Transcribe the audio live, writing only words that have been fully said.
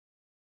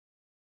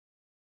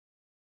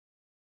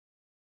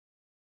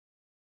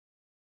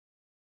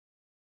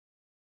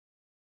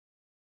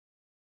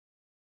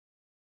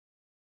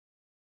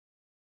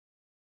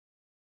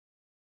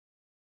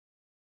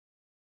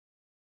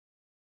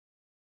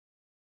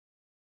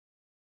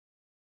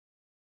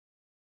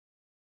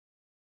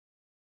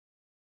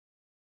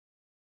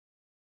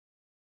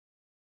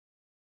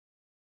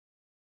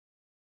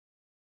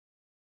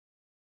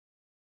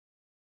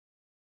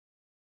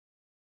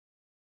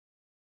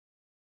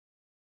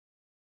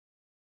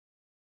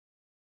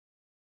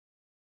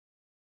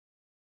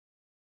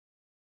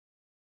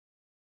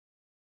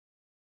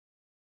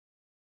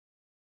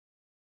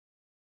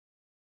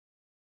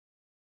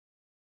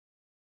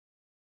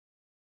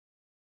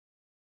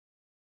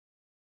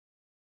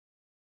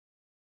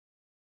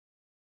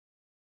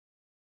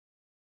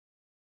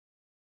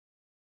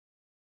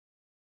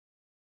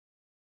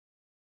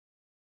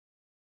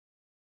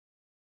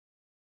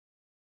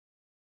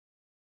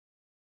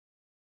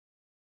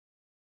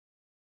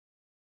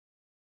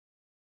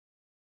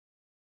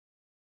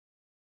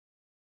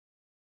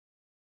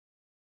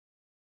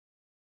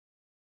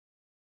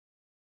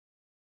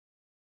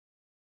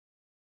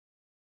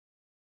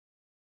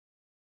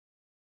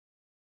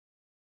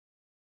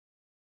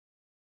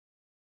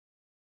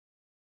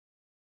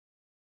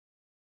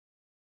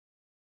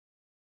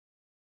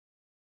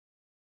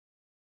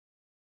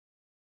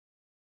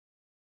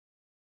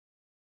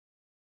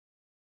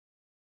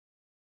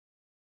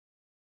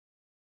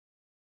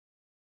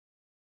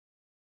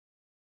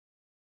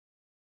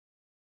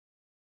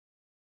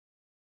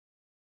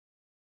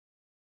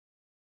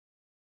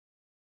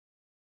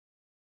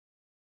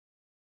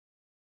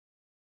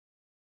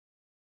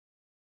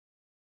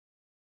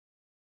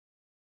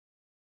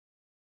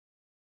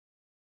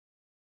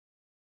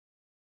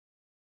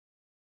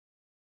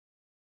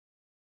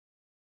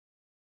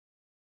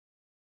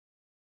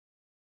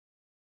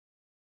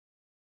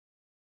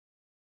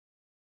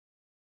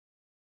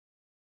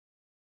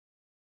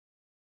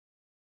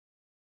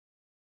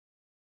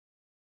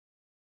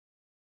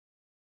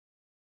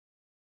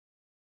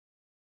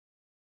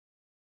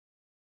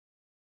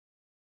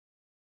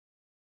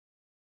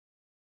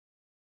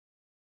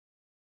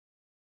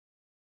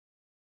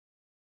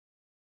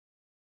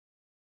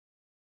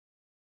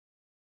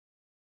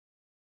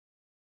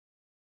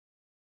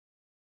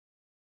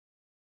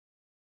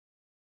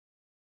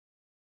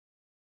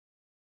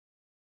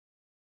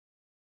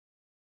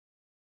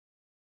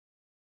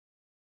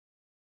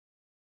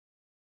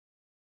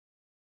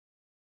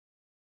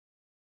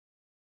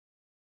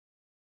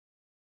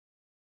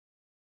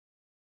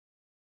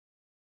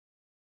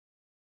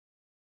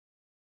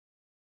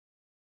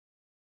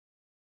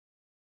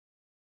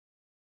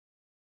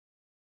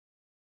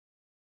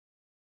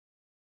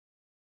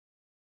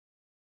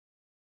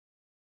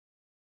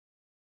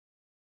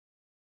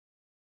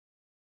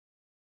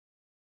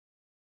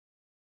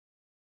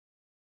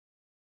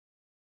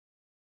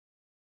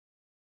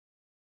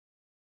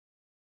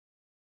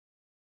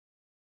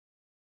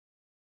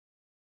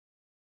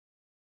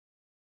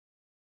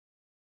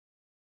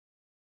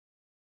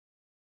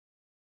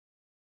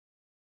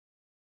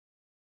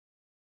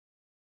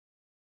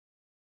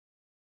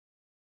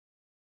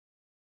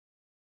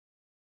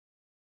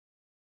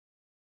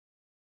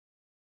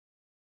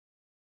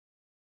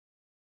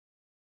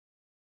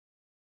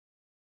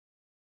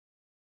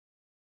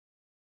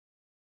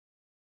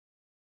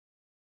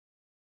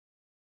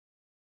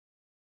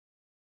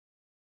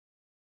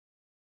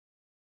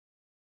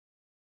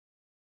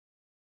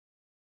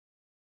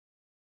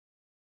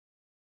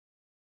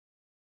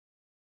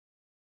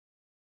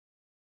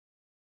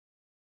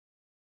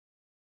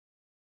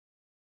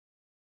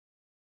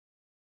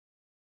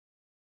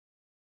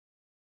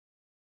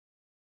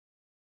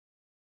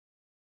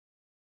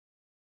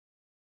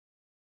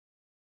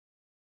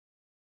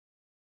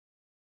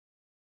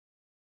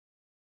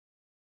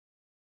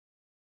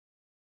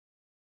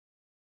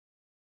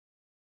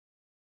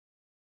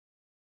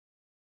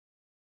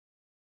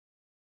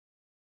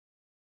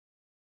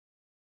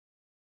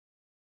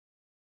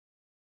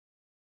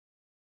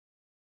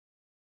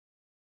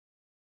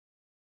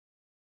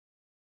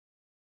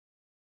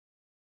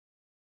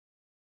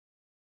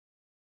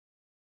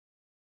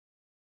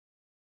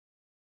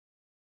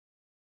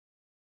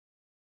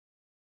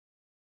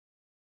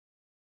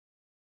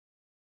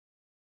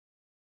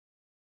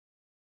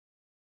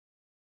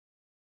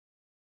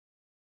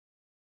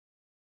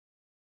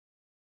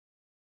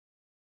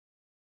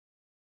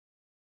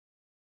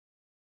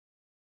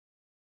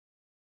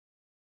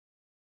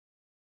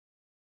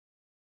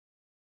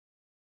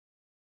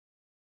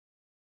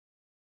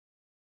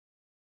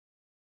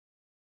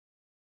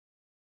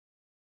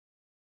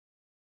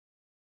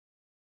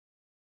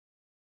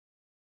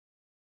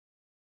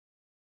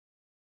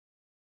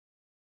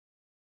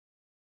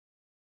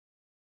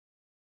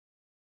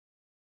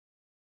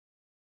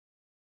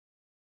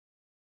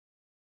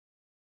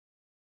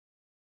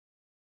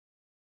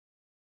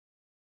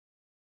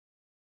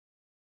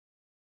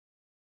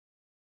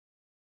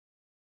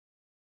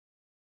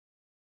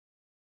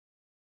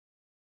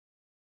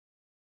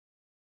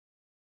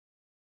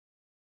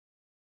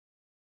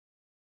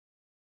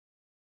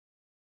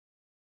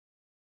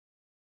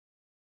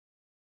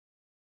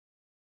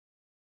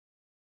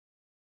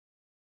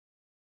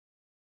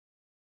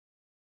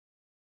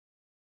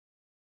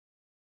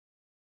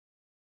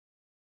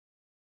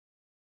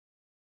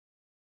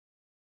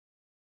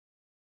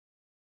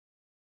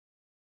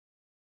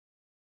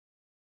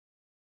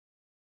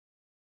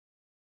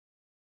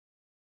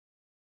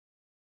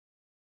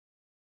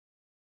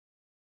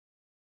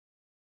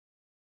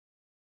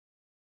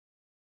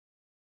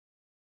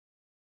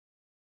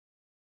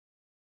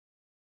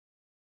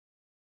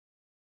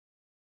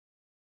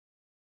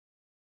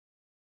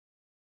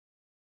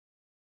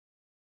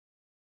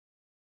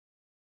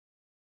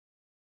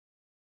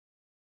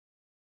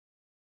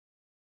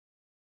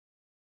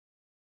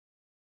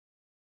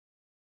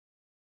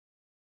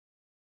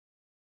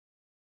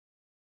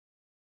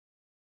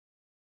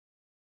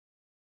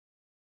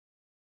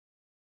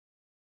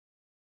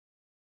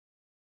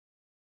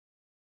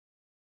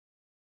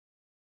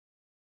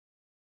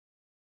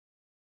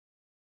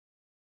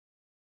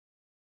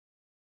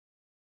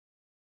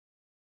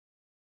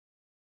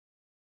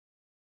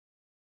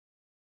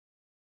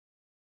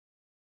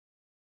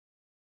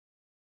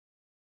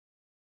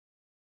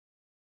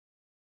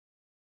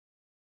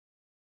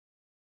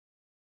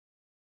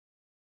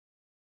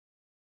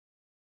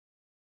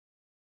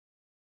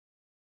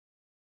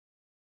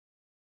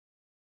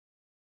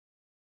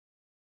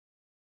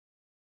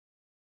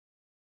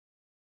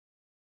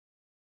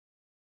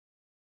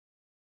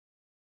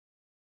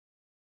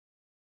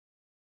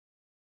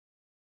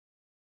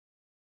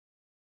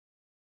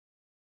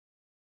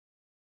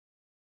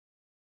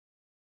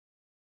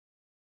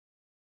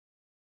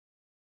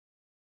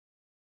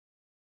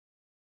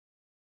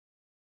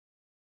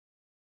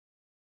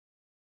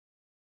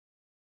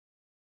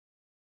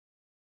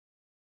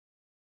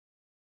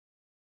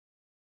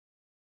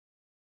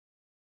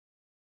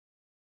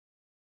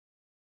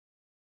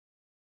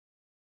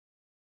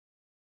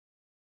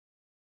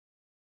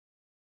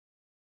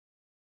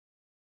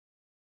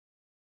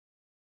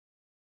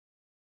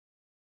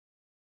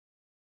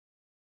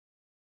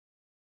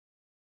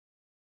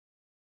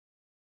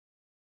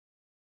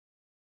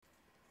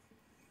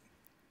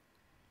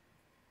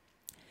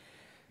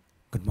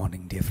Good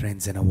morning, dear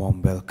friends, and a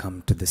warm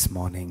welcome to this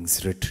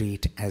morning's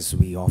retreat as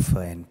we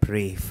offer and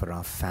pray for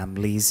our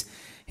families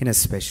in a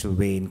special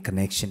way in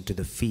connection to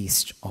the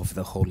feast of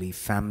the Holy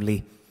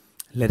Family.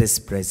 Let us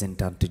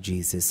present unto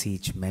Jesus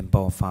each member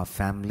of our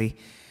family,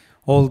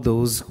 all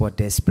those who are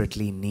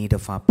desperately in need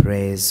of our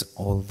prayers,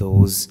 all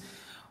those,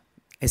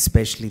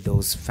 especially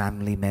those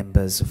family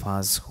members of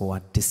ours who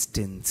are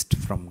distanced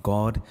from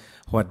God,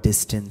 who are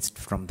distanced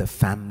from the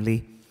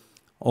family,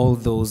 all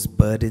those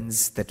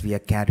burdens that we are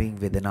carrying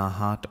within our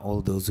heart, all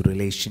those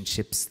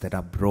relationships that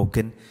are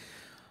broken,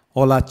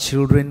 all our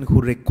children who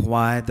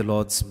require the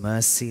Lord's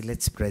mercy.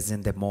 Let's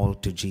present them all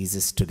to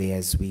Jesus today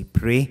as we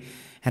pray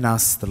and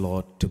ask the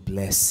Lord to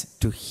bless,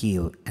 to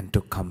heal, and to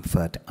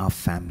comfort our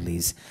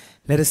families.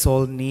 Let us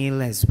all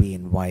kneel as we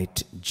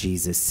invite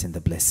Jesus in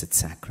the Blessed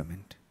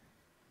Sacrament.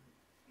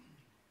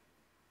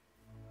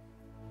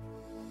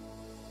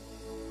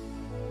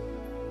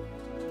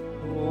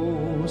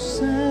 O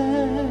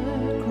Sacrament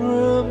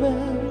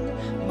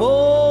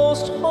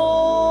most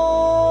holy,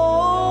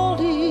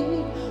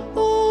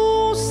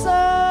 O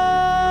Sacrament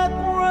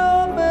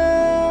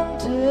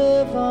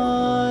divine,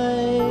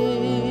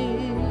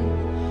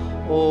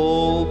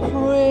 all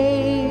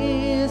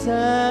praise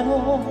and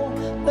all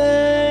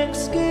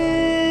thanksgiving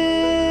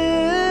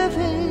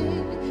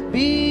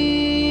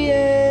be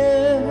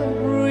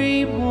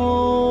every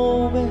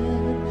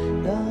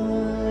moment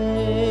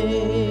thine.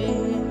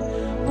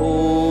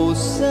 O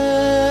Sacrament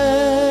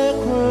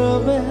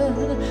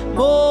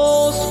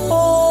most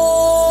holy,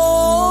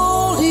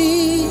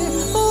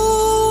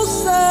 O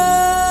Sacrament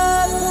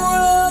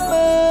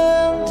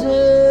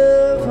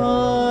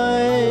divine,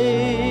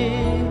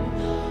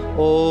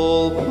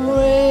 all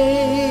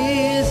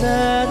praise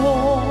and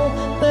all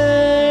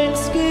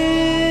thanksgiving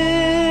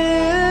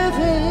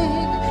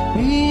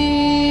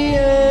be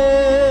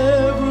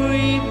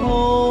every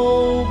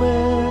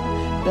moment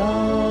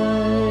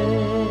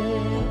thine.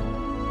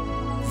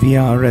 We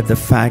are at the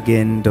fag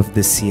end of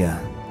this year.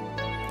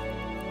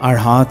 Our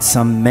hearts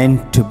are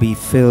meant to be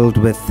filled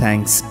with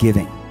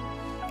thanksgiving.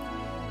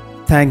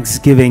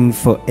 Thanksgiving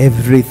for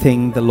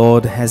everything the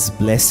Lord has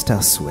blessed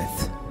us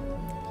with.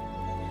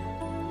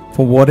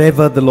 For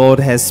whatever the Lord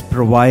has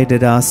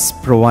provided us,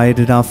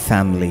 provided our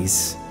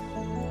families.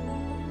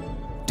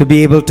 To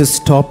be able to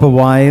stop a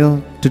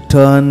while, to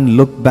turn,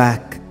 look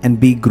back, and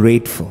be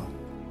grateful.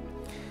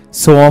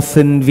 So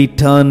often we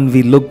turn,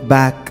 we look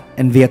back,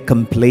 and we are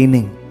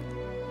complaining.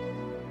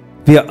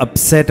 We are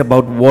upset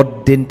about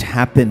what didn't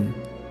happen,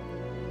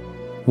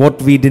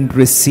 what we didn't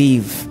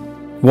receive,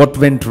 what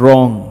went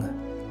wrong,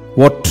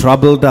 what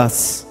troubled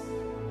us,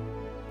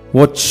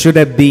 what should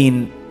have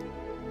been.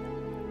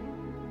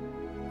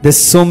 There's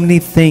so many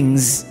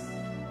things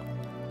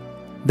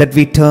that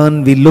we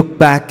turn, we look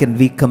back, and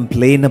we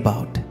complain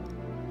about.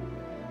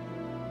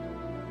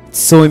 It's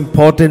so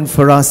important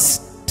for us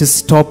to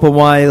stop a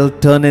while,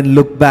 turn and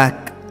look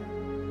back,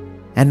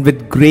 and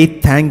with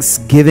great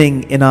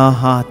thanksgiving in our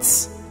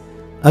hearts,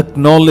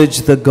 acknowledge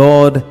the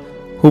God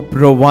who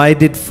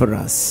provided for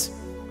us,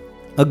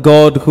 a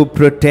God who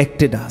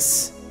protected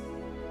us,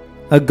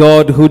 a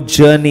God who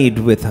journeyed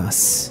with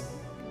us.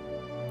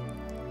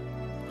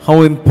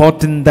 How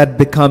important that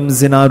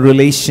becomes in our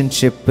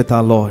relationship with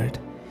our Lord,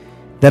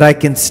 that I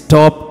can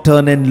stop,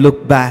 turn and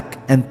look back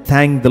and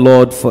thank the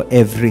Lord for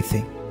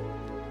everything.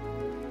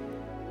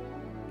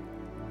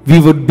 We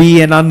would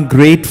be an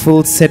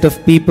ungrateful set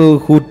of people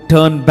who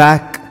turned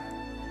back,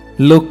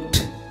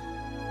 looked,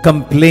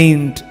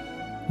 complained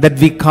that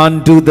we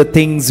can't do the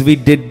things we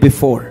did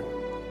before.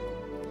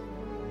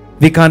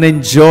 We can't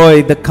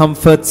enjoy the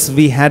comforts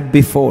we had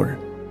before.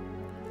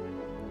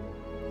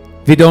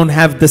 We don't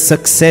have the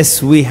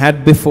success we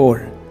had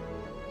before.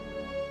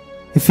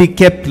 If we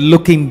kept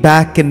looking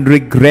back and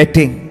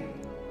regretting,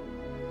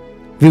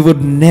 we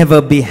would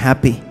never be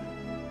happy.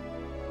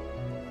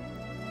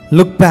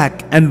 Look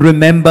back and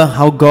remember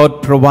how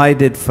God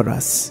provided for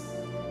us.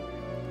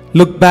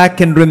 Look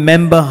back and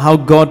remember how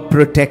God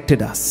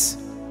protected us.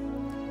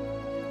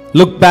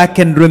 Look back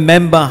and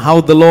remember how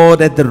the Lord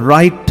at the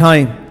right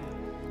time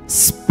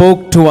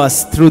spoke to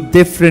us through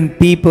different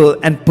people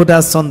and put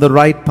us on the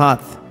right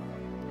path.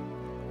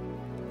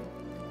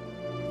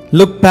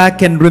 Look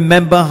back and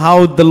remember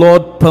how the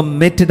Lord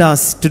permitted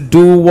us to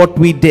do what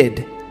we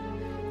did,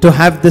 to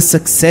have the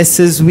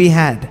successes we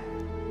had,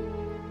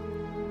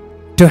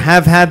 to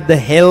have had the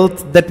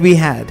health that we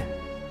had.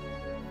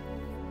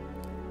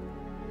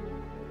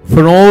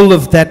 For all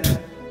of that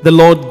the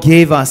Lord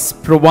gave us,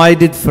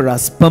 provided for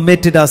us,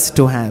 permitted us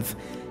to have.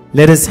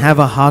 Let us have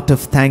a heart of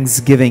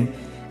thanksgiving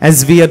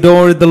as we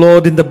adore the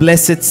Lord in the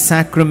Blessed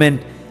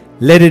Sacrament.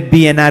 Let it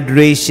be an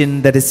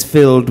adoration that is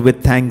filled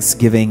with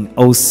thanksgiving,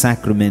 O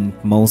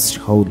Sacrament most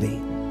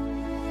holy.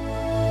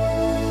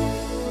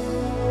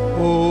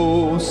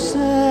 O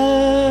Sacrament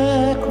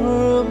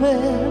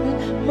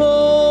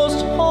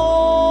most holy,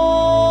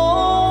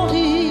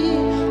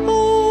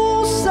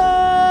 O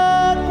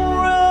Sacrament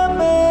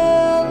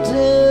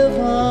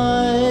divine,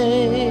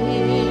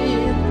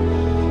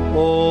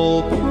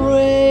 all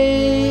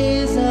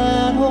praise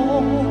and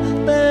all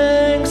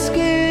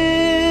thanksgiving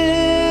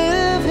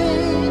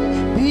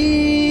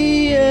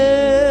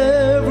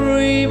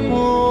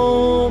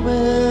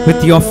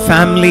With your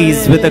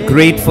families, with a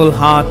grateful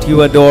heart,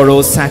 you adore,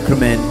 O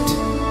sacrament.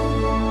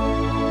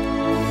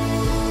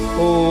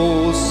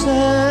 O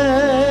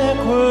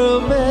sacrament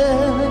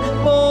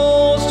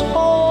most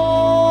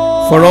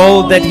holy, For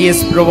all that He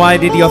has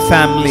provided your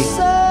family,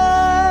 sacrament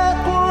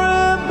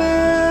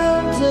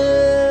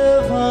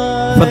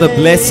divine, for the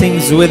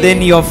blessings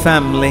within your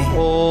family.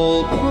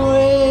 all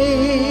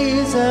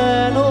praise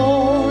and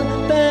all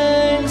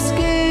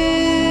thanksgiving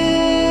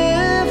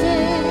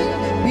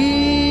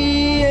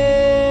be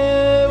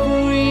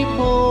every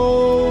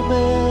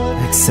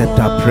moment. Accept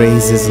our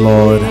praises,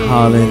 Lord.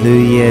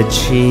 Hallelujah,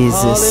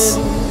 Jesus.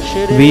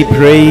 We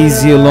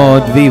praise you,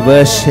 Lord. We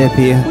worship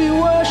you. We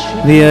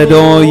worship We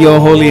adore your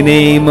holy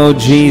name, O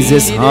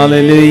Jesus.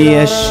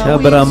 Hallelujah.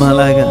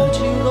 Shabramalaga.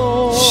 you,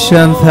 Lord.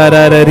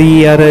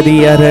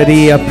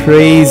 Shanthararariyarariyarariya.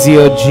 Praise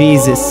you, O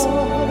Jesus.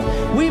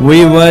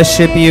 We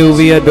worship you.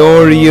 We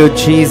adore you,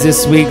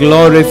 Jesus. We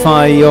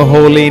glorify your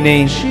holy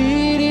name.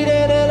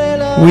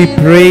 We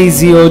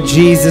praise you, O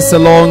Jesus,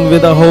 along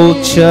with the whole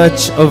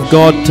church of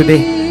God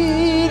today.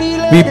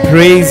 We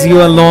praise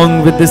you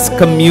along with this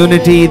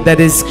community that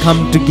has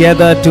come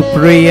together to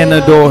pray and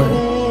adore.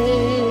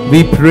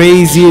 We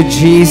praise you,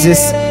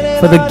 Jesus,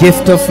 for the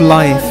gift of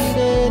life.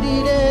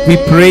 We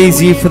praise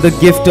you for the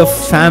gift of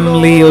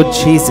family, O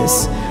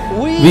Jesus.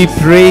 We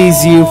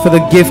praise you for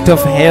the gift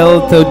of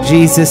health, O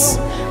Jesus.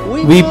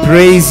 We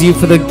praise you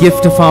for the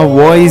gift of our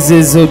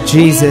voices, O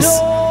Jesus.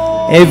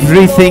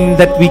 Everything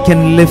that we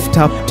can lift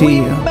up to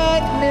you.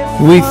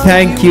 We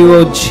thank you,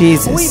 O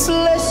Jesus.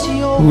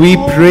 We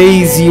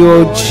praise you,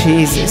 O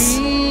Jesus.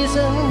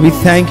 We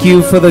thank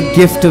you for the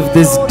gift of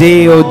this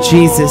day, O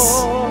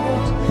Jesus.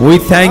 We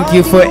thank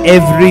you for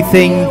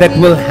everything that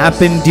will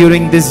happen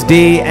during this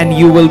day and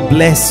you will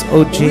bless,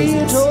 O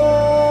Jesus.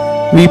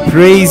 We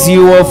praise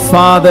you, O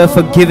Father,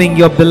 for giving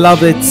your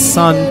beloved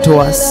Son to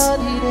us.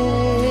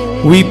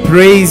 We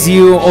praise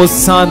you, O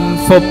Son,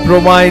 for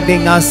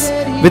providing us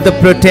with the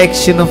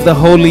protection of the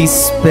Holy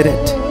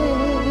Spirit.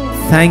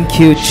 Thank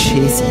you,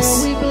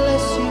 Jesus.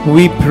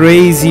 We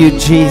praise you,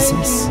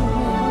 Jesus.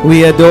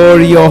 We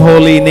adore your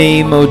holy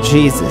name, O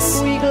Jesus.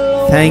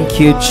 Thank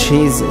you,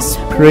 Jesus.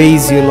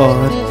 Praise you,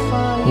 Lord.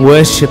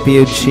 Worship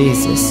you,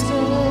 Jesus.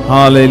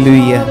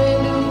 Hallelujah.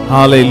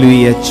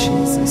 Hallelujah,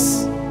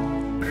 Jesus.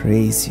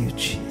 Praise you,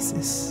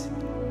 Jesus,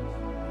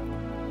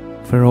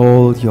 for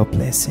all your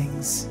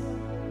blessings,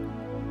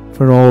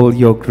 for all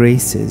your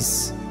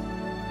graces.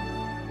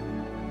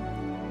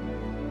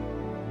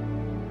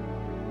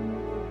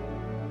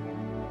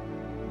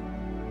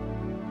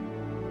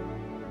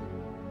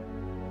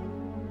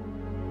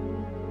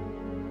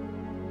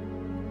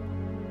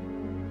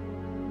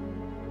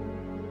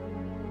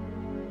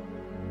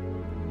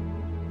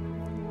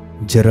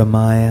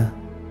 Jeremiah,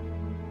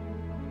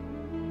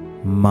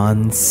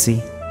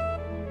 Mansi,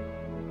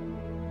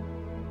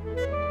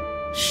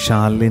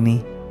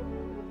 Shalini,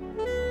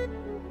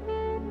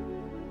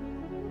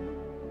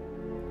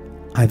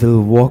 I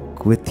will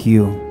walk with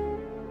you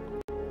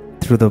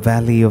through the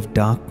valley of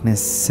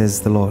darkness,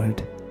 says the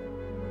Lord,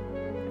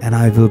 and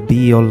I will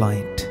be your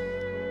light.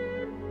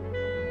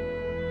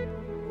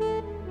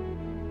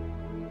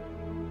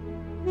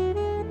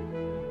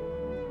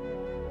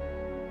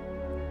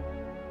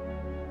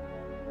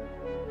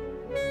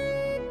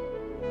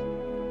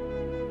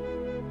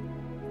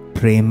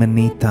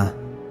 Premanita,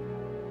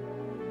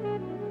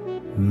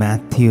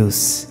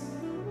 Matthews,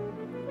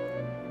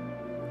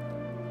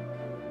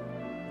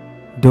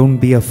 don't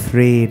be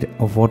afraid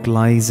of what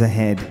lies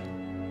ahead,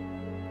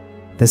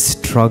 the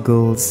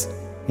struggles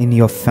in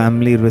your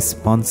family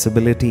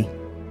responsibility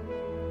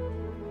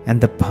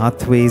and the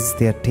pathways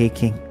they are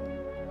taking.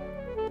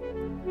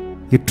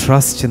 You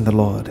trust in the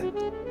Lord.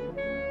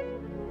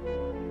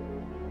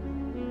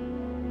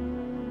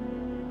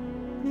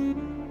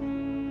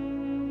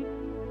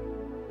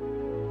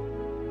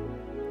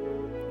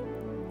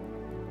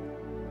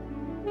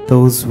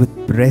 Those with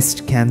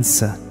breast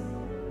cancer,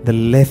 the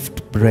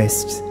left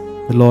breast,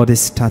 the Lord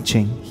is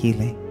touching,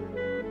 healing.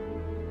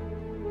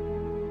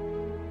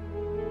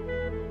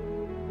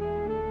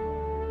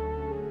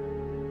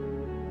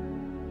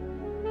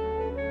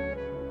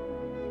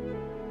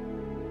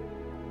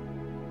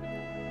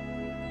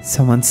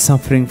 Someone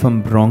suffering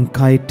from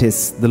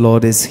bronchitis, the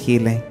Lord is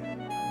healing.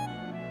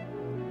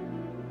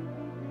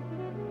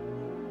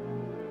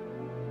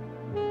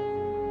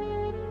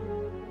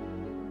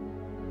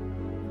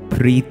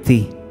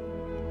 Preeti,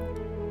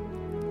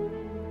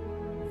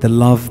 the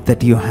love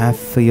that you have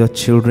for your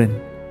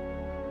children,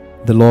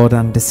 the Lord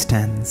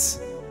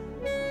understands.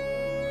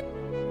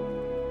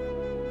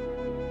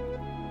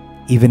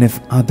 Even if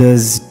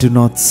others do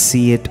not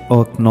see it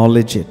or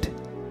acknowledge it,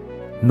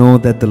 know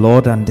that the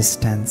Lord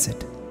understands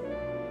it.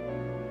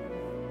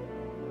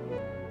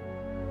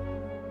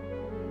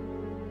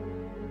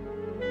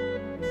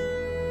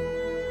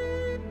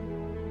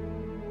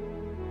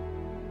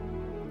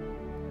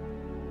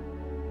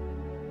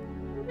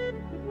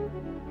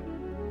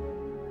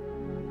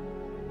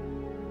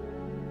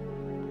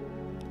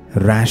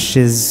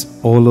 Rashes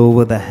all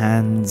over the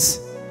hands,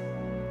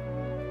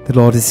 The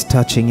Lord is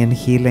touching and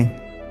healing.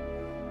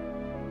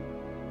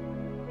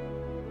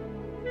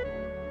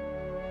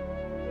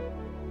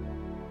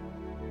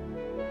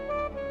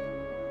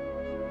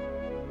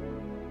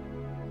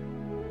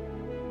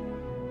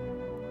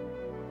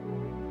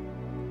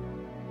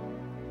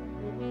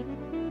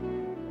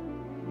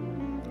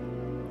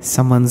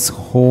 Someone's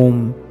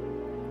home,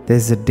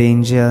 there's a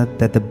danger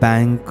that the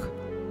bank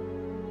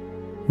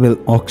will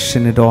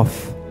auction it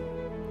off.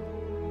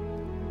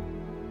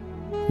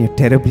 You're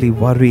terribly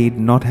worried,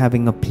 not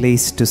having a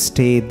place to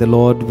stay. The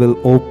Lord will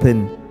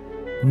open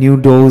new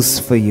doors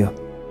for you.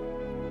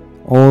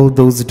 All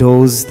those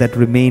doors that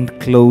remained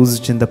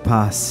closed in the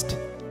past,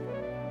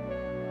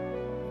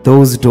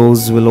 those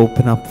doors will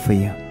open up for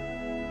you.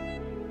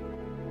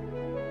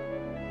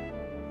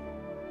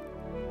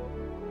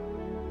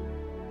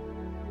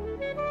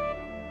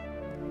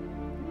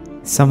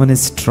 Someone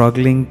is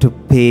struggling to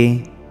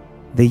pay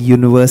the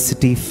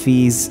university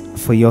fees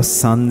for your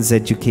son's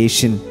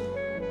education.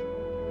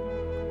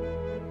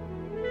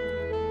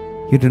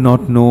 You do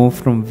not know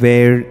from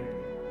where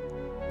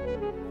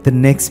the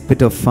next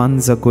bit of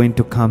funds are going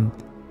to come.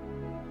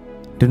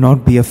 Do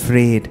not be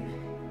afraid.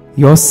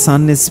 Your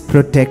son is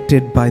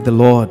protected by the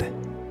Lord.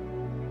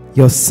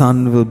 Your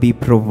son will be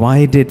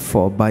provided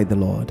for by the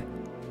Lord.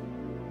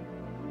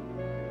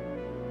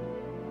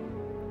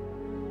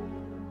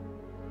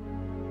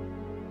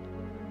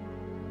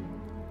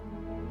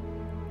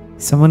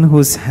 Someone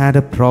who's had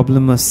a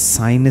problem of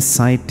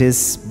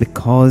sinusitis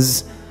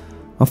because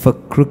of a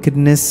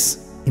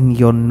crookedness in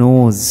your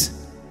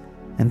nose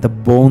and the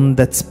bone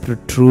that's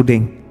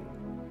protruding.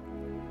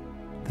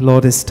 The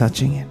Lord is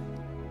touching it.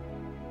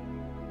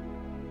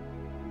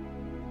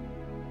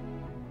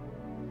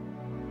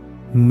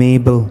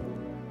 Mabel,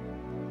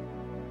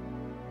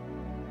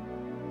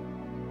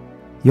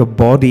 your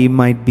body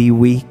might be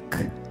weak,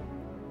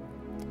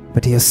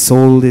 but your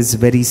soul is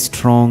very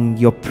strong.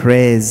 Your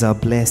prayers are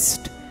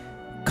blessed.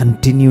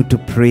 Continue to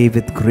pray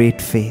with great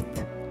faith.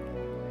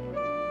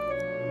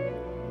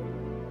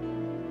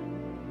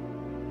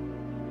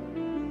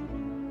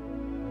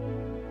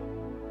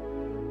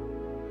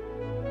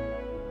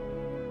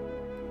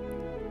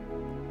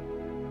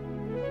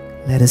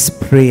 Let us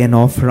pray and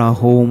offer our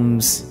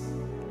homes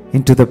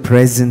into the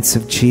presence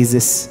of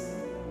Jesus.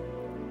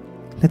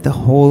 Let the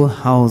whole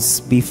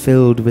house be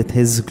filled with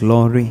His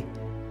glory.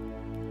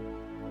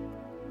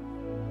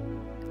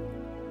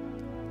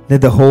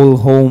 Let the whole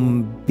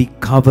home be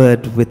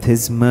covered with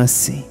His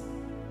mercy.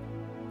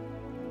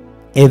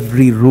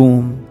 Every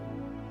room,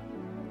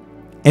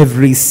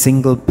 every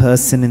single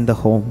person in the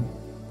home,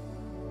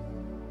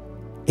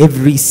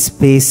 every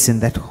space in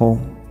that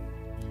home,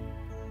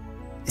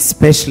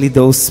 especially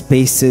those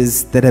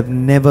spaces that have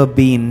never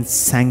been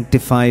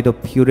sanctified or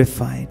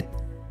purified.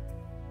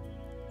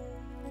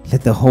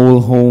 Let the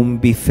whole home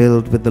be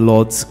filled with the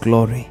Lord's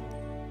glory.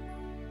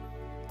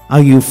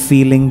 Are you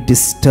feeling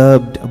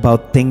disturbed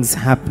about things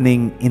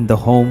happening in the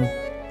home?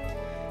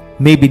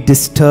 Maybe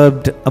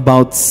disturbed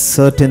about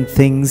certain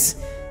things,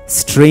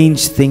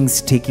 strange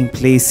things taking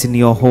place in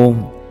your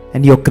home,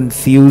 and you're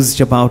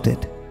confused about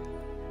it.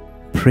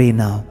 Pray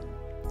now.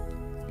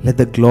 Let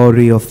the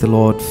glory of the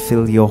Lord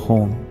fill your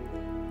home.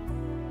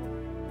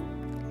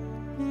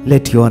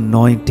 Let your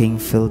anointing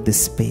fill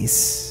this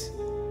space.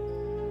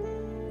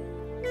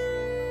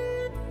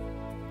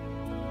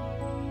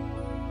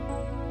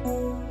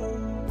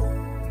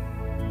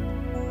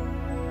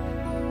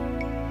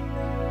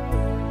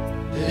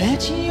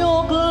 Let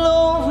your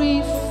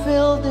glory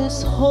fill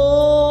this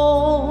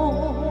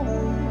home.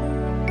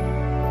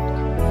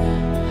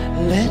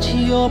 Let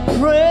your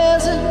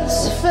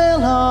presence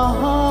fill our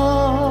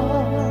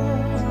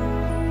hearts.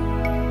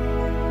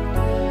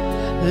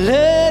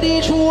 Let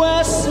each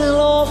vessel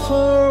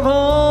offer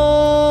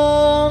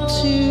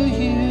unto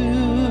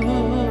you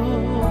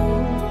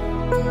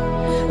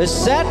a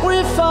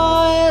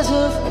sacrifice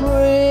of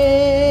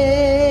praise.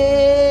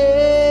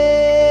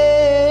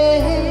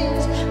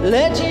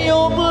 Let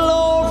your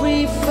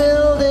glory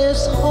fill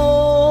this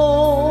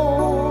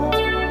home.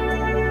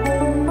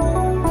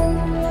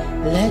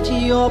 Let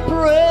your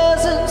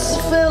presence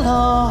fill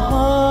our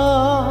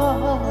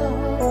heart.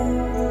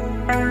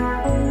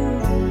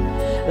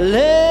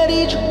 Let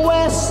each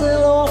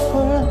vessel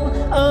offer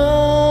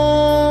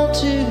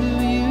unto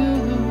you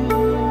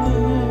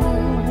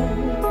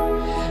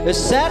a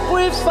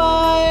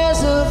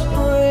sacrifice of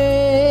praise.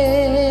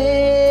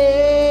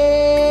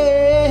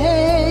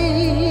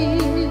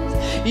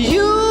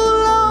 You,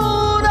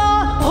 Lord,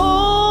 are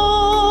holy.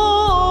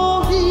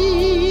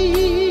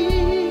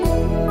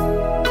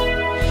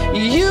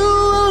 You,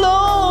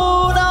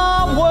 Lord,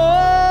 are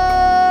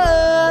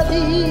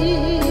worthy.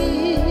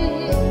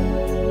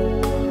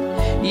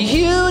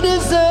 You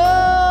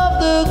deserve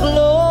the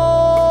glory.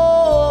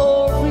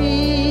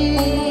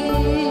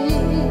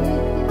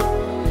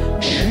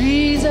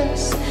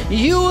 Jesus,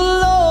 you,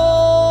 Lord,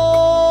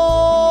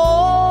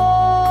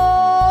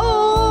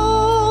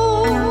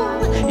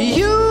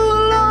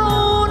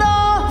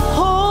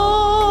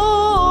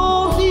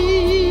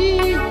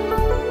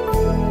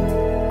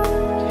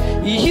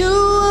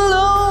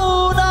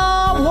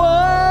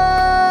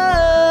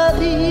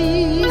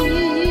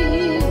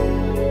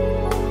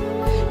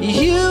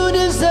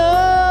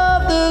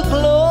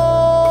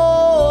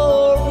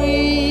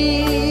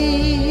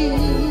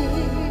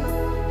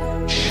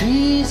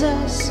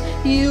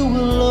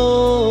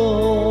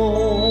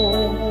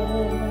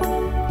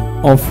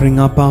 offering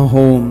up our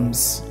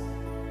homes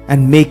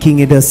and making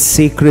it a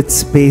sacred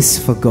space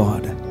for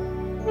God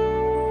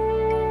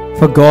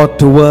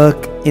to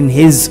work in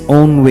His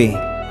own way,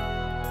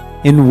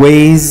 in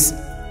ways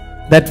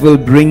that will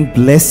bring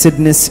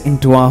blessedness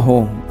into our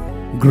home,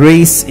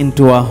 grace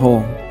into our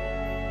home,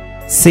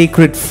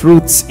 sacred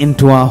fruits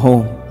into our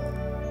home.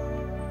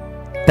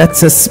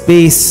 That's a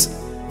space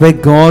where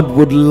God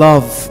would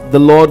love, the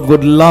Lord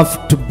would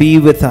love to be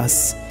with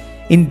us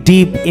in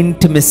deep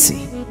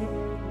intimacy.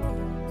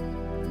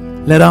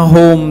 Let our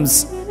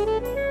homes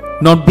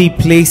not be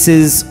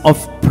places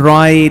of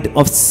pride,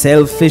 of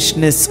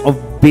selfishness, of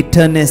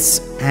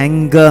bitterness,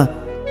 anger,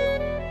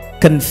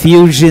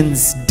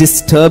 confusions,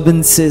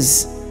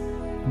 disturbances,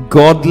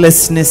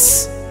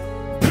 godlessness,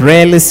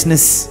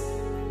 prayerlessness.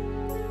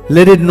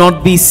 Let it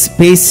not be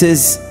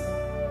spaces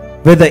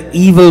where the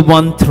evil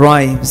one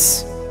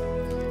thrives.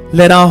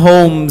 Let our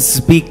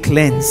homes be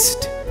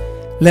cleansed.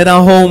 Let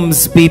our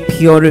homes be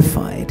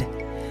purified.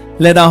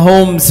 Let our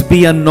homes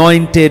be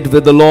anointed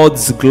with the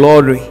Lord's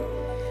glory.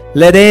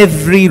 Let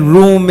every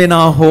room in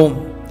our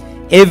home,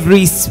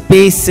 every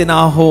space in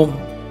our home,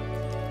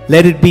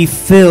 let it be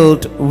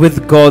filled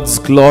with God's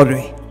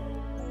glory.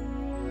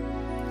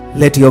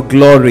 Let your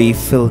glory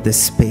fill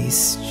this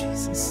space,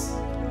 Jesus.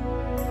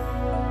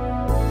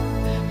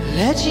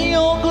 Let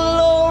your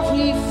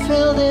glory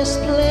fill this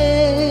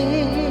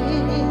place.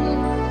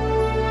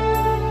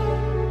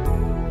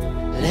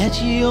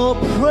 Let your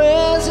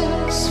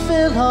presence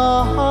fill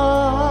our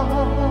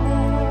heart.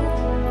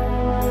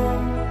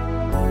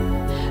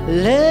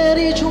 Let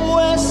each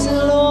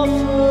vessel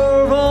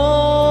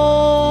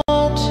offer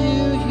unto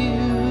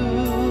you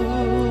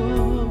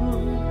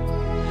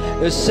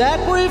a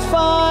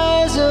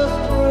sacrifice of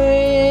praise.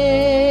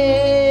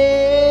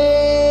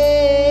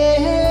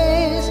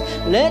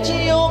 Let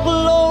your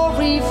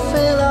glory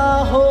fill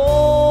our home.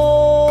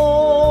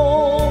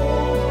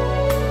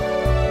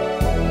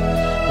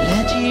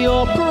 Let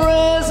your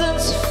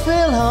presence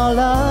fill our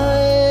life.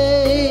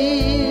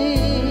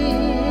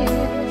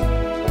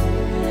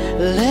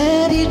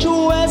 Let each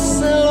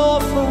vessel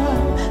offer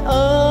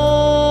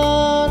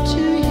unto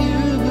you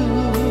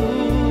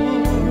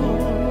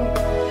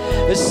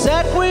a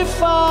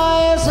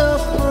sacrifice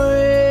of praise.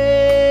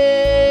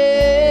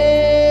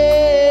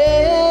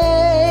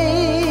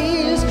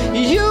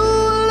 You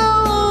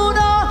alone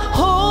are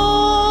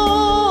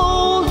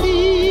holy.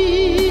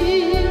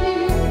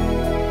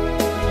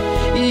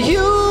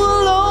 You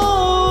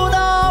alone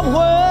are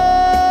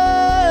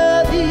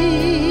worthy.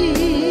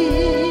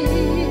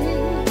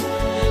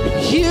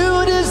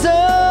 You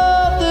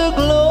deserve the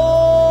glory.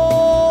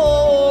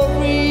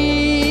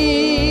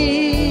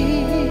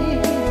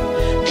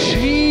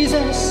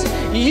 Jesus,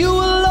 you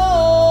alone.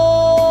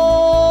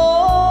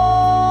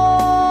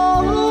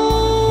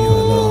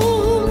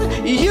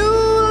 You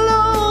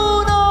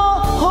alone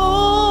are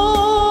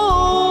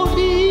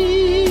holy.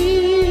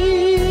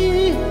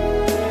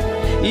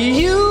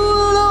 You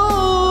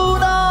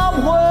alone are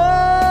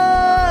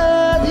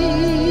worthy.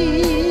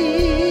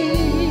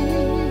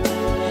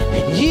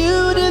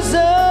 You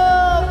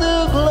deserve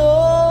the glory.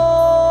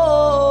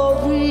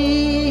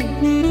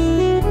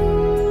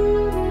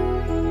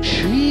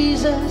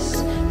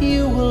 Jesus,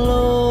 you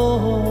alone.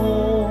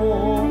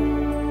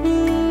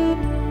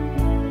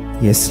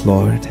 Yes,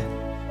 Lord.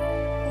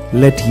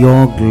 Let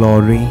your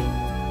glory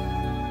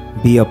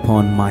be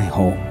upon my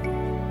home.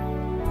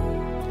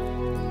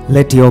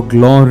 Let your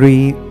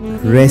glory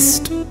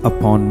rest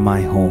upon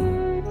my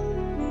home.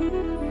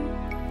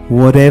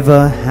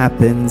 Whatever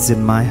happens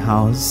in my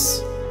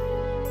house,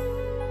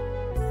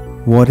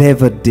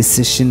 whatever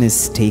decision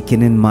is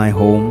taken in my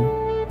home,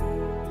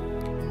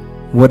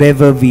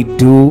 whatever we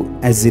do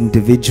as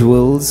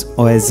individuals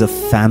or as a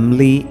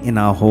family in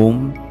our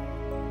home,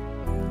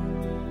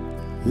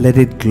 let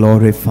it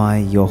glorify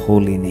your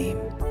holy name.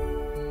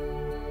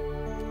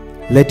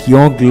 Let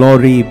your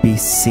glory be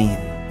seen.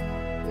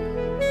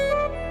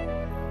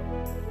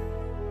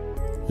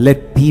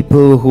 Let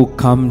people who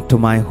come to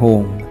my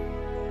home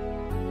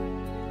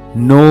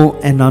know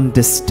and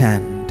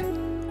understand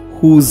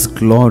whose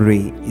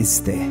glory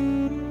is there.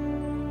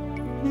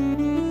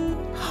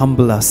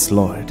 Humble us,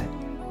 Lord,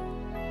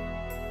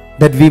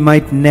 that we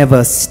might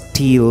never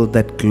steal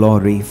that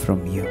glory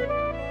from you,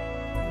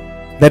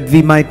 that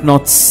we might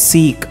not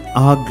seek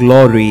our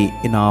glory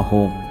in our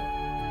home.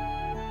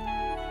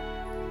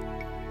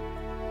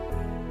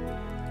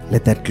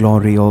 Let that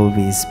glory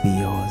always be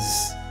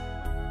yours,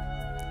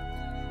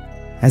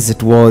 as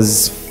it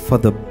was for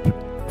the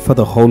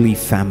Holy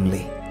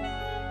Family.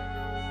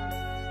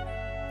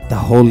 The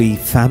Holy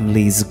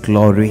Family's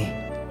glory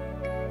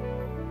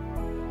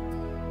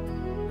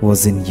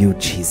was in you,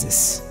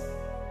 Jesus.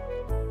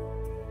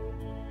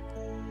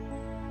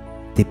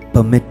 They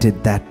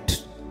permitted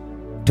that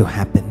to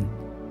happen.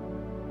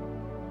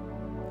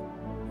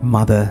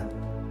 Mother,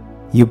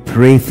 you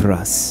pray for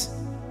us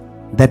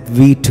that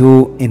we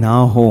too in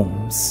our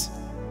homes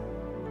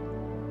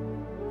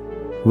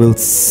will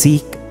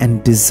seek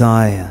and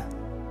desire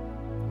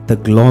the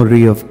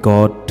glory of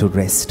God to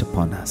rest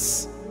upon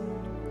us.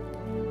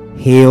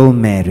 Hail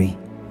Mary,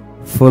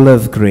 full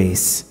of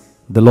grace,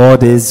 the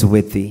Lord is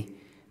with thee.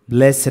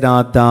 Blessed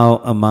art thou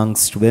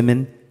amongst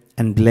women,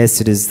 and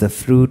blessed is the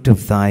fruit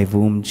of thy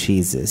womb,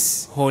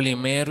 Jesus. Holy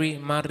Mary,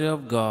 Mother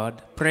of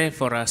God, pray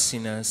for us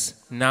sinners,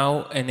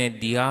 now and at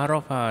the hour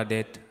of our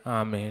death.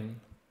 Amen.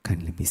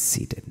 Kindly be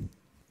seated.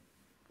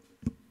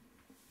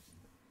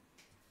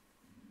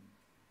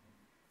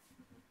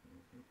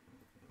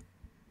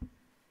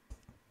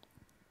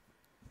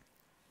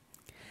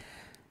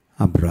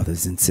 Our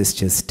brothers and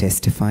sisters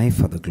testify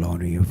for the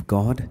glory of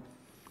God.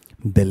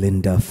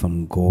 Belinda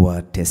from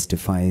Goa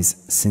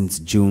testifies, since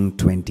June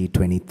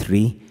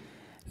 2023,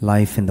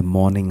 life in the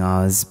morning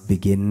hours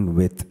begin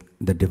with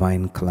the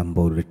Divine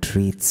Colombo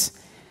retreats.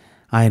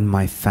 I and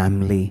my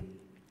family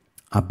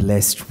are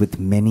blessed with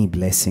many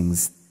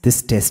blessings.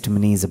 This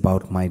testimony is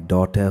about my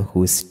daughter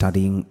who is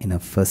studying in her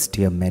first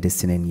year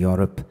medicine in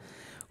Europe,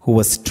 who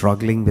was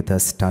struggling with her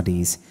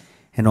studies,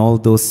 and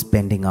although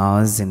spending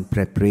hours in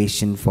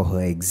preparation for her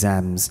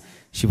exams,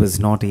 she was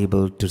not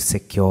able to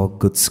secure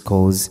good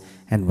scores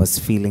and was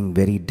feeling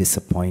very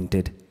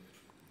disappointed.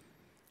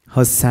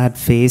 Her sad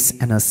face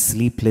and her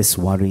sleepless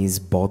worries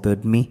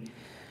bothered me.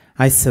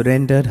 I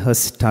surrendered her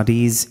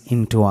studies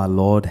into our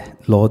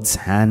Lord's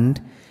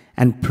hand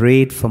and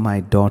prayed for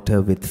my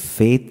daughter with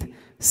faith,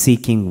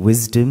 seeking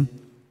wisdom,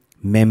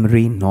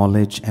 memory,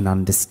 knowledge, and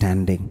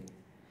understanding.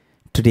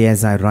 Today,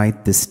 as I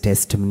write this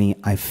testimony,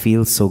 I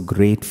feel so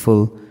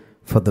grateful,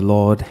 for the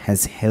Lord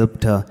has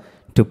helped her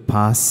to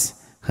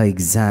pass her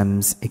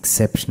exams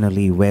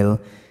exceptionally well,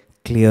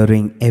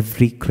 clearing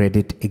every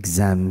credit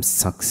exam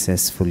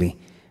successfully.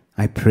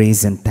 I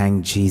praise and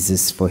thank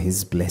Jesus for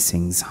his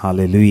blessings.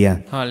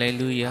 Hallelujah.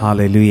 Hallelujah.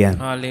 Hallelujah.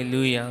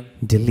 Hallelujah.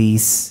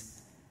 Delise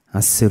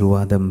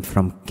Asirwadam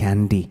from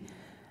Kandy.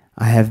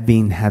 I have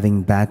been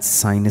having bad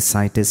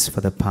sinusitis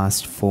for the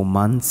past 4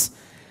 months.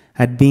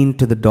 I'd been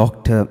to the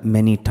doctor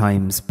many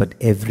times, but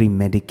every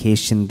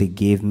medication they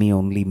gave me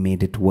only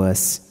made it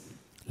worse.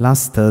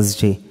 Last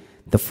Thursday,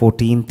 the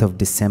 14th of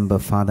December,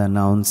 Father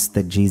announced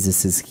that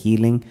Jesus is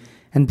healing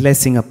and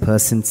blessing a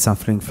person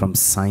suffering from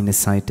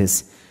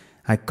sinusitis.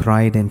 I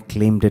cried and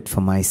claimed it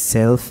for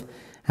myself.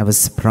 I was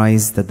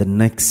surprised that the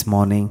next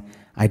morning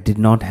I did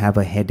not have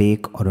a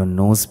headache or a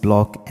nose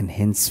block, and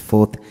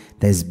henceforth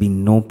there's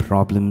been no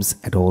problems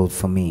at all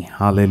for me.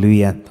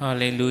 Hallelujah.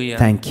 Hallelujah.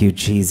 Thank you,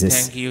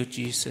 Jesus. Thank you,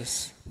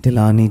 Jesus.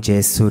 Dilani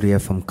Jayasuriya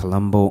from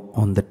Colombo,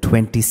 on the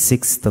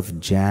 26th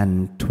of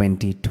Jan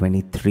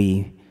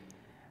 2023,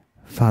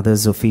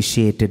 Fathers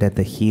officiated at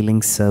the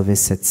healing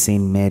service at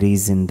St.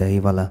 Mary's in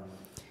Dahiwala.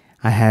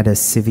 I had a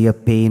severe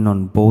pain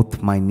on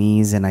both my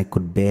knees and I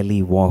could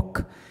barely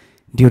walk.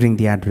 During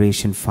the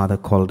adoration, Father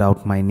called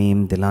out my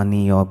name,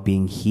 Dilani, you're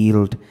being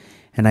healed.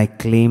 And I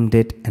claimed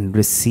it and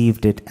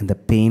received it, and the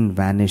pain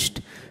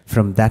vanished.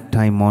 From that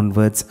time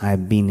onwards, I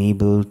have been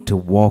able to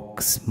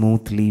walk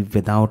smoothly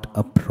without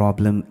a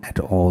problem at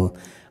all.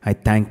 I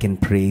thank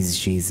and praise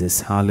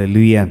Jesus.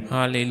 Hallelujah.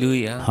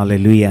 Hallelujah.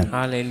 Hallelujah.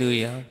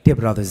 Hallelujah. Dear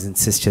brothers and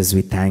sisters,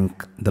 we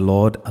thank the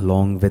Lord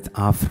along with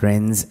our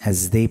friends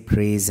as they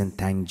praise and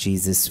thank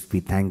Jesus.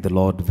 We thank the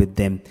Lord with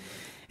them.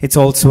 It's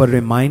also a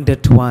reminder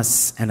to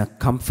us and a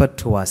comfort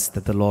to us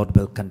that the Lord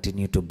will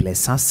continue to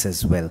bless us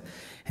as well.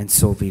 And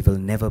so we will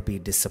never be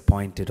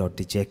disappointed or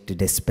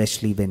dejected,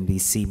 especially when we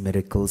see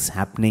miracles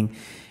happening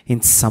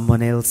in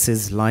someone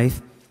else's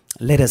life.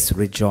 Let us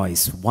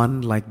rejoice,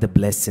 one like the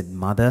Blessed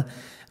Mother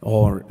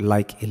or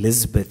like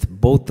Elizabeth,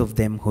 both of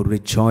them who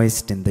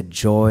rejoiced in the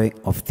joy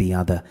of the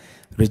other.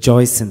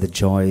 Rejoice in the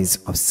joys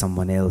of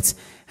someone else.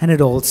 And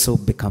it also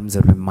becomes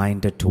a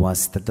reminder to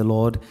us that the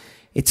Lord,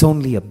 it's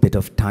only a bit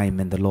of time,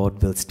 and the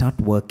Lord will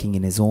start working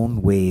in his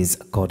own ways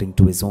according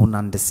to his own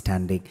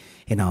understanding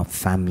in our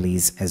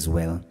families as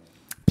well.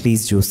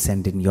 Please do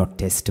send in your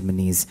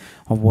testimonies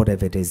of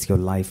whatever it is, your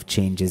life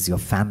changes, your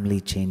family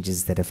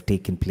changes that have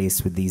taken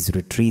place with these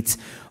retreats,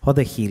 or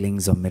the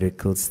healings or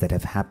miracles that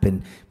have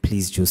happened.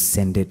 Please just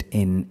send it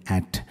in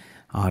at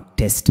our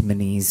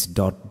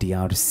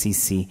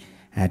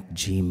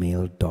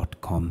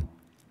testimonies.drcc@gmail.com.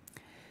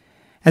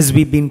 As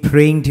we've been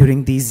praying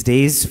during these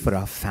days for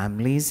our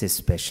families,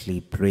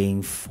 especially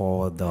praying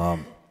for the,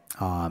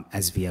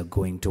 as we are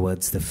going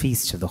towards the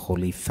Feast of the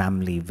Holy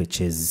Family, which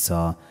is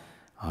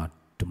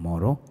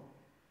tomorrow.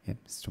 Yep,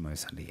 it's tomorrow,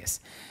 Sunday, yes.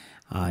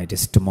 It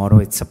is tomorrow.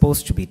 It's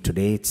supposed to be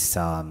today. It's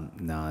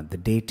the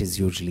date is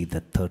usually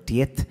the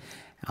 30th.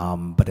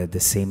 But at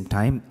the same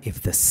time,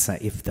 if the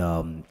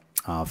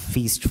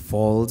feast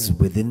falls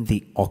within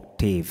the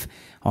octave,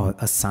 or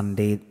a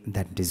Sunday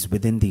that is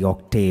within the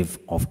octave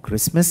of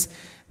Christmas,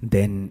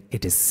 then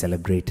it is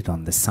celebrated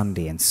on the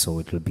Sunday, and so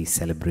it will be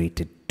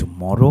celebrated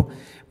tomorrow.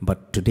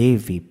 But today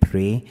we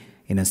pray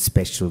in a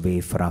special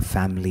way for our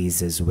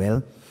families as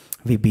well.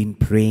 We've been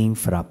praying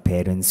for our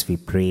parents, we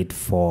prayed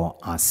for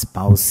our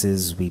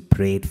spouses, we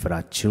prayed for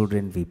our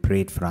children, we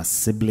prayed for our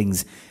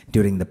siblings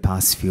during the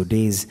past few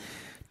days.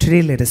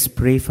 Today let us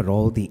pray for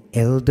all the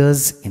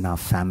elders in our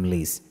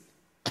families.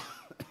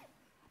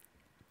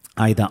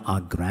 Either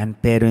our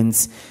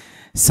grandparents,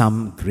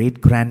 some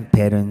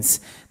great-grandparents,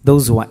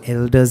 those who are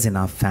elders in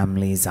our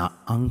families, our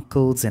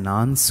uncles and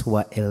aunts who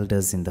are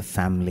elders in the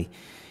family.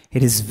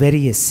 It is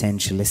very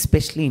essential,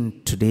 especially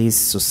in today's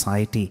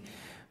society,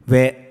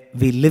 where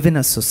we live in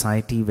a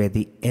society where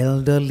the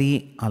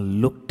elderly are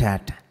looked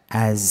at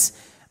as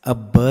a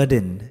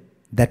burden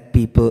that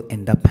people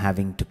end up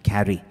having to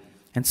carry.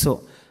 And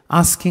so,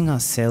 asking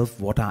ourselves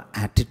what our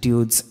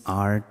attitudes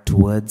are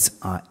towards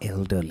our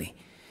elderly,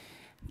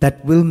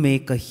 that will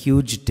make a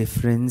huge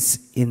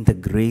difference in the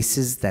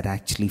graces that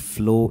actually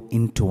flow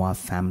into our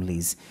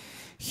families.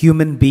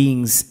 Human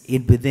beings,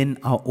 within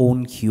our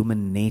own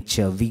human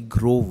nature, we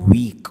grow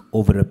weak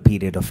over a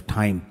period of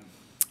time.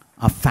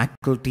 Our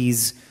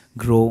faculties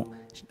grow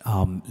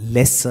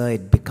lesser,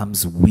 it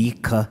becomes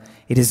weaker.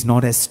 It is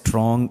not as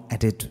strong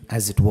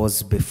as it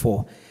was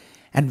before.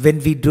 And when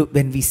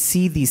we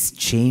see these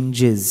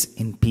changes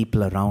in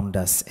people around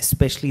us,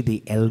 especially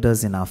the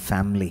elders in our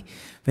family,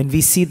 when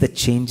we see the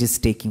changes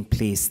taking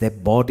place, their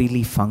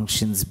bodily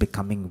functions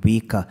becoming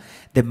weaker,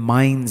 their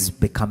minds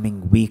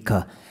becoming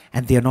weaker,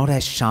 and they are not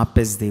as sharp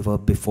as they were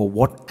before,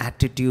 what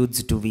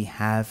attitudes do we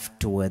have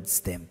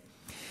towards them?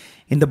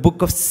 In the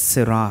book of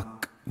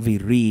Sirach, we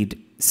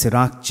read,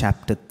 Sirach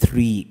chapter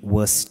 3,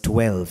 verse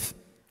 12.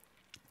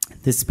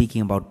 This is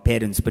speaking about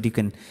parents, but you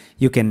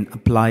can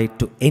apply it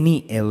to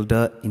any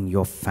elder in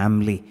your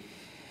family.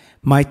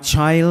 My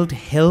child,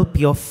 help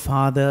your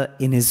father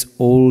in his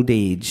old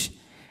age,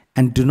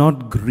 and do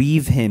not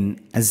grieve him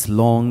as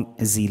long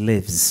as he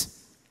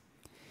lives.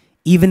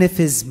 Even if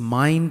his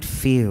mind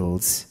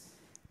fails,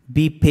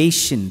 be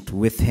patient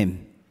with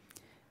him.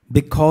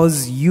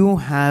 Because you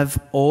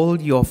have all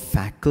your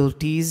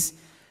faculties,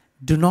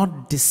 do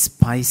not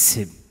despise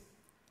him.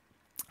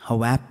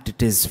 How apt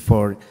it is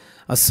for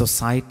a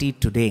society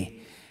today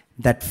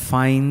that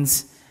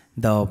finds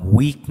the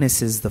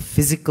weaknesses, the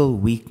physical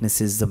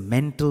weaknesses, the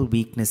mental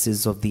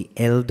weaknesses of the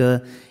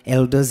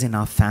elders in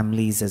our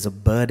families as a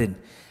burden,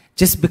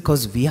 just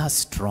because we are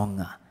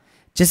stronger,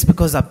 just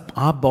because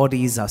our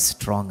bodies are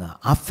stronger,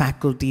 our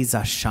faculties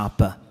are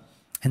sharper,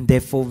 and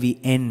therefore we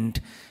end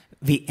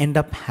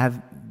up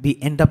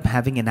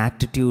having an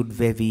attitude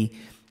where we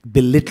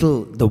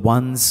belittle the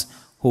ones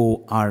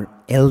who are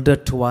elder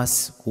to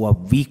us, who are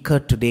weaker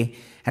today.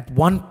 At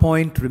one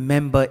point,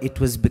 remember, it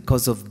was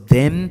because of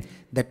them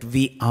that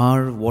we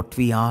are what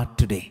we are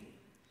today.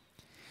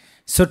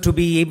 So to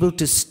be able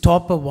to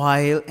stop a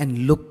while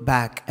and look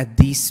back at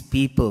these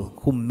people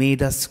who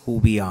made us who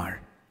we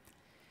are,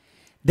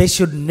 there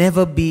should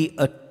never be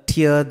a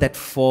tear that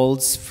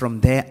falls from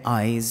their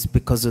eyes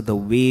because of the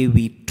way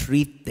we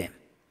treat them,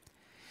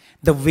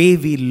 the way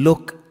we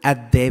look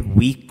at their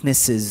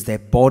weaknesses, their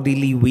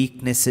bodily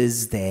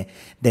weaknesses, their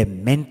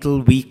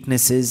mental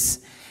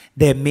weaknesses,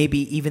 there may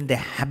be even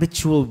their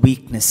habitual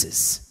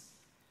weaknesses.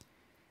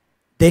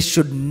 There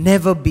should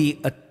never be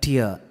a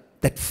tear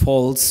that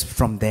falls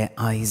from their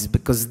eyes,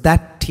 because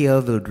that tear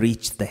will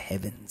reach the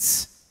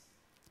heavens.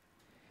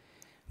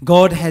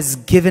 God has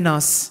given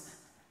us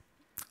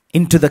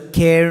into the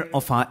care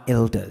of our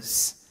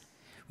elders.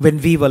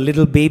 When we were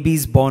little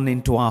babies born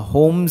into our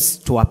homes,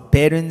 to our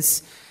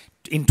parents,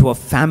 into a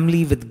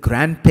family with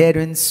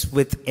grandparents,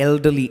 with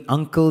elderly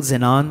uncles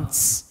and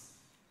aunts.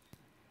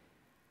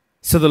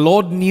 So the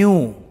Lord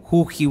knew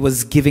who He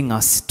was giving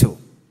us to.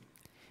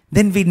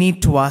 Then we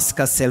need to ask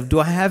ourselves, do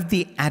I have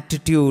the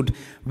attitude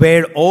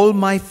where all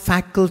my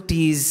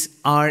faculties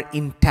are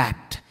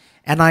intact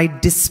and I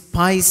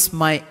despise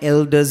my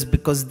elders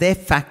because their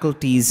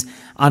faculties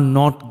are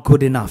not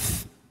good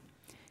enough?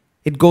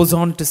 It goes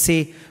on to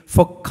say,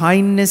 for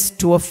kindness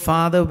to a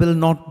father will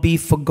not be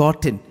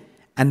forgotten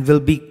and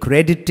will be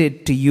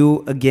credited to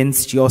you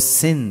against your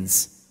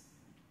sins.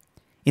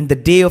 In the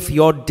day of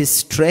your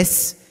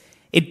distress,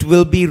 it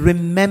will be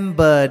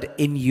remembered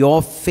in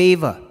your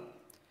favor.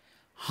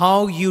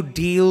 How you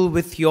deal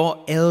with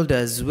your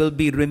elders will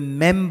be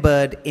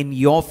remembered in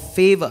your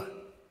favor.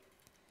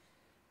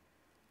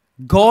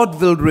 God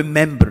will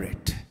remember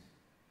it.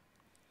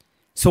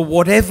 So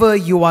whatever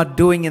you are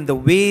doing and the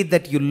way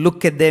that you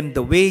look at them,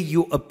 the way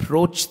you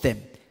approach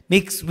them,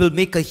 will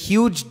make a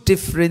huge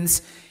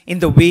difference in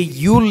the way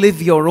you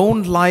live your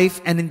own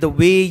life and in the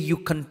way you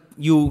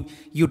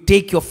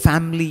take your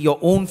family, your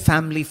own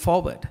family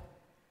forward.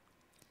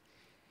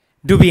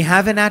 Do we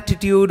have an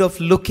attitude of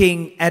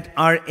looking at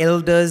our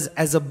elders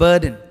as a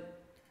burden?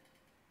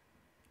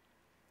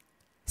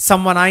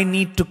 Someone I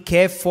need to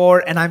care for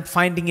and I'm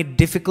finding it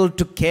difficult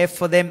to care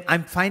for them.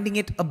 I'm finding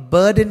it a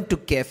burden to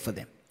care for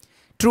them.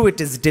 True,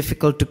 it is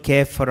difficult to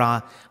care for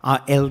our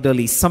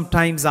elderly.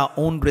 Sometimes our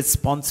own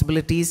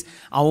responsibilities,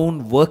 our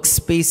own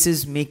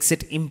workspaces makes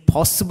it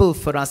impossible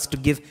for us to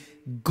give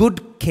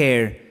good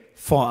care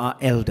for our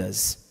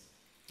elders.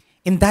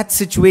 In that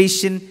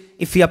situation,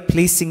 if we are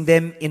placing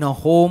them in a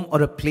home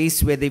or a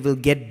place where they will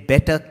get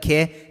better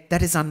care,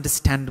 that is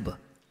understandable.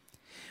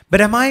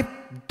 But am I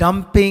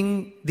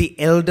dumping the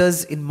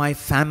elders in my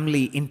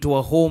family into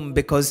a home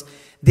because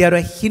they are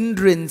a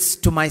hindrance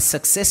to my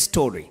success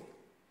story?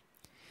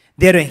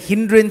 They are a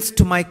hindrance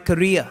to my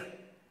career.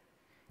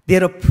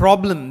 They're a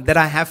problem that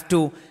I have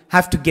to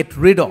get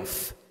rid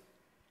of.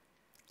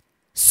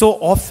 So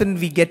often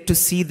we get to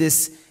see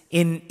this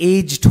in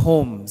aged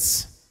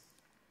homes.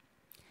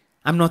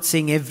 I'm not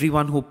saying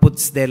everyone who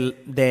puts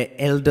their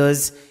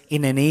elders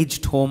in an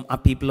aged home are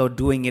people who are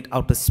doing it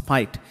out of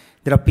spite.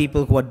 There are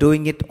people who are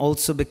doing it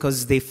also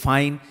because they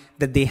find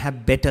that they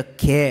have better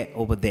care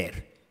over there.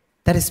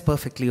 That is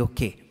perfectly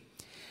okay.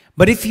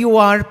 But if you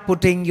are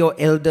putting your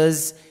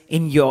elders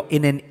in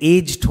an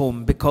aged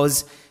home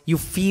because you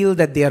feel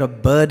that they are a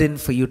burden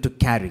for you to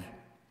carry,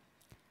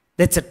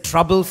 that's a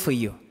trouble for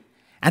you.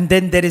 And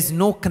then there is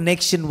no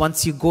connection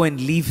once you go and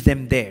leave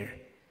them there.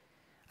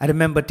 I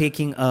remember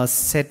taking a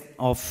set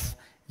of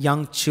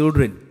young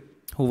children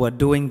who were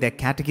doing their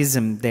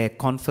catechism, their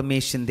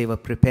confirmation, they were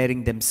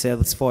preparing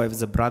themselves for. I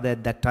was a brother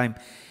at that time,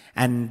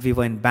 and we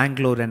were in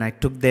Bangalore, and I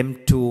took them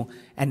to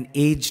an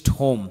aged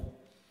home.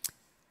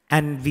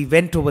 And we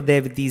went over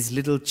there with these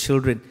little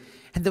children,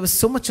 and there was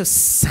so much of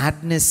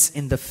sadness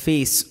in the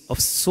face of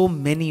so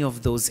many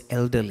of those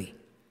elderly.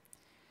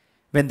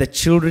 When the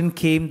children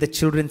came, the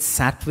children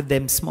sat with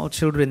them, small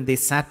children, they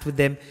sat with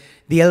them.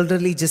 The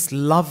elderly just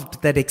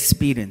loved that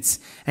experience.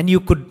 And you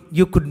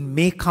could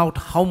make out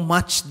how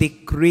much they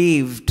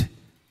craved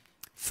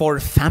for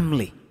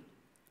family.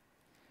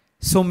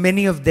 So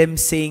many of them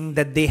saying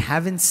that they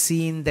haven't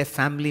seen their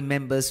family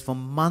members for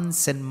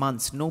months and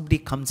months. Nobody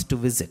comes to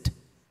visit.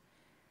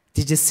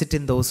 They just sit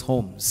in those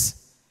homes.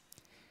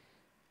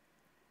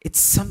 It's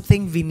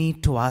something we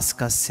need to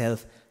ask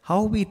ourselves.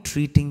 How are we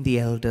treating the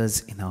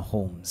elders in our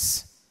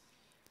homes?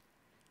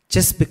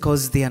 Just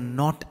because they are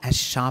not as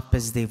sharp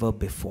as they were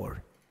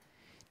before.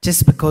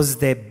 Just because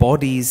their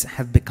bodies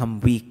have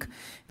become weak.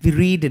 We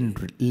read in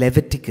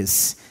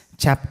Leviticus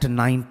chapter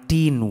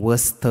 19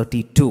 verse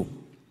 32.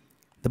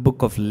 The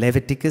book of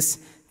Leviticus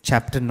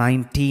chapter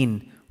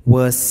 19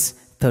 verse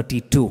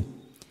 32.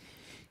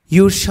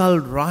 You shall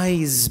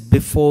rise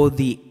before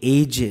the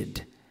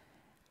aged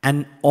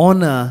and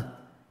honor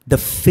the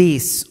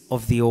face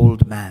of the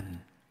old man.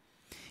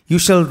 You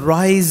shall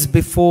rise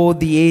before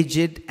the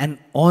aged and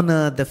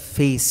honor the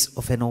face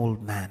of an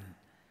old man.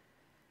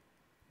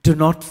 Do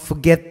not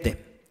forget them.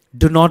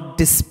 Do not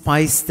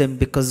despise them,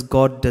 because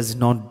God does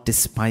not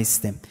despise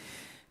them.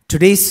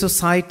 Today's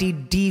society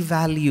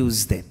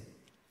devalues them.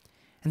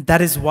 And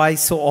that is why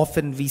so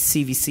often we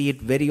see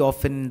it very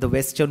often in the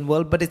Western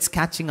world, but it's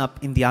catching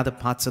up in the other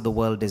parts of the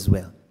world as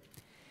well,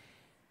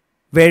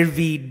 where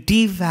we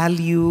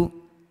devalue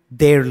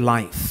their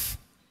life.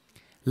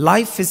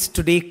 Life is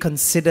today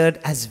considered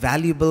as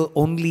valuable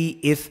only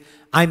if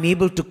I'm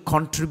able to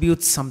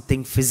contribute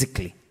something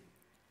physically.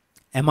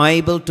 Am I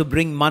able to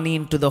bring money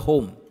into the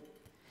home?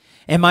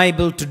 Am I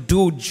able to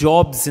do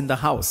jobs in the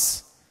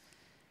house?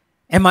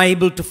 Am I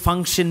able to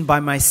function by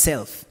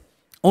myself?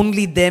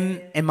 Only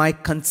then am I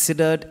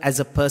considered as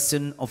a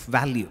person of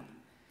value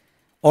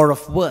or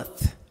of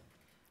worth.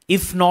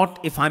 If not,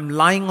 if I'm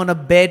lying on a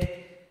bed,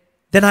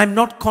 then I'm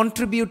not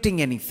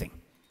contributing anything.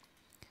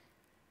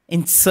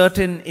 In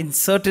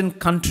certain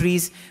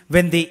countries,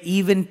 when they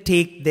even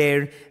take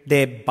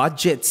their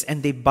budgets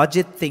and they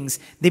budget things,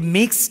 they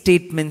make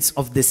statements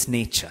of this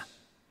nature,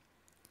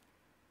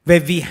 where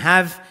we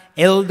have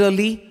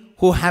elderly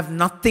who have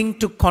nothing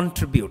to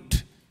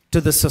contribute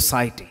to the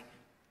society.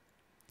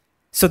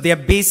 So they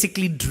are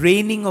basically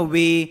draining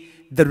away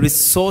the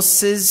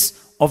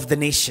resources of the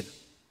nation.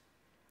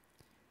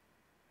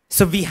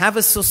 So we have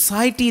a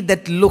society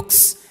that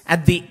looks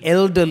at the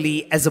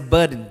elderly as a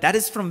burden. That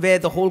is from where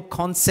the whole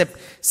concept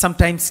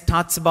sometimes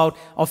starts about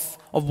of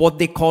what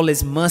they call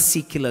as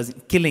mercy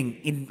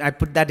killing. I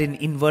put that in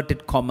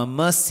inverted comma,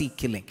 mercy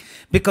killing.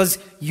 Because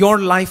your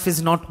life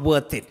is not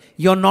worth it.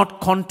 You're not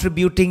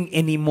contributing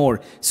anymore.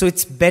 So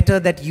it's better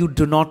that you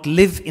do not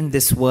live in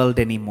this world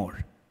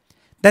anymore.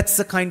 That's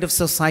the kind of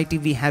society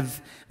we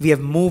have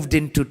moved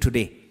into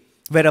today,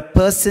 where a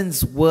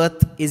person's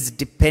worth is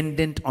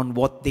dependent on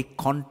what they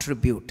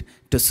contribute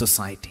to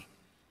society.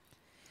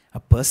 A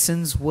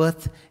person's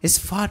worth is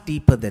far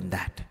deeper than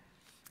that.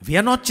 We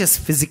are not just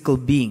physical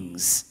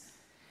beings.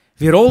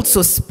 We are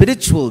also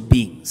spiritual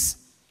beings.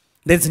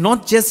 There's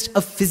not just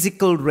a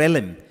physical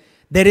realm.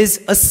 There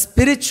is a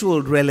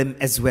spiritual realm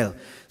as well.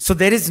 So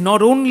there is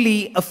not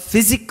only a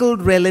physical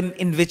realm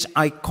in which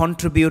I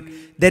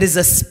contribute, there is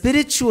a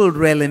spiritual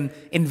realm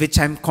in which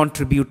I'm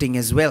contributing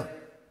as well.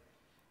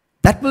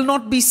 That will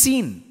not be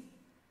seen.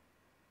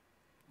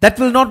 That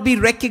will not be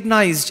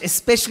recognized,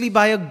 especially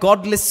by a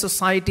godless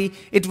society.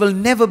 It will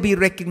never be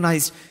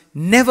recognized.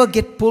 Never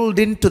get pulled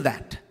into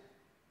that.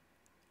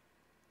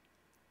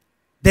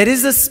 There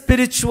is a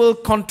spiritual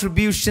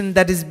contribution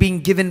that is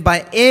being given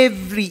by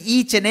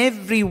each and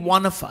every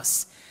one of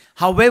us.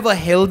 However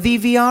healthy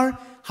we are,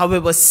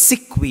 however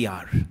sick we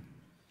are,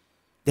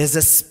 there's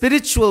a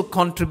spiritual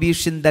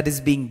contribution that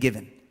is being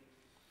given.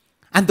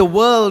 And the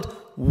world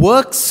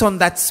works on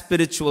that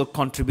spiritual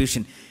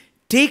contribution.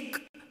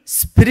 Take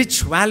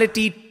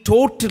spirituality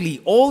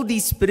totally, all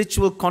these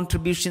spiritual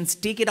contributions,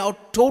 take it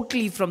out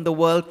totally from the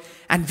world,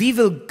 and we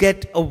will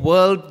get a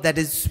world that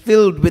is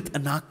filled with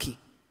anarchy.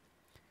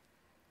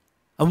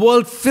 a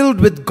world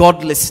filled with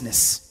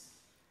godlessness,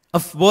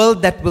 a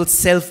world that will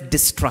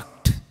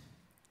self-destruct.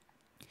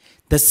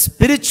 The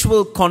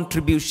spiritual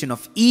contribution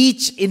of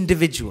each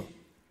individual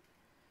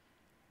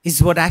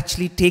is what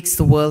actually takes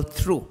the world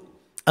through,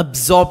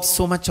 absorbs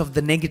so much of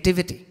the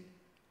negativity.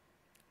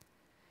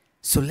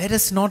 So let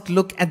us not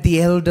look at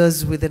the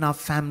elders within our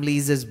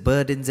families as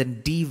burdens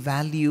and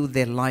devalue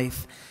their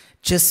life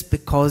just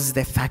because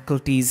their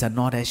faculties are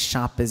not as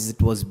sharp as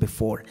it was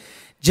before.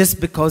 Just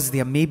because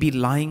they are maybe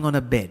lying on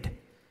a bed,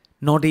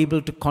 not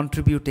able to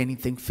contribute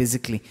anything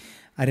physically.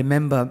 I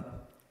remember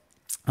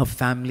a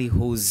family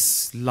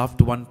whose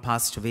loved one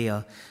passed away,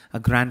 a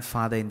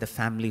grandfather in the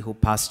family who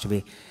passed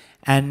away.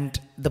 And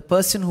the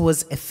person who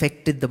was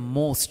affected the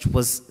most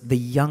was the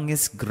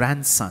youngest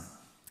grandson.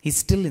 He's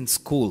still in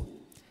school.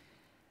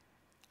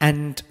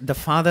 And the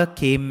father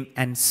came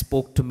and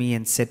spoke to me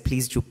and said,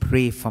 please do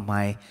pray for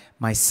my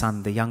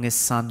son, the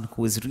youngest son,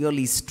 who is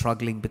really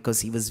struggling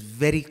because he was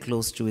very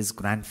close to his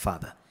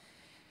grandfather.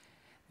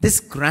 This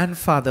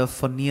grandfather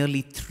for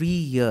nearly 3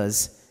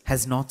 years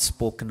has not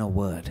spoken a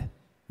word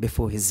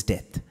before his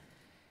death.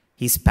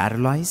 He's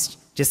paralyzed,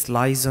 just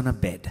lies on a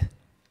bed.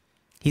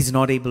 He's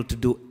not able to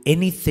do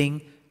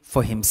anything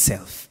for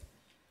himself.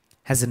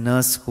 Has a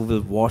nurse who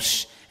will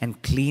wash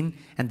and clean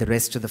and the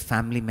rest of the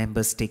family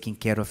members taking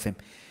care of him.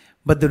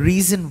 But the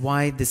reason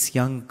why this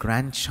young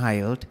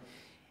grandchild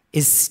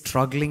is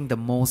struggling the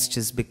most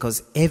is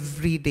because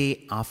every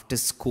day after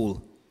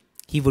school,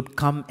 he would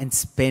come and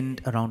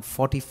spend around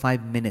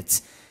 45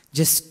 minutes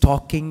just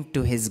talking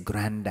to his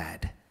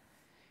granddad.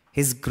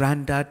 His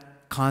granddad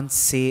can't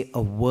say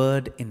a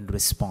word in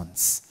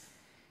response.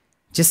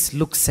 Just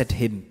looks at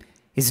him,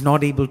 is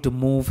not able to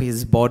move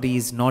his body,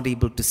 is not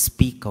able to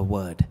speak a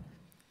word.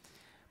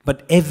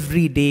 But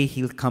every day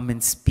he'll come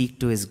and speak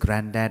to his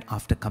granddad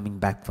after coming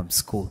back from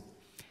school.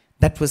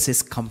 That was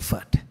his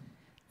comfort.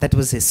 That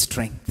was his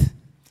strength.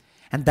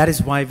 And that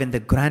is why when the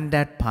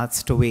granddad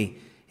passed away,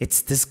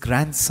 it's this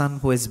grandson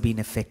who has been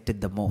affected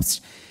the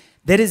most.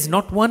 There is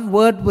not one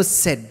word was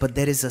said, but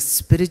there is a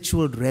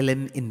spiritual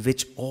realm in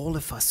which all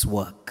of us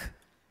work.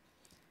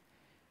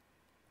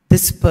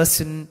 This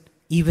person,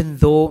 even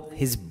though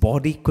his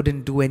body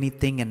couldn't do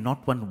anything and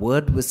not one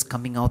word was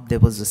coming out, there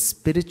was a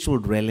spiritual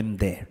realm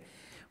there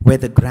where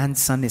the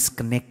grandson is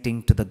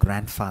connecting to the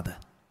grandfather.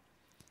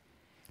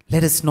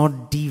 Let us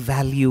not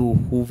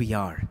devalue who we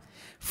are.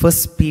 1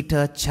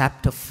 Peter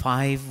chapter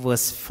 5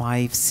 verse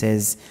 5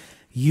 says,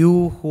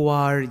 you who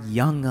are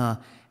younger,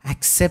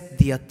 accept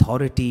the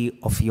authority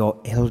of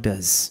your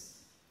elders.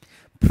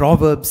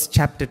 Proverbs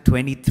chapter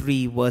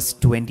 23 verse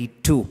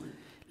 22,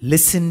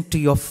 listen to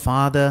your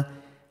father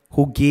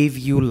who gave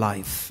you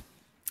life,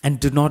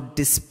 and do not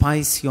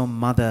despise your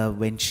mother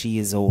when she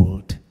is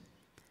old.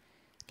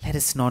 Let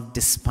us not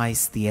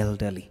despise the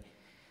elderly.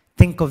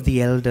 Think of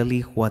the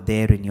elderly who are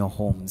there in your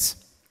homes.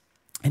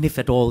 And if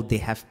at all they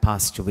have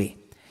passed away.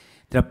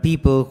 There are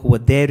people who are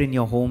there in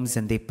your homes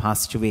and they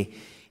passed away.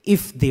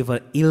 If they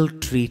were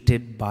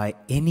ill-treated by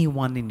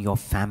anyone in your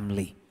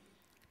family,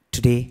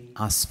 today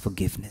ask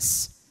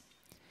forgiveness.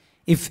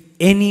 If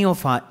any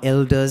of our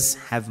elders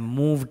have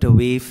moved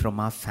away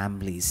from our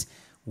families,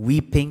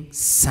 weeping,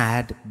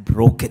 sad,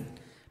 broken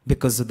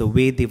because of the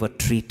way they were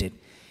treated,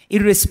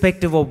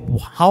 irrespective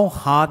of how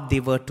hard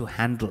they were to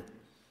handle,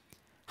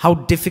 how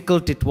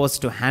difficult it was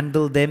to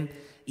handle them,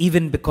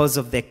 even because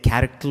of their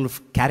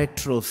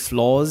characteral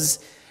flaws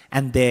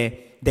and their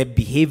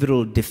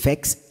behavioral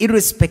defects,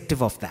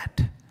 irrespective of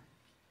that.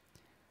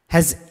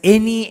 Has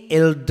any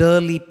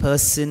elderly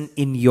person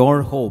in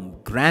your home,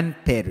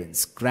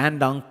 grandparents,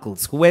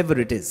 granduncles, whoever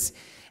it is,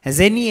 has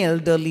any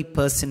elderly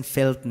person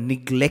felt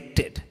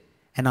neglected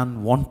and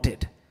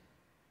unwanted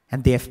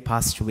and they have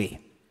passed away?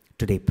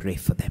 Today pray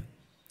for them.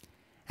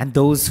 And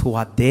those who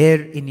are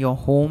there in your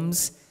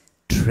homes,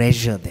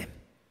 treasure them.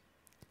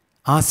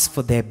 Ask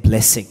for their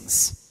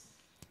blessings,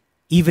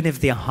 even if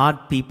they are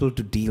hard people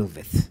to deal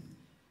with.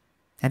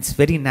 And it's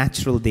very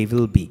natural they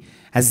will be.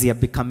 As they are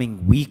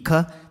becoming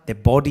weaker, their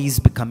body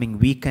is becoming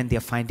weaker and they are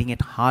finding it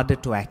harder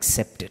to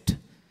accept it.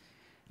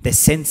 Their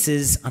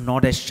senses are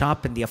not as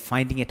sharp and they are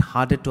finding it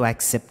harder to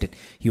accept it.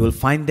 You will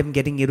find them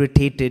getting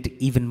irritated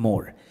even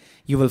more.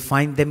 You will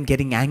find them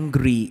getting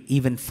angry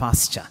even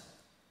faster.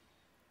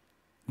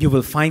 You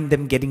will find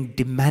them getting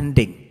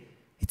demanding.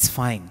 It's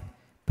fine,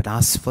 but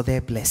ask for their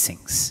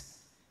blessings.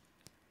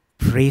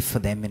 Pray for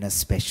them in a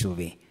special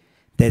way.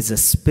 There's a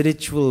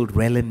spiritual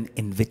realm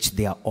in which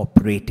they are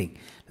operating.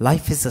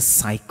 Life is a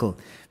cycle.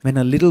 When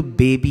a little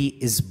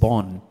baby is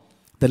born,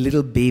 the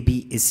little baby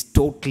is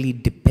totally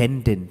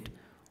dependent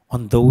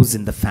on those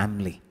in the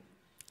family.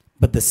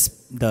 But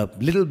the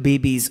little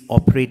baby is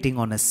operating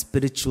on a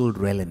spiritual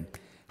realm,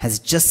 has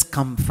just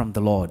come from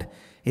the Lord,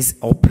 is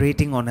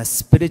operating on a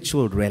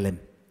spiritual realm.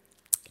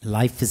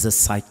 Life is a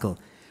cycle.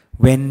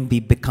 When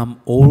we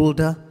become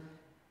older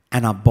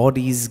and our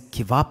bodies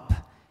give up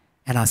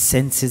and our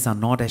senses are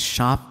not as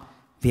sharp,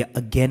 we are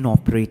again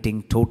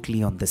operating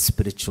totally on the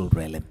spiritual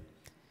realm.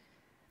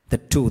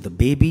 The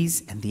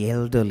babies and the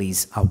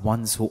elderlies, are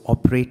ones who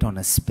operate on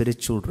a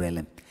spiritual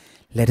realm.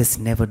 Let us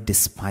never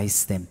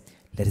despise them.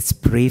 Let us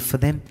pray for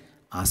them,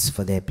 ask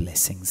for their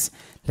blessings.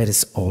 Let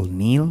us all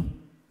kneel.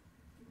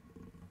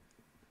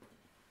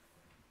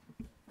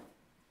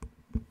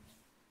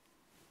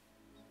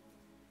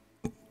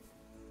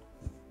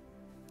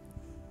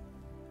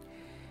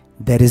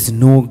 There is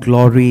no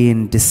glory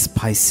in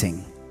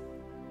despising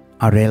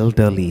our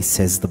elderly,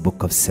 says the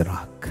book of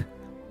Sirach.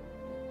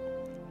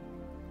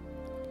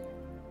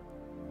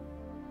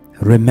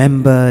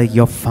 Remember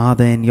your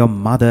father and your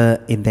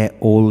mother in their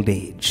old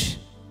age.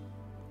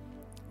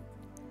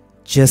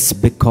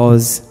 Just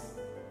because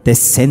their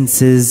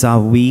senses are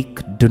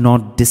weak, do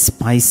not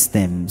despise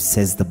them,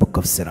 says the book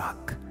of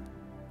Sirach.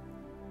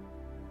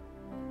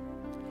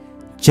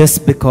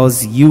 Just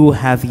because you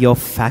have your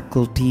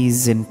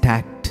faculties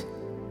intact,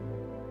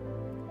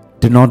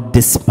 do not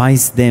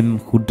despise them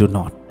who do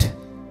not.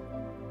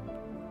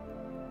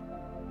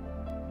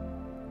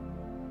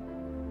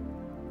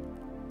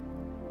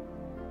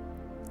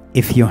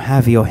 If you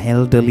have your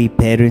elderly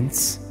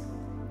parents,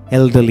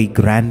 elderly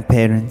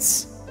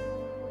grandparents,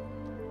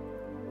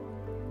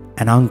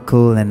 an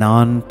uncle and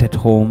aunt at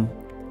home,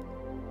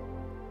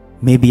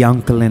 maybe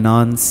uncle and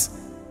aunts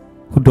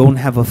who don't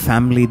have a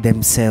family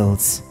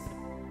themselves,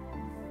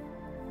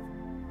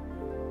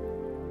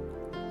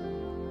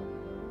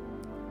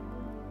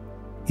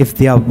 if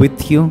they are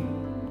with you,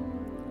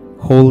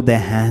 hold their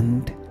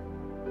hand,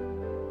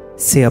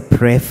 say a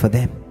prayer for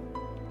them.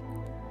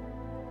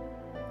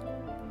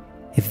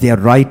 If they are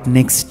right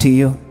next to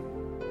you,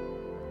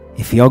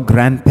 if your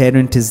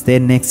grandparent is there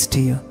next to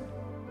you,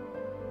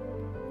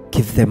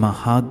 give them a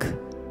hug.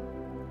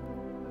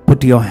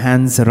 Put your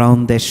hands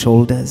around their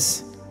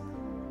shoulders.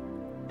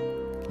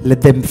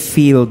 Let them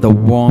feel the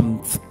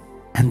warmth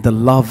and the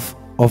love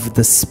of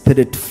the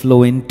Spirit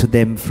flow into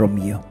them from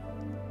you.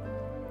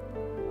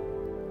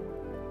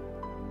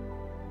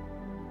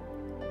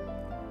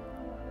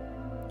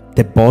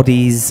 Their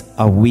bodies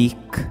are weak.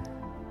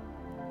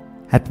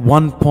 At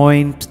one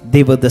point,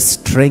 they were the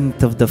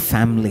strength of the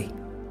family.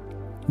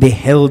 They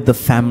held the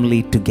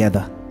family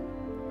together.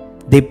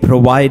 They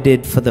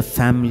provided for the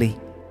family.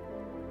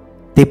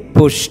 They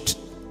pushed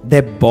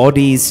their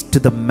bodies to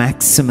the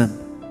maximum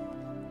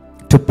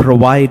to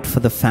provide for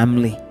the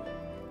family.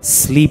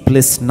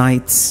 Sleepless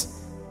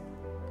nights,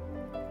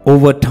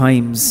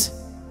 overtimes,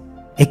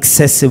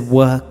 excessive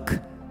work.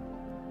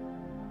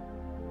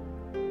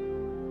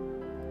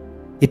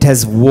 It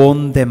has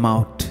worn them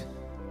out.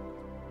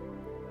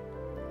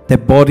 Their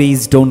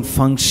bodies don't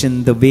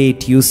function the way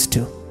it used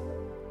to.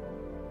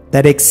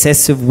 That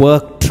excessive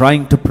work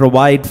trying to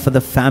provide for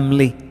the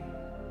family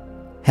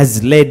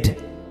has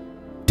led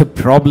to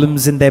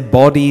problems in their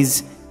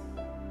bodies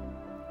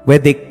where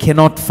they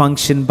cannot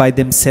function by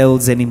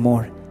themselves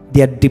anymore.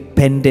 They are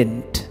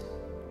dependent.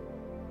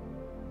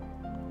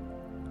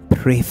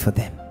 Pray for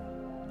them.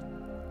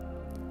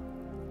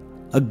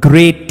 A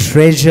great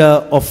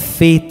treasure of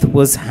faith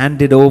was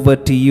handed over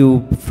to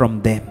you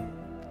from them.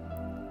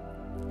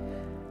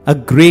 A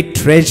great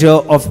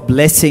treasure of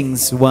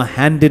blessings were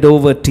handed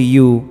over to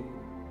you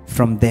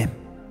from them.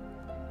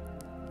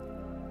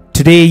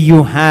 Today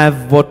you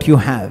have what you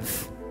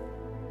have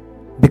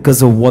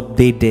because of what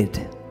they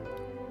did.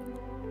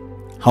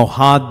 How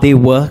hard they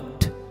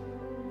worked,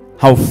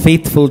 how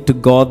faithful to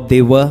God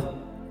they were,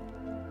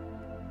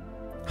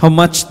 how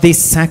much they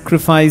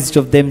sacrificed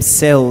of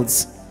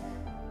themselves,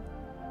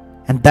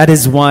 and that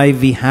is why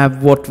we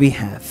have what we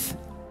have.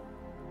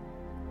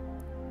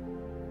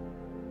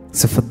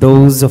 So for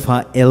those of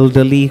our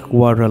elderly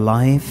who are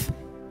alive,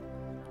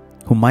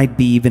 who might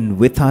be even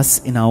with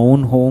us in our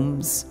own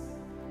homes,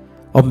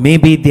 or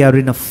maybe they are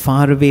in a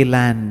faraway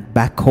land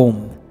back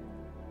home,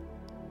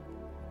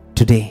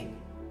 today,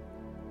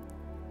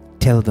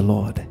 tell the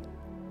Lord,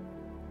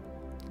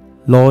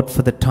 Lord,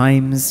 for the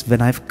times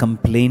when I've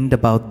complained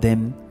about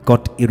them,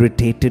 got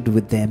irritated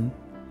with them,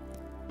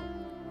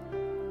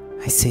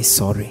 I say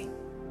sorry.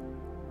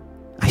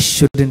 I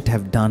shouldn't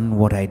have done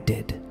what I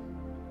did.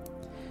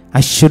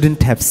 I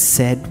shouldn't have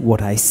said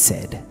what I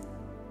said.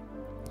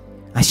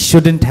 I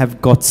shouldn't have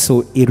got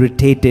so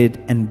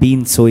irritated and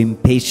been so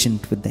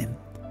impatient with them.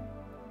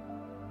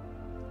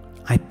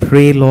 I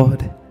pray,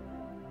 Lord,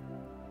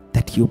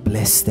 that you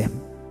bless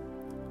them.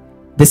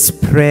 This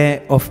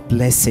prayer of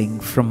blessing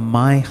from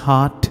my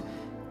heart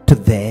to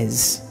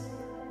theirs.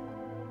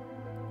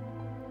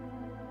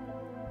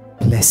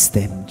 Bless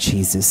them,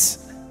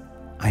 Jesus.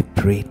 I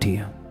pray to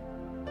you.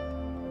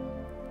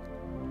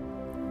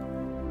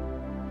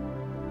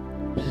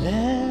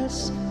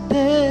 Bless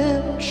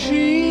them,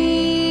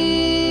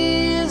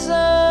 Jesus.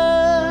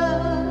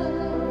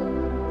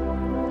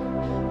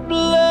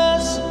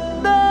 Bless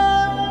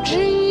them,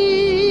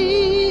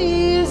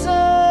 Jesus.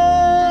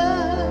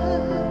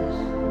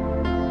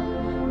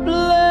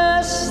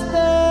 Bless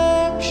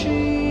them,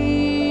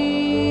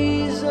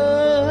 Jesus.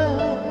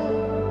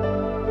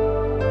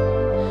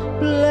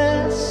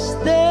 Bless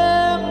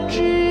them,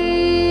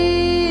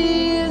 Jesus.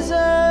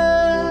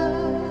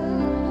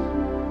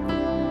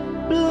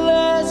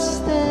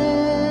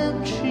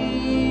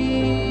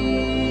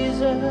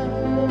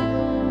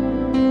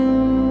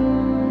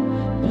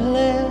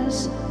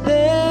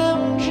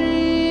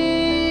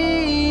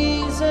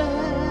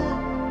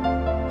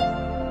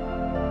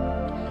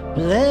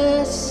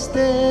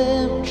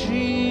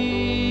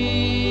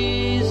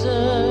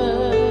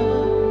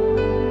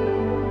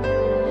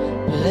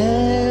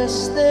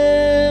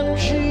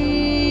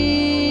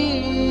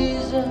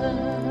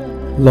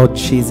 Lord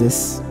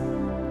Jesus,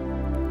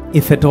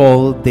 if at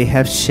all they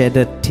have shed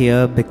a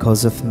tear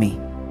because of me,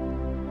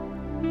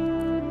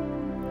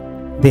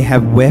 they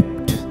have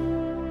wept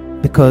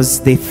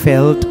because they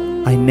felt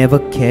I never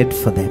cared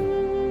for them,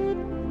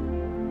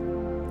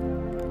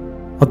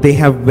 or they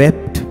have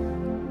wept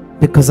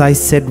because I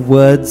said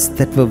words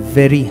that were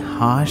very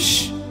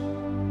harsh,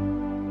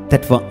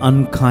 that were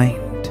unkind.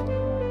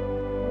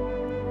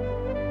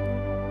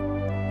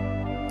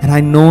 And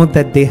I know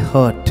that they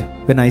hurt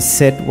when I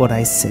said what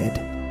I said.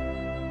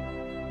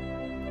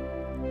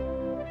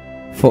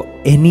 For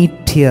any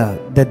tear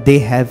that they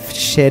have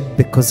shed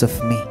because of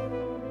me,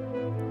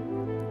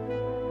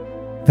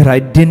 where I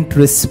didn't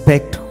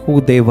respect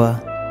who they were,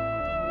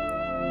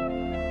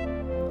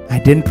 I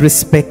didn't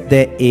respect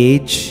their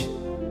age,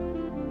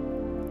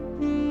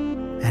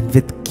 and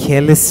with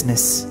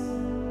carelessness,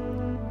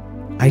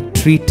 I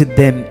treated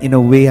them in a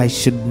way I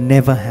should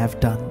never have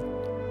done.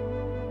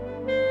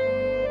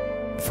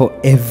 For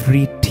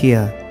every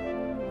tear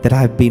that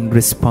I've been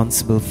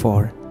responsible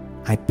for,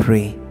 I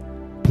pray,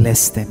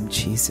 bless them,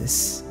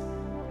 Jesus.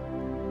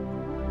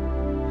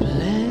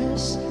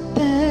 Bless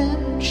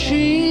them,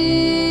 Jesus.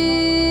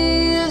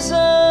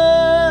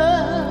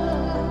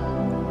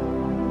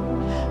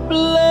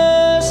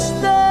 Bless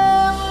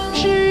them,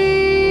 Jesus.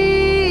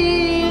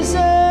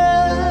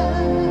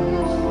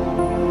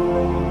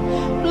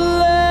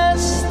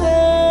 Bless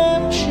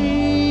them,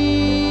 Jesus.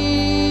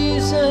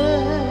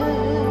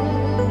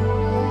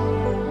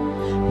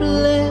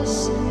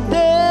 Bless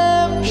them,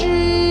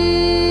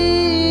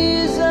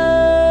 Jesus.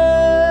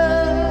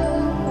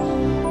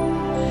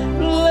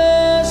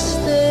 Bless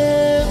them,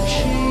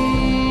 Jesus.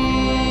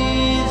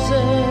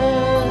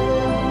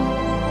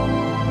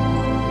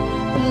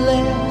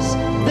 Bless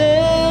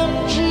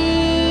them,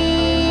 Jesus.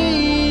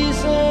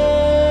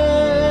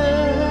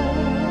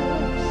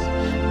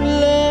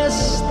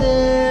 Bless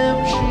them,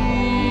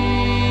 Jesus.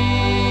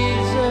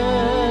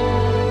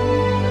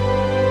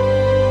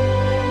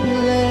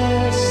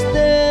 Bless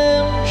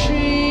them,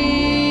 Jesus.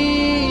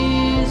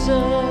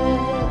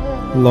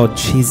 Lord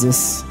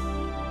Jesus,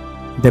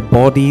 their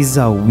bodies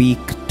are weak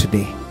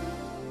today.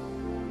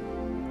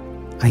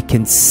 I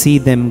can see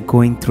them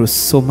going through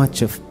so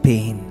much of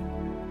pain.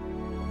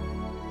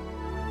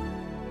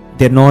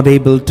 They're not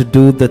able to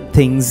do the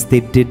things they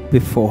did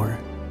before.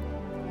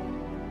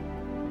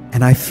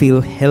 And I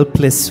feel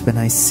helpless when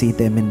I see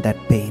them in that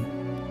pain.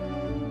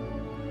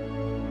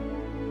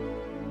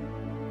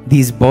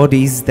 These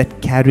bodies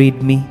that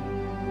carried me,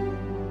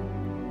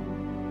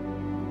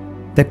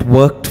 that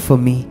worked for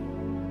me,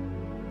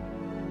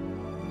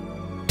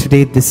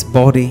 today this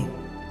body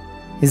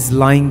is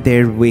lying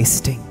there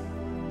wasting.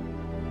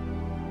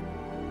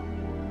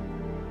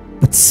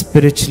 But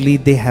spiritually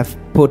they have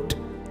put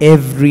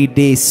every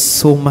day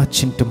so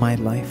much into my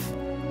life.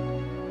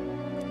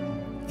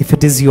 If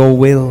it is your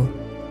will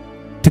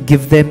to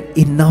give them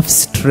enough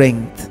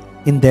strength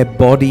in their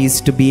bodies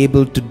to be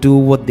able to do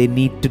what they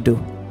need to do,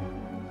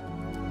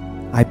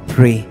 I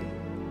pray,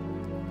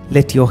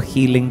 let your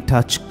healing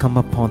touch come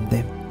upon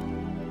them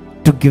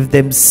to give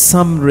them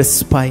some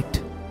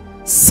respite,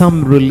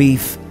 some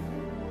relief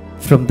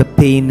from the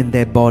pain in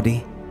their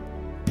body.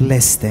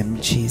 Bless them,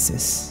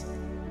 Jesus.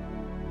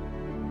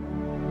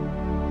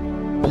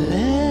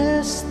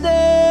 Bless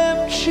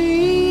them,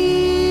 Jesus.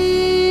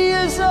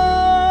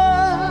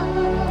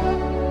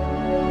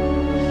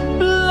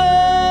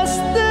 Bless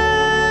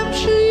them,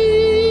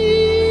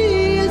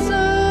 Jesus.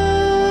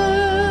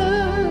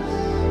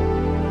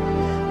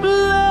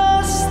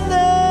 Bless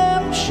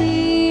them,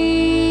 Jesus.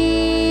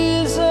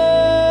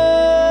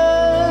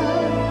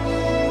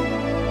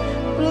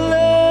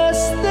 Bless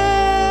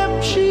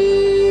them, Jesus.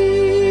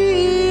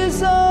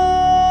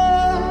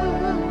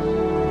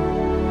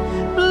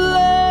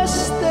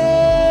 Bless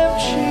them, Jesus.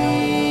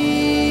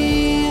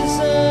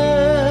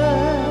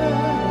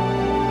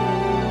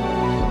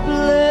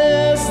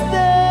 Bless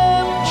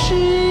them,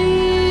 Jesus.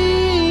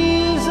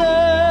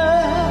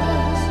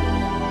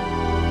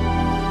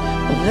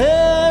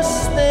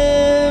 Bless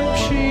them,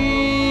 Jesus.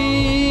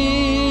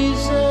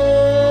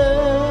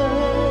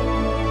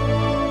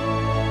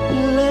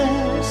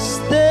 Bless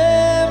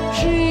them,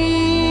 Jesus.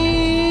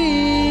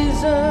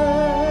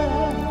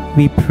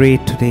 We pray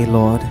today,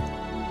 Lord,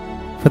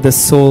 for the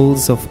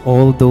souls of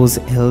all those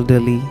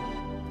elderly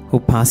who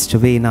passed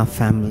away in our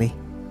family,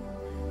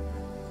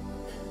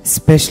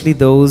 especially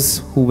those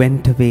who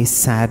went away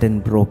sad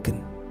and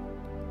broken,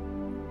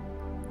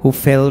 who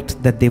felt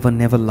that they were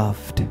never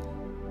loved,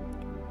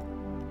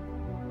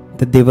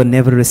 that they were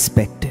never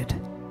respected.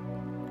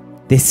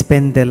 They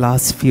spent their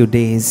last few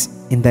days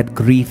in that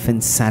grief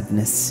and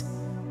sadness.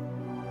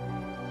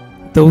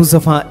 Those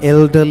of our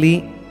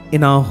elderly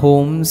in our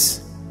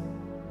homes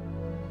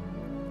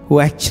who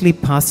actually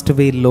passed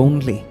away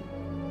lonely.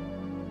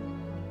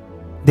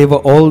 They were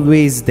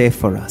always there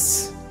for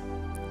us.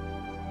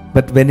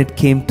 But when it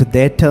came to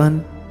their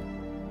turn,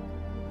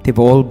 they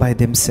were all by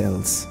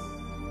themselves.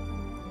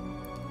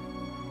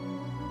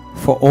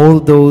 For all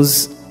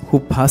those who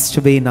passed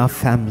away in our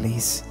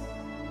families,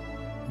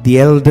 the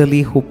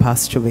elderly who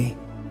passed away,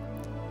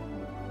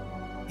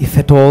 If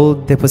at all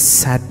there was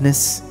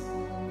sadness,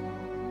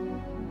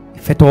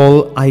 if at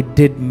all I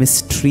did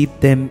mistreat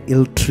them,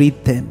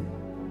 ill-treat them,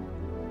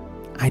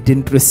 I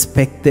didn't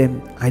respect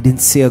them, I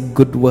didn't say a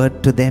good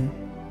word to them,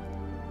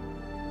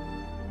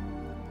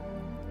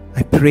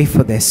 I pray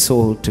for their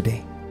soul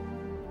today.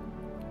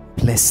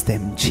 Bless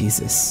them,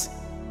 Jesus.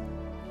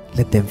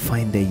 Let them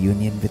find their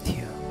union with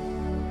you.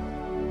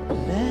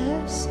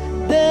 Bless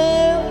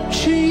them,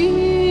 Jesus.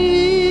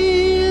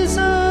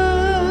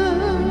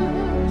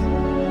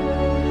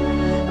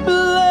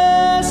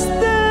 Bless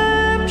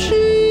them,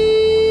 Jesus.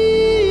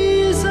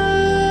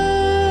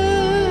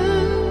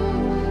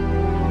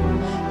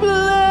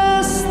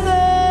 Bless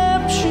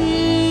them,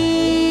 Jesus.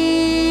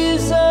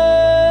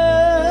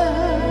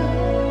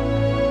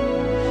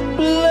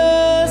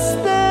 Bless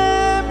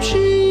them,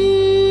 Jesus.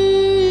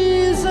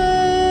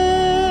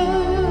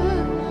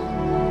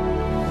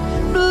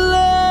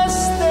 Bless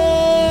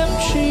them,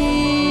 Jesus.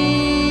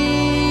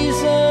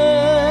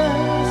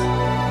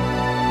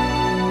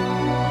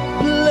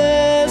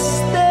 Bless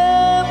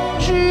them,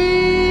 Jesus.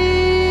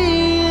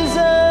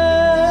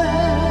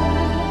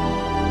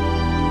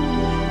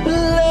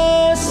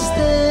 Bless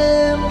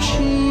them,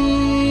 Jesus.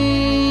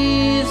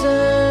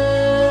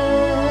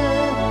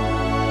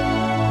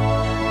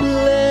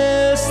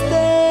 Bless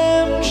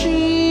them,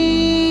 Jesus.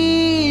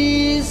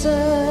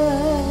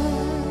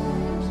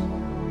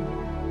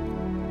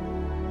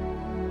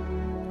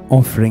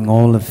 Offering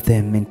all of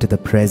them into the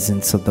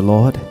presence of the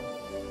Lord,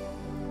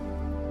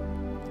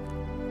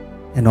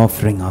 and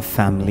offering our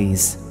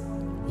families,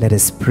 let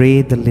us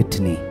pray the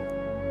litany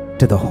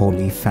to the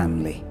Holy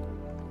Family.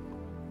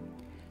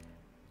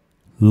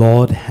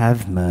 Lord,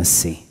 have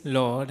mercy.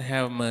 Lord,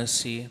 have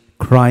mercy.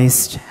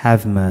 Christ,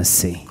 have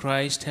mercy.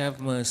 Christ,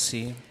 have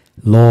mercy.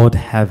 Lord,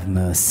 have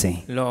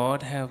mercy.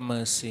 Lord, have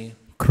mercy.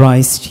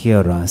 Christ,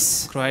 hear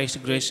us.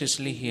 Christ,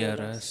 graciously hear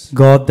us.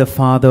 God, the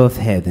Father of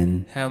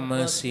heaven, Have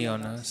mercy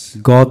on us.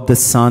 God, the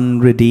Son,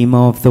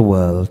 Redeemer of the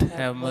world,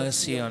 Have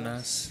mercy on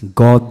us.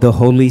 God, the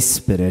Holy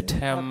Spirit,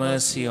 Have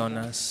mercy on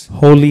us.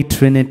 Holy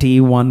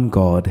Trinity, one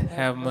God,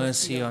 Have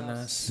mercy on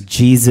us.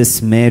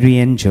 Jesus, Mary,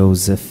 and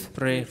Joseph.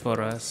 Pray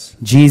for us.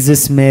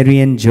 Jesus, Mary,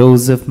 and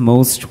Joseph,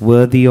 most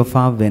worthy of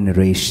our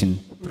veneration.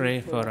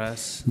 Pray for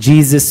us.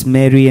 Jesus,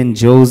 Mary, and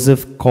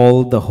Joseph,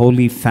 called the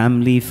Holy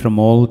Family from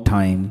all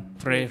time.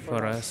 Pray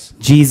for us.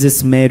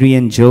 Jesus, Mary,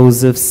 and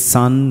Joseph,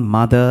 Son,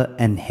 Mother,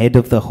 and Head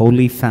of the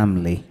Holy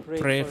Family.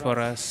 Pray for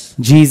us.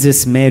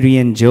 Jesus, Mary,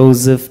 and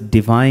Joseph,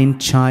 Divine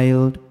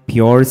Child,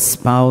 pure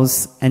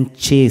spouse, and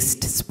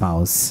chaste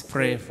spouse.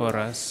 Pray for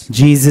us.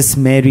 Jesus,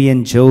 Mary,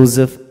 and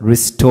Joseph,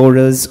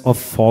 restorers of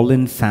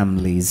fallen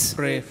families.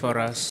 Pray for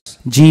us.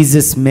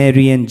 Jesus,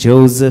 Mary, and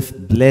Joseph,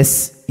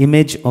 bless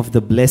image of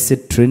the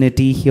Blessed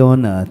Trinity here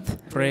on earth.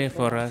 Pray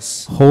for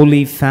us.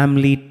 Holy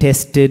Family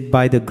tested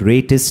by the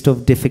greatest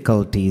of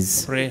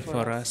difficulties. Pray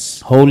for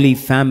us. Holy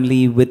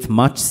Family with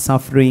much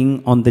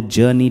suffering on the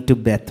journey to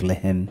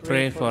Bethlehem.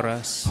 Pray for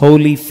us.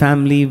 Holy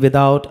Family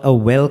without a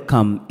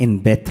welcome in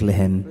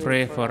Bethlehem.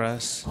 Pray for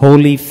us.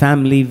 Holy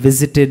Family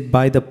visited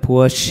by the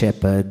poor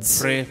shepherds.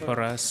 Pray for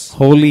us.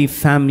 Holy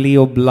Family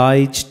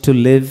obliged to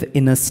live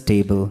in a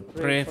stable.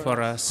 Pray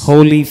for us.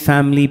 Holy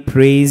Family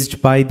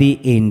praised by the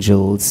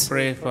angels.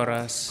 Pray for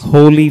us.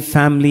 Holy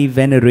Family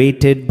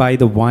venerated by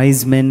the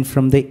wise men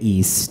from the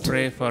east.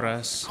 Pray for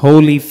us.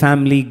 Holy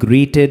Family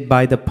greeted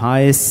by the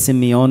pious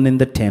Simeon in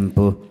the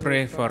temple.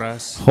 Pray for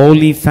us.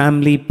 Holy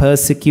Family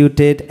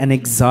persecuted and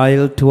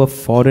exiled to a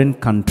foreign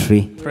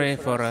country. Pray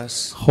for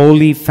us.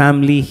 Holy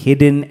Family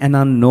hidden and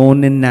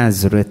unknown in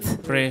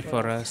Nazareth. Pray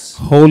for us.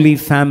 Holy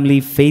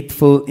Family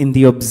faithful in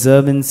the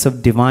observance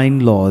of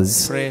divine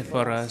laws. Pray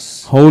for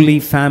us. Holy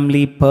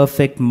Family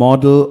perfect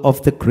model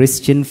of the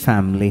Christian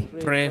family.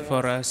 Pray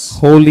for us.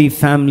 Holy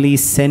Family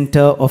center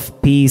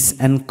of peace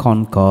and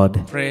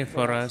concord. Pray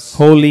for us.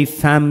 Holy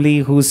Family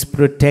whose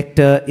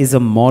protector is a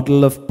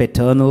model of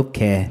paternal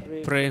care.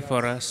 Pray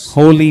for us.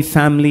 Holy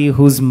Family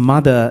whose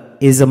mother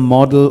is a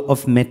model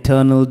of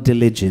maternal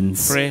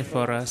diligence. Pray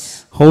for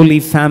us. Holy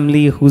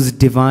Family whose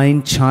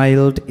divine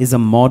child is a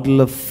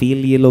model of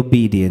filial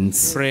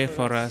obedience. Pray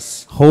for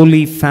us.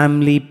 Holy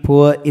Family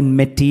poor in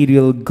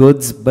material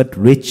goods but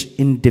rich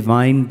in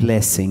divine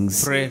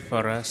blessings. Pray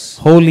for us.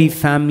 Holy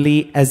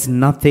Family as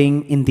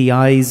nothing in the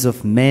eyes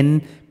of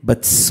men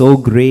but so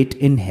great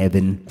in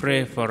heaven.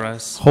 Pray for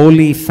us.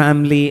 Holy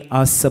Family,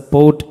 our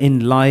support in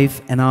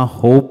life and our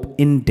hope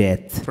in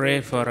death. Pray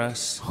for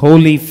us.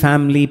 Holy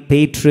Family,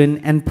 patron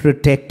and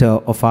protector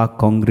of our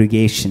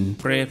congregation.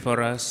 Pray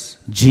for us.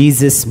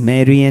 Jesus,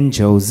 Mary, and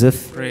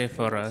Joseph, Pray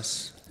for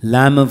us.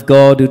 Lamb of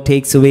God who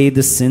takes away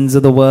the sins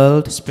of the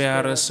world.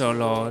 Spare us, O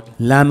Lord.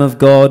 Lamb of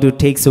God who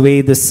takes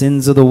away the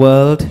sins of the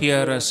world.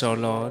 Hear us, O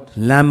Lord.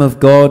 Lamb of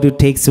God who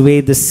takes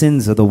away the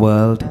sins of the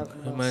world.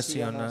 Have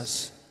mercy on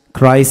us.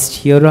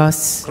 Christ, hear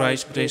us.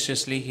 Christ,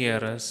 graciously hear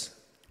us.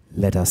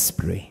 Let us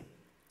pray.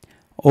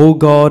 O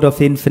God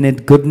of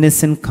infinite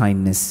goodness and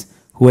kindness,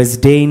 who has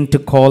deigned to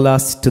call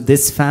us to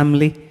this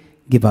family,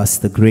 give us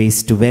the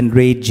grace to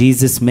venerate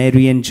Jesus,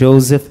 Mary, and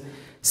Joseph,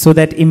 so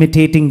that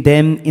imitating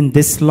them in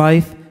this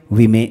life,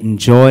 we may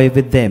enjoy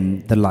with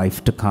them the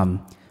life to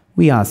come.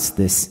 We ask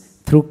this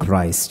through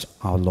Christ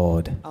our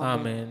Lord.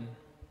 Amen.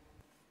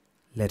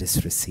 Let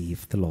us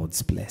receive the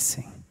Lord's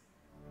blessing.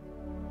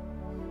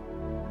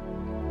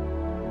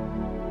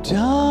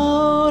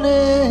 Down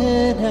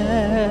in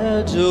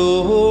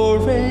adoration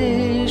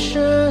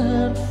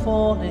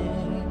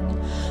falling,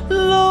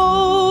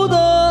 lo,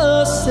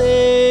 the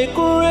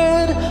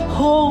sacred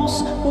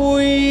host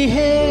we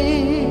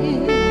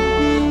hail.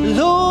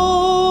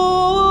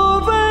 Lo,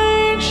 of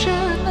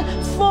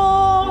ancient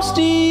forms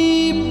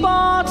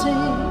departing,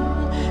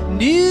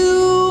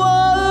 new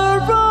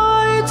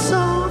rights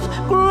of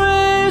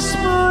grace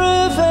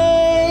prevail.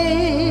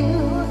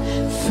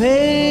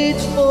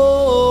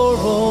 Faithful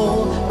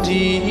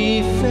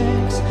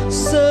defects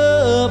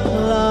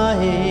supplying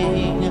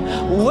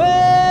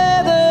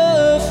where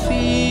the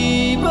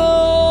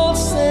feeble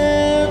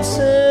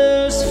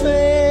senses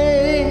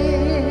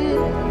fail.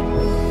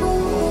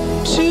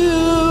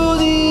 To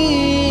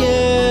the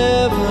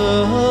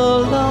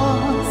everlasting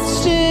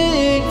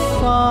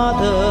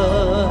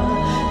Father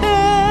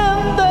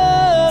and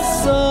the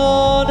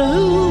Son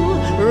who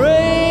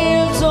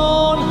reigns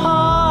on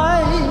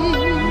high,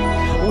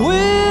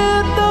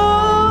 with the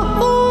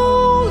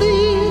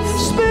Holy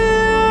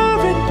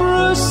Spirit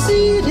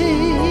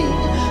proceeding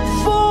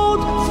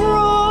forth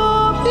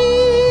from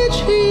each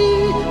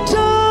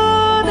eternally,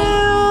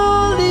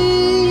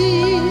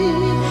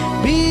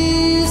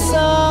 be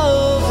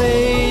salvation,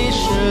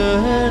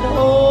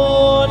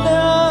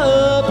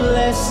 honor,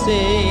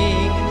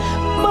 blessing,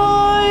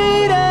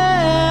 might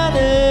and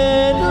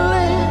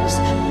endless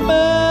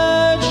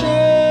majesty.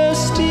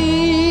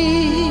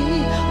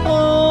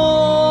 Amen.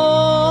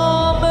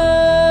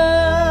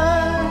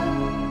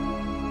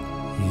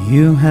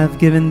 You have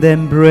given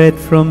them bread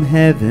from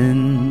heaven.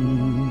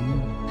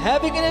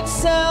 Having in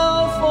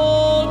itself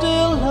all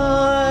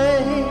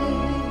delight,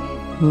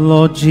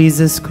 Lord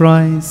Jesus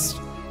Christ,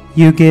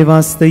 you gave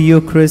us the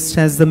Eucharist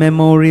as the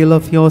memorial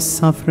of your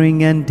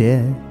suffering and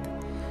death.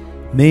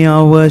 May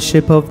our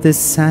worship of this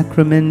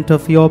sacrament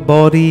of your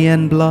body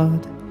and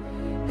blood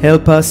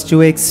help us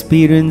to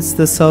experience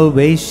the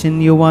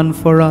salvation you won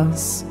for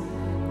us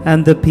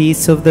and the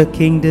peace of the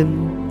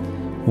kingdom,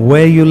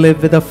 where you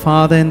live with the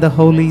Father and the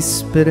Holy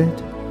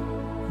Spirit,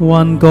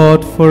 one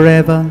God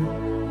forever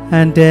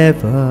and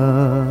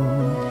ever.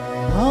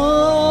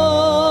 Amen.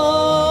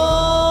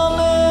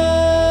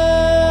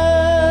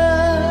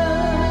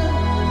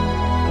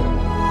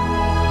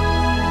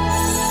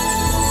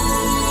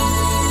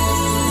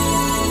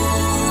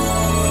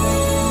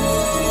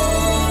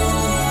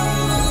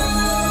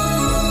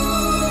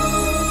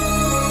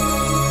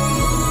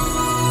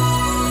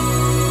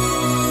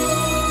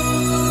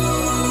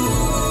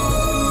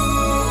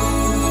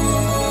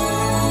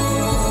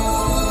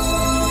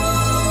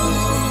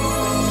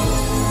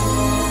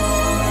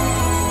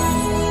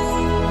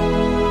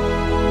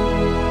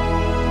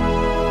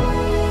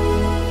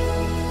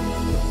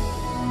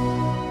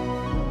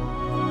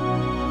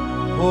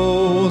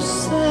 O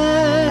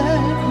sacrament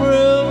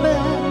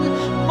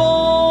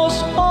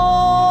most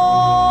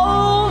holy,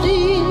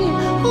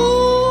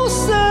 O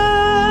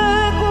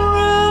sacrament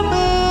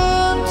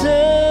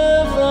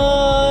divine,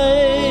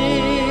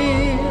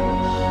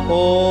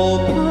 all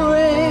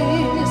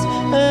praise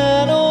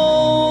and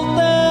all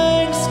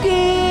thanksgiving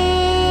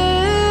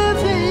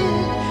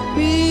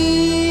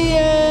be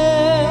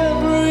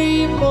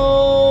every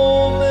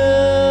moment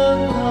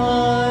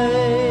thine.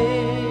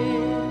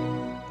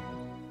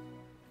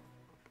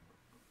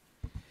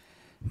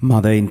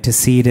 Mother,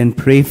 intercede and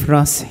pray for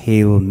us.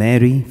 Hail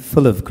Mary,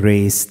 full of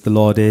grace, the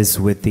Lord is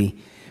with thee.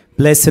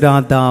 Blessed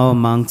art thou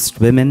amongst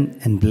women,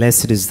 and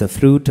blessed is the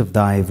fruit of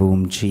thy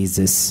womb,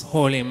 Jesus.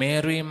 Holy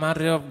Mary,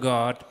 Mother of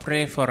God,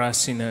 pray for us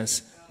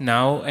sinners,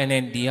 now and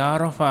at the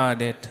hour of our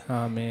death.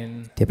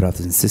 Amen. Dear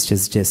brothers and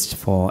sisters, just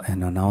for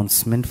an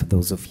announcement for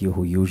those of you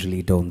who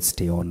usually don't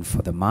stay on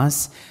for the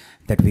Mass,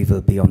 that we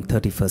will be on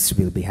 31st,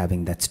 we'll be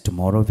having, that's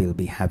tomorrow, we'll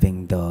be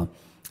having the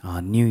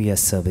New Year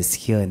service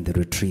here in the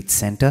retreat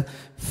center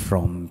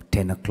from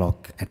 10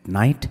 o'clock at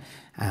night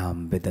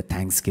with the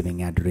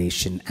Thanksgiving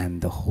adoration and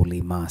the Holy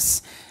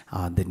Mass,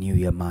 the New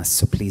Year Mass.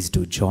 So please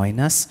do join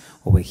us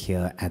over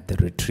here at the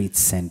retreat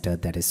center.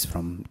 That is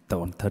on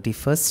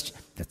 31st,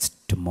 that's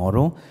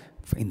tomorrow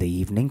in the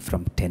evening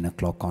from 10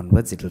 o'clock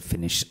onwards. It will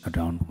finish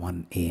around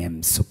 1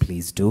 a.m. So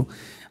please do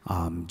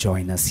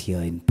join us here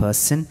in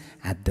person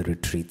at the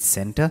retreat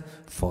center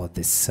for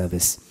this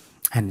service.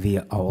 And we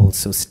are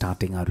also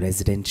starting our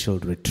residential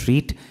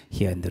retreat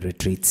here in the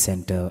retreat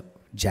center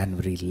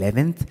January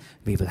 11th.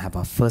 We will have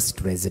our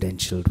first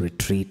residential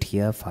retreat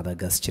here. Father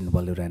Agustin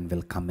Valuran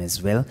will come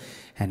as well.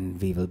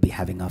 And we will be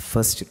having our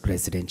first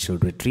residential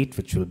retreat,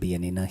 which will be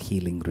an inner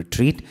healing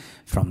retreat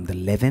from the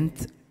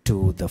 11th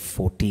to the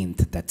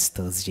 14th. That's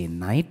Thursday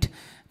night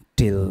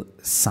till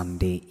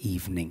Sunday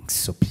evening.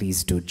 So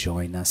please do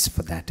join us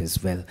for that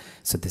as well.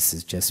 So this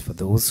is just for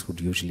those who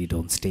usually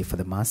don't stay for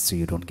the Mass, so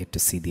you don't get to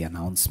see the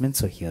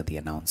announcements or hear the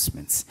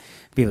announcements.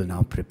 We will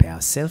now prepare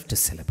ourselves to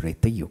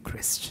celebrate the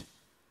Eucharist.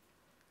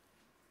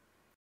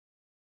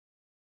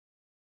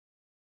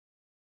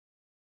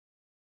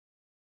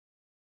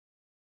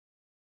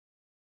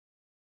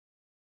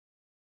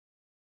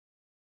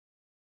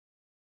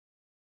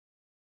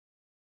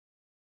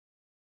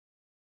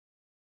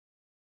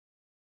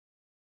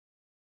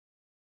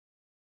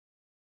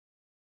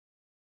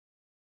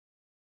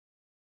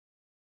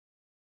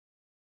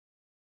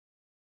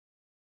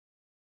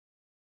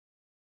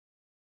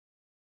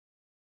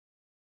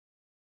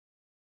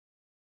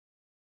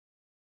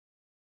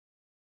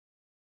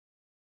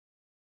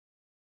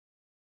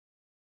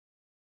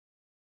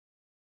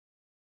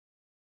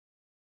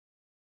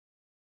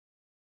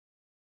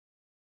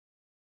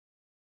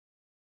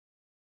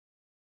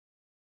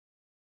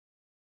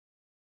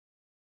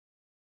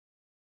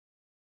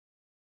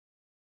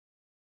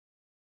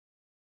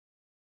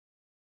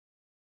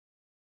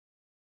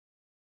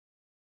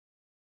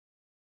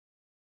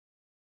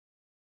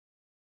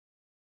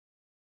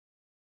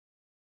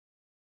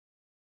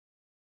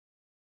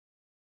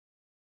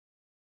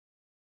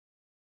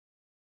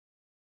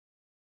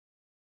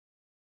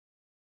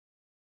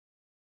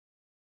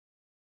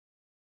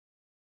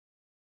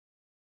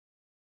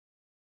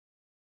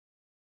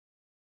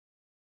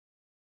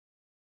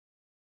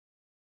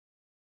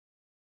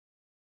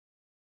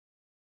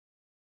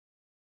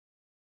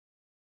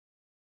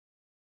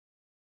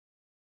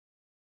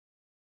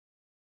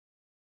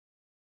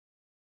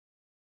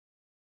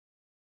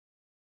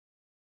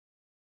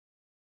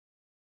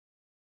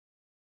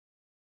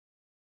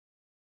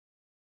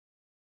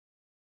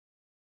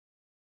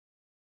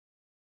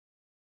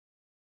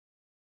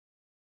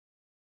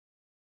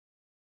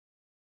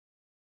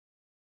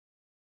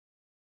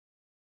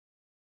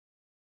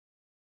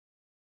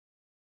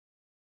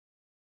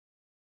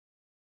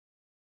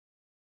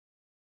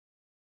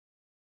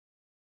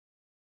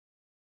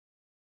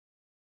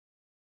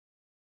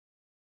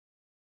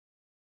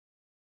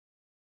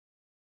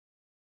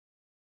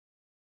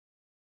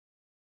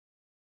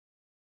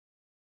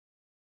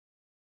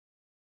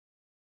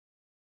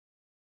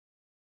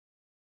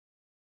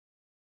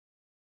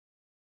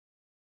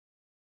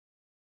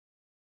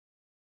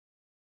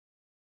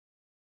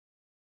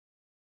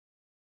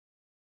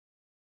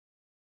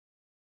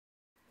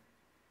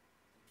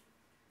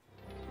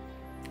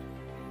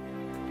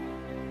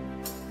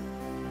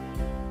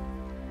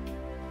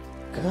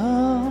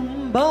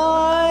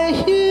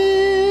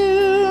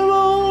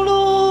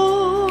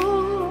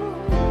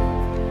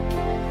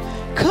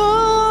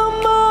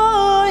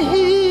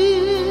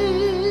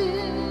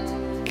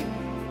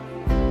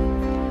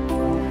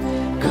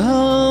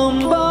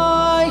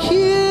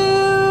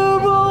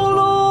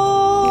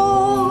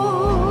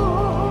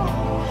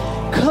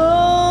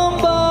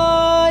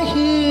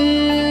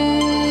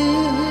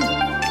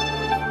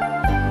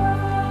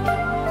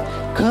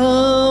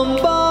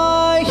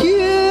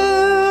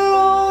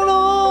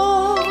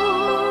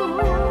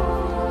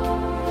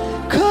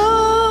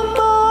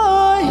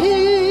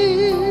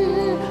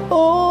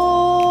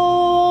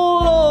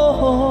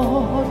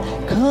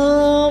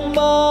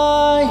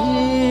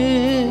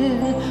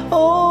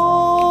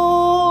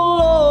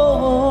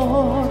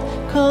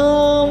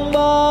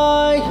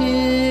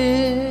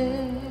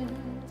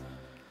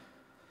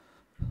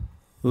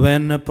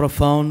 When a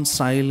profound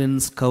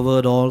silence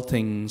covered all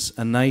things,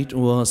 and night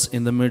was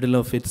in the middle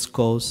of its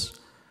course,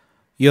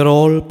 your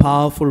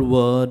all-powerful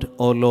word,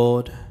 O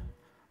Lord,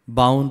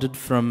 bounded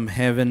from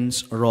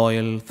heaven's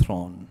royal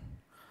throne.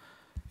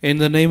 In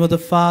the name of the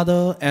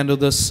Father, and of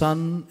the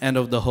Son, and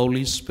of the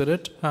Holy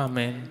Spirit.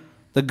 Amen.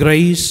 The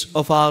grace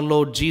of our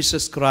Lord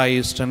Jesus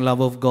Christ and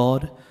love of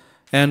God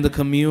and the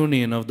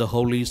communion of the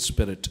Holy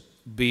Spirit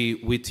be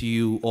with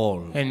you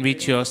all. And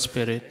with your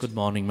spirit. Good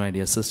morning, my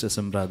dear sisters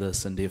and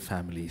brothers and dear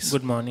families.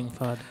 Good morning,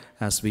 Father.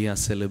 As we are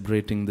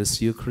celebrating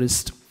this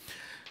Eucharist,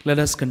 let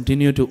us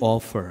continue to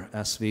offer,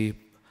 as we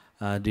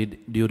did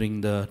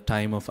during the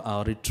time of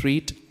our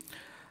retreat,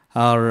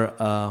 our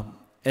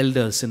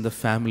elders in the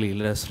family.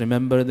 Let us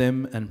remember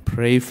them and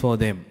pray for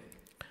them.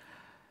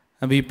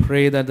 And we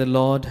pray that the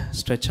Lord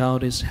stretch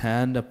out His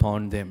hand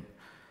upon them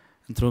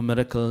and through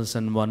miracles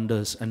and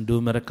wonders, and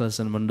do miracles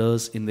and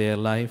wonders in their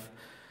life.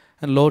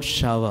 And Lord,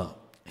 shower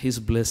His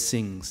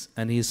blessings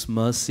and His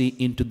mercy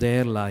into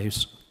their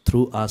lives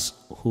through us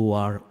who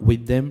are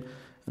with them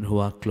and who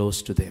are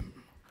close to them.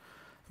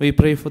 We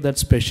pray for that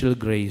special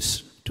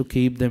grace to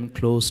keep them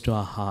close to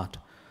our heart,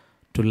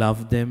 to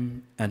love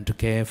them and to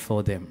care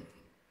for them.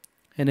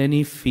 And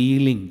any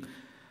feeling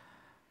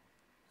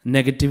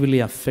negatively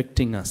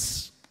affecting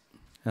us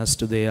as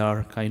to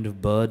their kind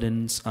of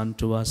burdens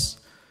unto us,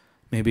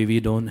 maybe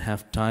we don't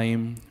have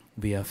time,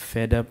 we are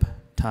fed up,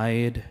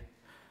 tired,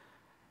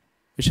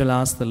 we shall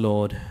ask the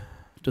Lord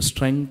to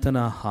strengthen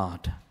our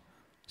heart,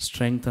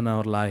 strengthen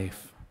our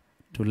life,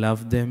 to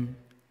love them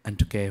and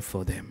to care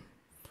for them,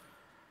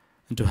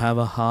 and to have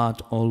a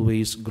heart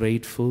always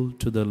grateful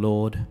to the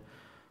Lord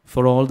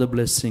for all the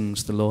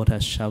blessings the Lord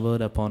has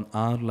showered upon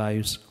our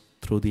lives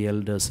through the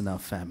elders in our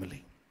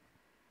family.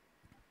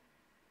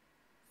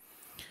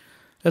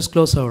 Let's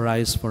close our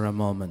eyes for a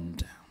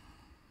moment,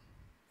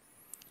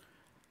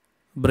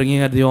 bringing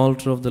at the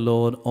altar of the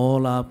Lord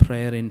all our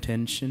prayer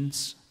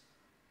intentions,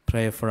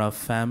 prayer for our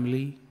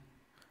family,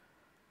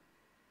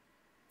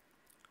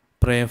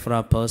 prayer for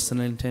our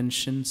personal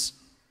intentions.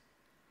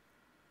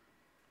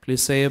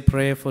 Please say a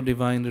prayer for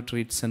Divine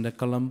Retreat Center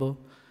Colombo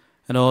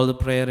and all the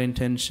prayer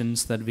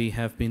intentions that we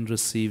have been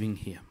receiving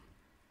here.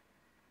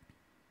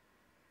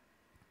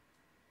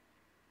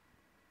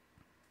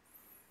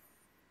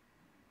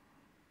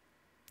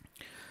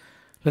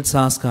 Let's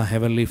ask our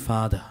Heavenly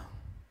Father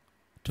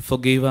to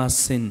forgive our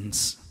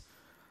sins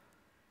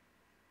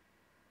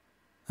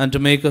and to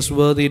make us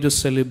worthy to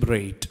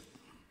celebrate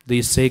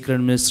these sacred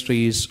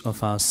mysteries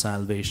of our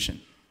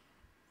salvation.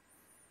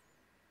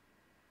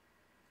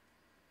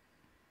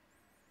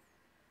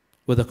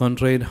 With a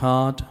contrite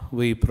heart,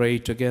 we pray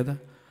together.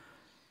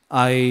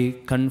 I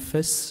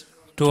confess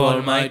to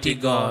Almighty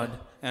God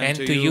and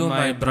to you,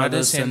 my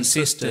brothers and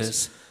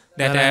sisters,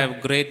 that I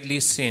have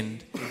greatly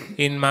sinned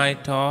in my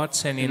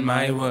thoughts and in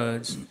my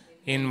words,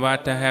 in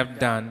what I have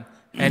done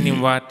and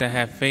in what I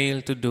have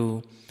failed to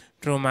do,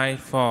 through my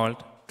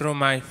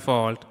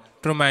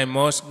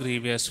most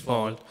grievous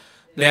fault.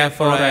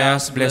 Therefore I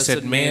ask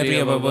Blessed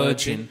Mary, our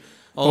Virgin,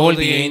 all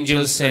the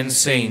angels and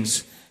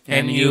saints,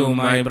 and you,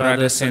 my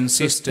brothers and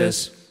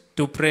sisters,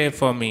 to pray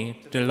for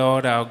me, the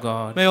Lord our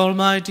God. May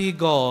Almighty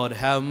God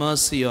have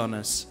mercy on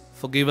us,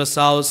 forgive us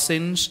our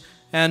sins,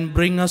 and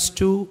bring us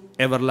to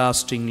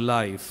everlasting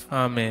life.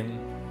 Amen.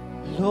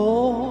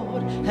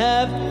 Lord,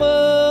 have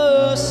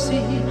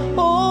mercy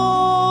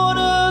on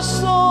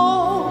us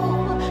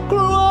all.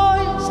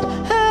 Christ,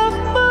 have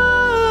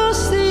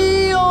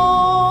mercy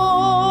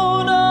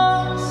on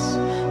us.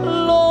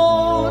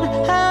 Lord,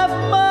 have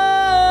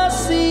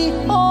mercy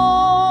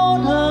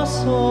on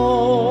us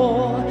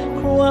all.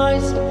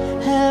 Christ,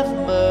 have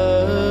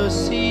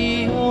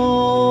mercy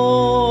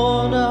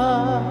on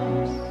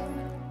us.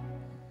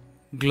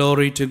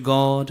 Glory to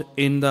God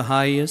in the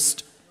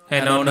highest,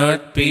 and on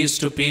earth peace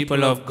to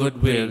people of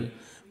good will.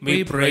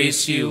 We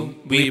praise you,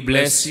 we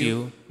bless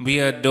you, we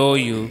adore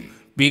you,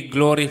 we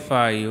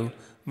glorify you,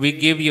 we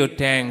give you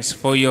thanks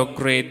for your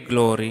great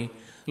glory.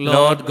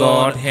 Lord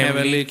God,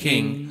 Heavenly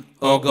King,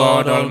 O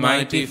God,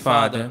 Almighty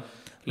Father,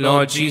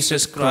 Lord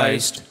Jesus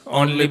Christ,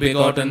 only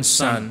begotten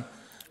Son,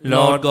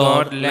 Lord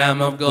God,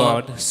 Lamb of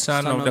God,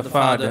 Son of the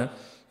Father,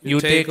 you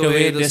take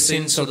away the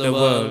sins of the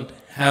world,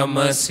 have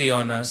mercy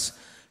on us.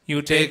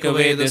 You take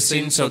away the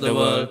sins of the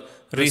world,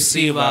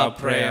 receive our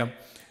prayer.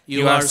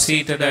 You are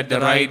seated at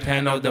the right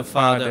hand of the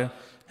Father,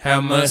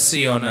 have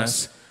mercy on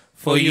us.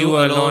 For you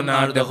alone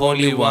are the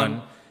Holy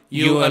One,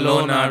 you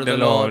alone are the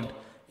Lord,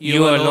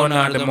 you alone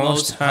are the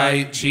Most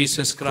High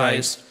Jesus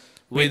Christ,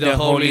 with the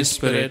Holy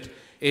Spirit,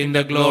 in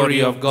the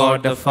glory of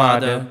God the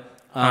Father.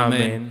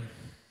 Amen.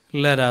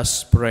 Let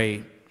us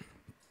pray.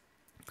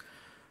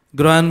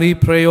 Grant, we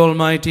pray,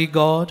 Almighty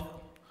God,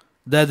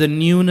 that the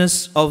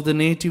newness of the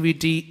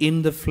nativity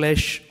in the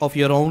flesh of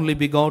your only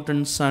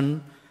begotten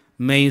Son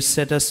may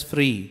set us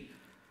free.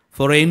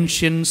 For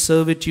ancient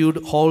servitude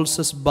holds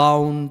us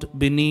bound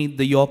beneath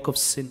the yoke of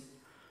sin.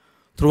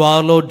 Through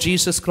our Lord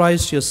Jesus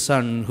Christ, your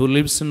Son, who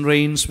lives and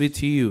reigns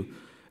with you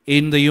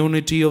in the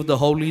unity of the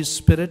Holy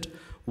Spirit,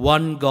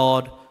 one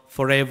God,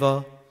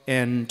 forever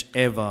and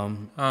ever.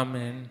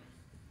 Amen.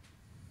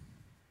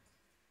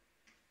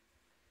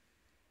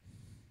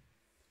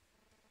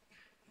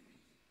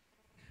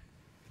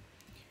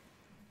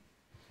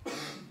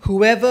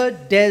 Whoever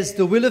does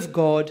the will of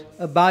God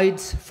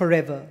abides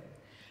forever.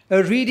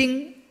 A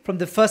reading from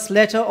the first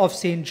letter of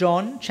St.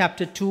 John,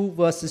 chapter 2,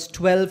 verses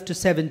 12 to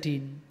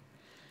 17.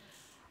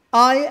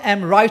 I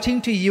am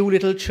writing to you,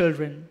 little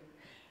children,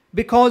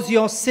 because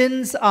your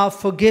sins are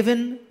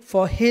forgiven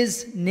for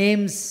his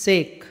name's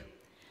sake.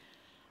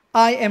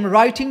 I am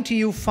writing to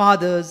you,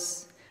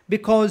 fathers,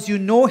 because you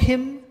know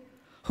him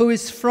who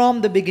is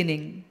from the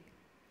beginning.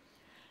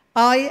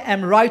 I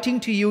am writing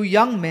to you,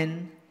 young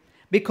men,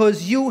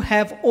 because you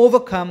have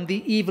overcome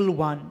the evil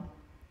one.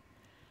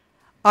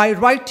 I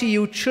write to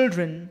you,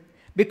 children,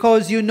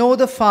 because you know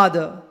the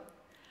Father.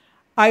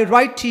 I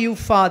write to you,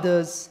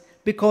 fathers,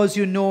 because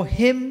you know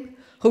him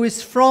who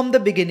is from the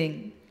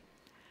beginning.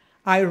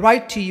 I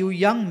write to you,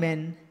 young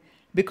men,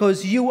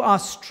 because you are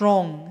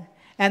strong,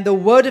 and the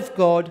word of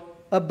God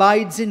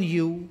abides in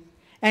you,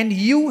 and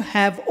you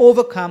have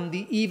overcome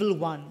the evil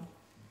one.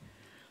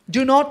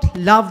 Do not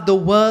love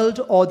the world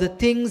or the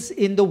things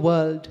in the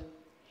world.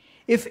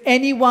 If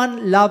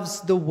anyone loves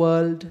the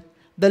world,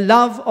 the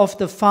love of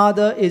the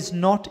Father is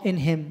not in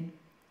him.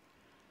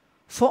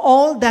 For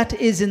all that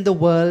is in the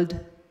world,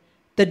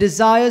 the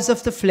desires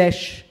of the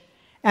flesh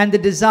and the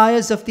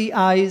desires of the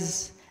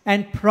eyes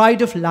and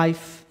pride of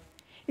life,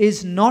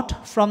 is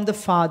not from the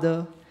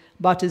Father,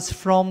 but is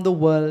from the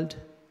world.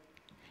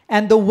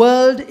 And the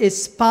world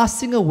is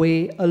passing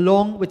away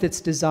along with its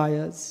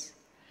desires.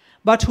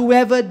 But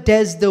whoever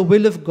does the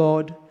will of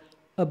God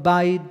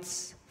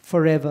abides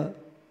forever.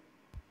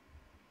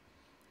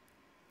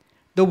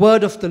 The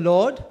word of the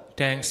Lord.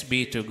 Thanks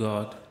be to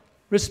God.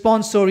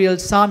 Responsorial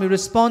psalm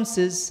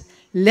responses: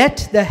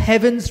 let the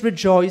heavens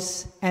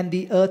rejoice and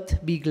the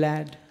earth be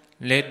glad.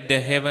 Let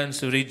the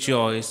heavens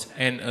rejoice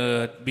and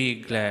earth be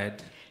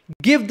glad.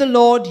 Give the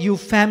Lord, you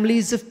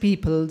families of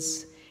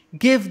peoples.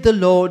 Give the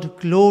Lord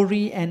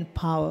glory and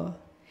power.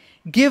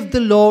 Give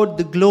the Lord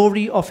the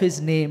glory of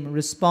his name.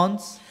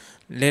 Response: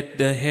 let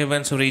the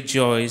heavens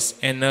rejoice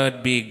and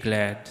earth be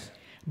glad.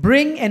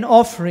 Bring an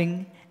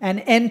offering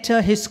and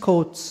enter his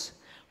courts.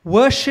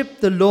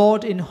 Worship the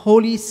Lord in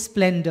holy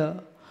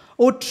splendor.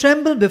 O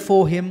tremble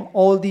before him,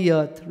 all the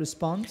earth.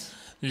 Response: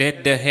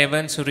 let the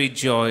heavens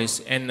rejoice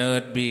and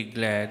earth be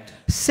glad.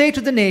 Say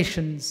to the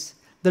nations,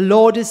 the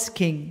Lord is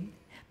king.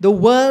 The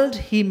world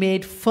he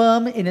made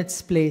firm in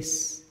its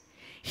place.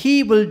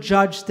 He will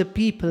judge the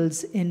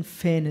peoples in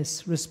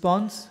fairness.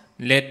 Response: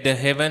 let the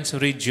heavens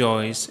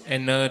rejoice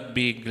and earth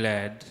be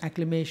glad.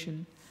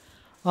 Acclamation.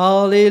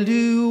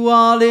 Alleluia,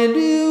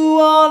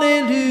 alleluia,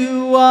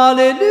 alleluia,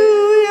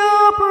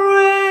 alleluia,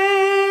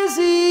 praise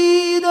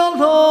ye the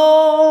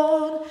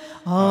Lord.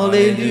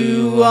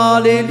 Alleluia,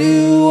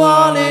 alleluia,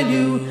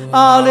 alleluia,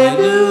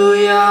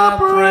 alleluia,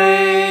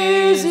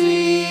 praise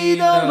ye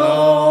the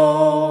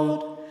Lord.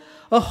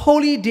 A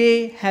holy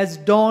day has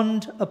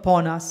dawned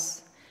upon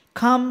us.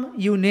 Come,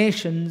 you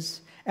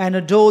nations, and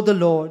adore the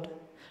Lord.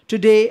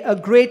 Today a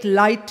great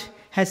light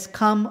has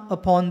come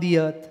upon the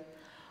earth.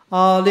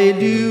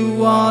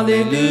 Alleluia,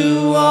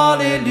 alleluia,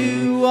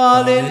 alleluia,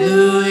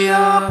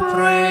 alleluia,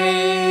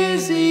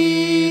 praise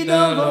ye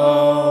the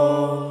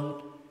Lord.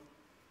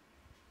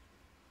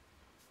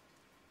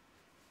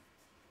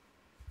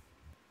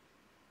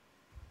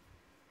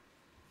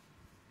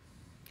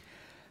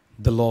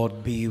 The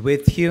Lord be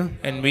with you.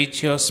 And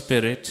with your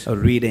spirit. A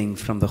reading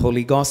from the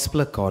Holy Gospel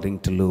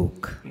according to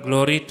Luke.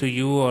 Glory to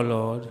you, O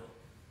Lord.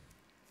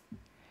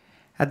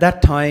 At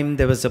that time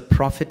there was a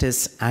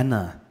prophetess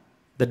Anna,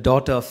 the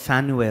daughter of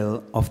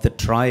Phanuel of the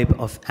tribe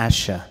of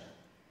Asher.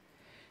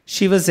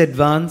 She was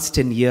advanced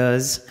in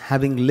years,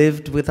 having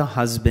lived with her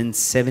husband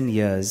 7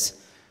 years,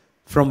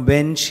 from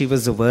when she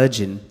was a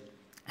virgin,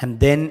 and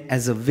then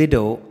as a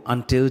widow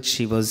until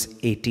she was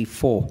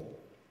 84.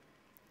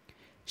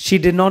 She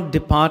did not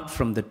depart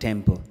from the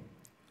temple,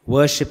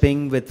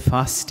 worshipping with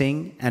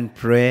fasting and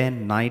prayer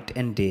night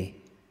and day.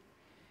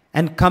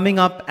 And coming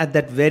up at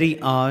that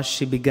very hour,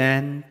 she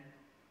began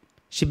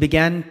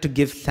to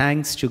give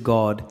thanks to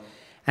God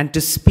and to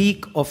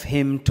speak of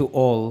him to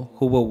all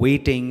who were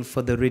waiting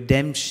for the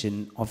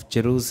redemption of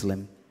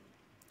Jerusalem.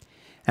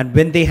 And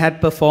when they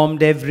had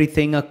performed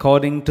everything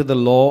according to the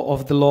law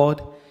of the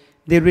Lord,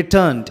 they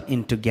returned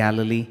into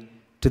Galilee,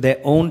 to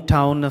their own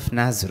town of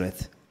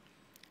Nazareth.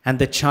 And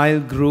the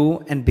child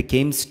grew and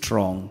became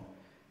strong,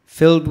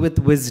 filled with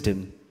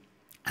wisdom,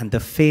 and the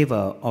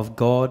favor of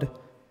God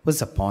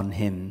was upon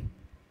him.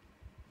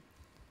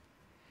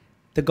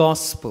 The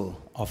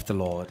Gospel of the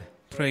Lord.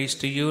 Praise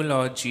to you,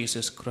 Lord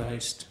Jesus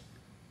Christ.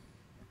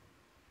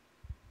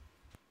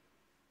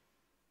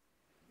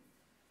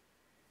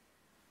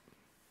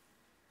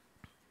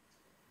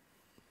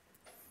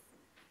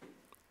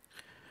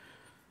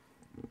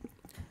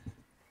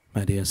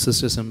 My dear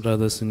sisters and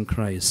brothers in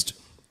Christ,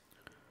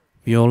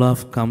 we all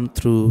have come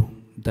through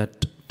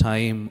that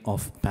time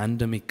of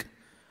pandemic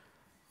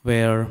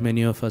where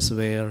many of us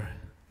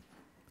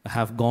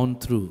have gone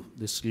through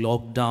these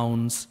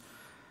lockdowns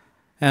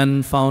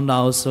and found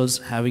ourselves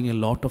having a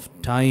lot of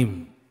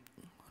time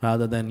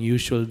rather than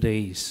usual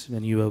days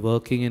when you were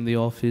working in the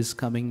office,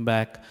 coming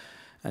back,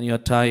 and you're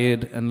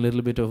tired and a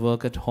little bit of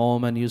work at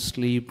home and you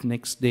sleep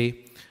next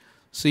day.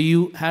 So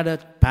you had a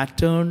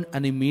pattern,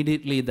 and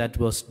immediately that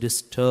was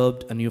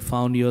disturbed, and you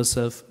found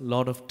yourself a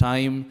lot of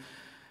time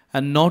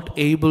and not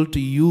able to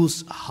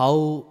use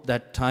how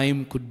that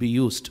time could be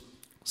used.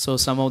 So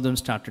some of them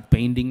started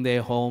painting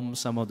their home,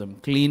 some of them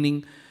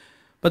cleaning.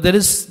 But there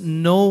is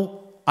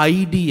no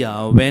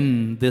idea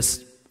when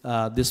this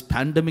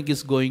pandemic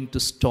is going to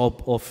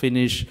stop or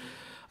finish,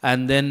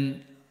 and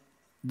then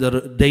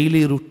the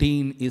daily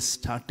routine is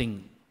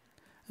starting.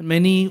 And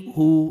many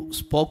who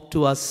spoke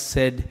to us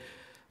said,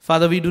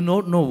 Father, we do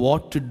not know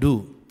what to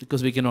do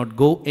because we cannot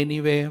go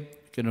anywhere,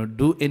 we cannot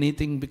do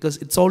anything because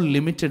it's all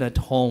limited at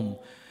home.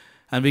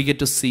 And we get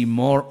to see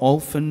more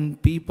often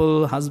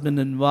people, husband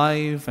and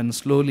wife, and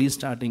slowly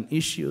starting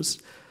issues.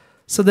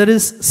 So there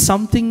is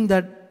something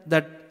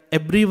that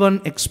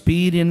everyone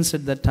experienced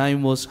at that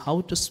time was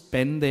how to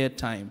spend their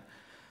time.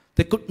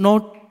 They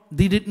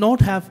did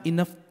not have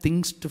enough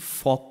things to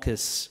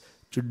focus,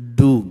 to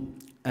do.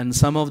 And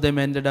some of them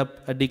ended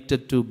up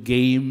addicted to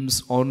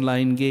games,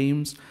 online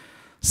games.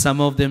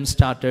 Some of them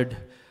started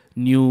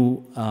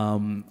new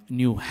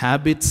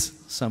habits,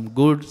 some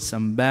good,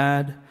 some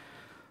bad.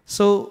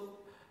 So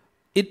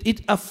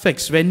it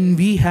affects when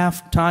we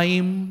have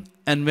time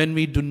and when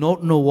we do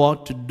not know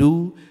what to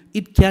do.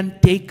 It can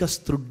take us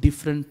through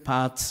different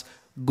paths,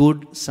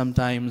 good,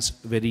 sometimes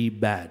very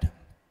bad.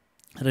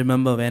 I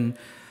remember when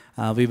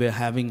we were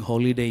having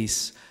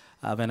holidays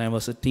when I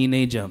was a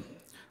teenager.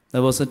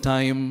 There was a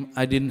time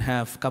I didn't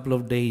have a couple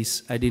of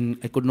days. I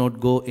could not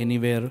go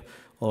anywhere,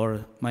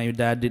 or my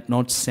dad did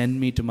not send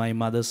me to my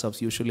mother's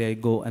house. Usually I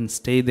go and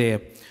stay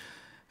there.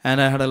 And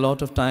I had a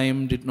lot of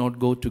time, did not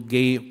go to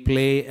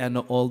play and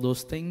all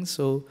those things.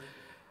 So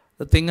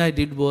the thing I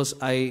did was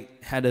I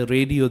had a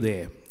radio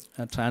there,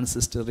 a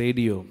transistor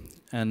radio,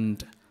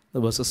 and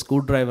there was a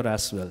screwdriver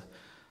as well.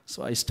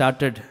 So I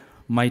started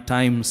my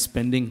time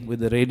spending with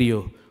the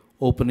radio,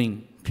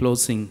 opening,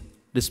 closing,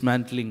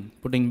 dismantling,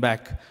 putting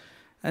back.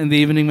 And in the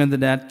evening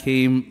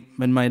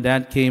when my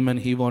dad came and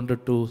he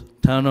wanted to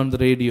turn on the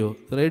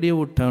radio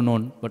would turn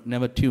on but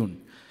never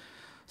tune.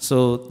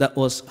 So that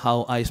was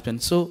how I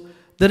spent. So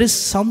there is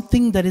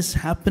something that is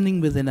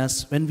happening within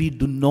us when we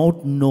do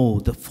not know.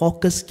 The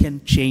focus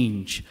can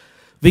change.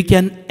 We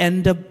can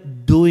end up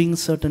doing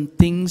certain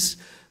things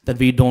that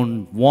we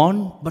don't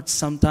want, but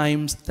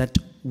sometimes that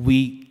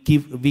we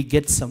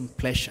get some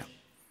pleasure.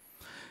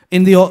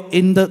 In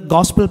the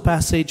gospel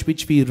passage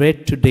which we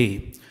read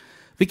today,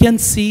 we can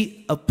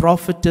see a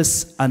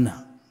prophetess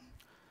Anna,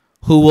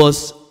 who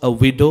was a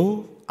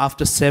widow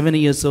after 7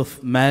 years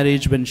of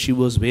marriage when she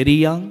was very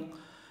young.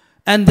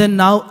 And then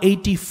now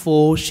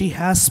 84, she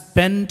has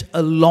spent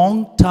a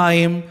long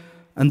time,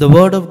 and the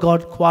word of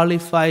God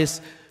qualifies,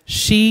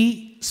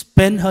 she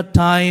spent her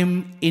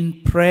time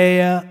in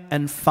prayer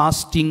and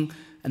fasting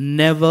and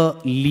never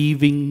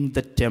leaving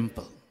the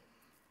temple.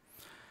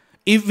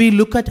 If we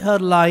look at her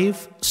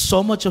life,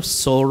 so much of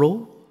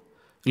sorrow,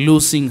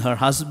 losing her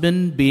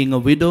husband, being a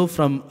widow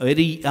from a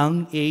very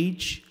young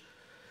age.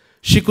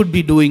 She could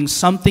be doing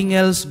something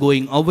else,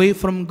 going away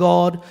from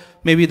God.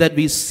 Maybe that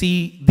we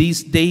see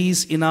these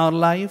days in our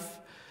life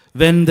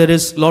when there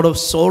is a lot of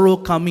sorrow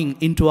coming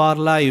into our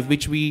life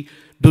which we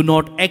do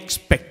not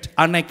expect,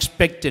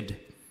 unexpected.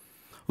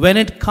 When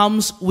it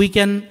comes,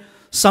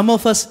 some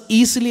of us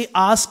easily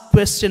ask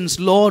questions,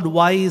 Lord,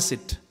 why is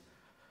it?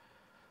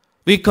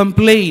 We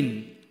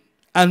complain.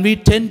 And we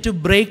tend to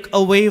break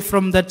away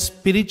from that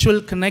spiritual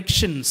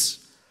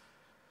connections.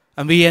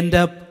 And we end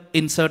up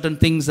in certain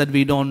things that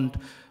the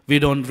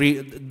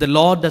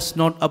Lord does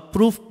not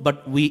approve,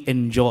 but we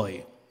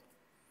enjoy.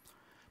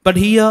 But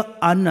here,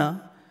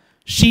 Anna,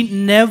 she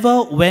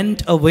never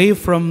went away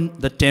from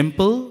the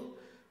temple,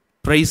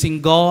 praising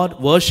God,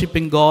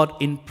 worshiping God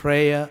in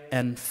prayer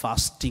and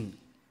fasting.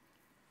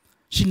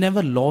 She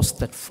never lost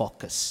that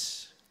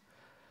focus.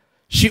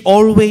 She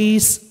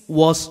always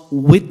was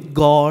with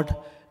God,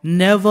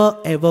 never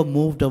ever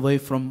moved away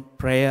from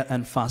prayer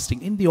and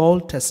fasting. In the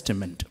Old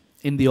Testament,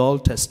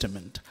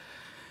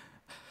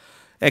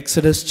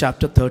 Exodus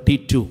chapter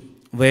 32,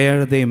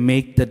 where they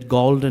make that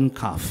golden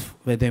calf,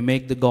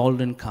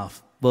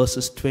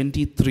 verses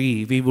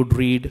 23, we would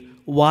read,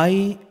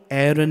 why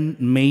Aaron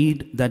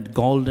made that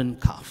golden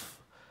calf.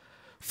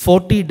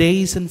 40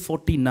 days and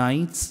 40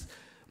 nights,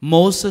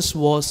 Moses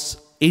was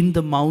in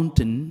the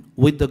mountain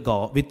with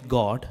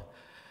God,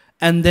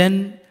 and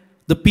then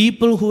the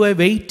people who were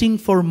waiting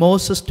for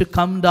Moses to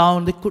come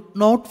down, they could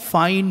not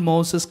find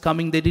Moses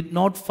coming. They did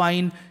not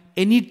find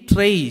any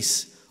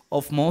trace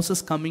of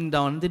Moses coming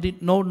down. They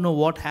did not know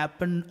what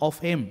happened of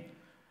him.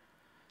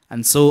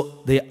 And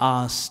so they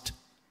asked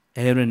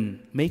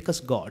Aaron, make us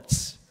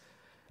gods.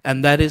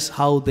 And that is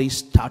how they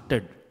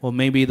started, or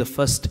maybe the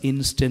first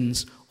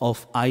instance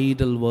of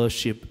idol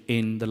worship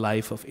in the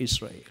life of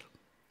Israel.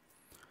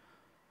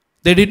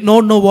 They did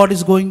not know what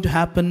is going to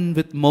happen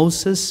with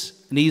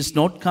Moses, and he is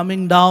not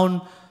coming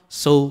down,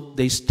 so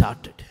they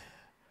started.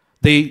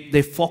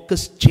 Their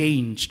focus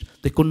changed.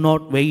 They could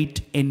not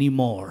wait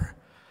anymore.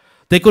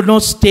 They could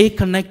not stay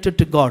connected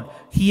to God.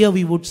 Here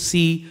we would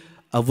see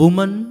a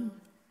woman,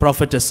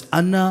 prophetess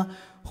Anna,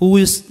 who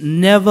is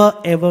never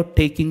ever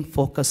taking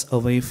focus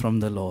away from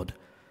the Lord,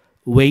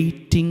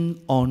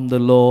 waiting on the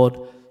Lord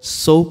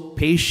so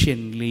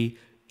patiently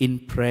in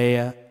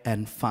prayer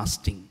and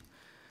fasting.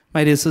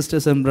 My dear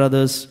sisters and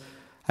brothers,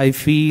 I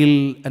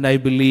feel and I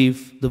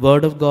believe the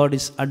Word of God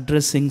is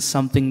addressing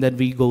something that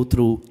we go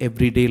through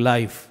everyday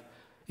life.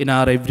 In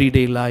our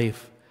everyday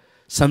life,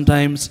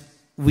 sometimes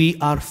we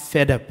are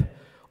fed up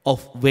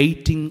of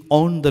waiting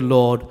on the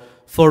Lord,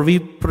 for we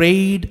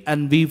prayed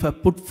and we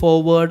have put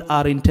forward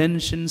our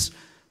intentions,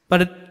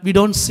 but we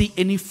don't see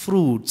any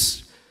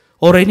fruits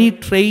or any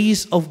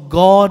trace of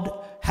God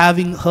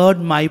having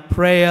heard my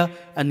prayer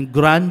and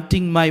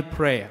granting my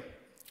prayer.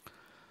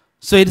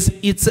 So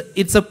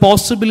it's a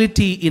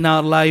possibility in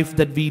our life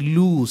that we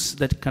lose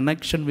that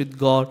connection with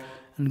God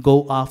and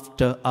go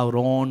after our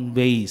own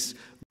ways,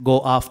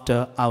 go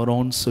after our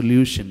own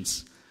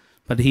solutions.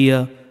 But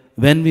here,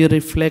 when we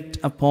reflect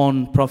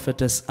upon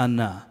prophetess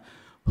Anna,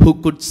 who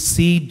could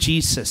see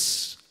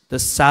Jesus, the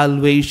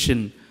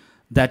salvation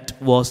that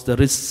was the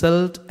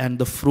result and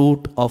the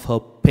fruit of her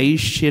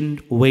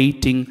patient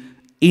waiting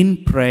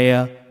in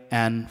prayer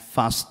and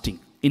fasting.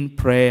 In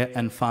prayer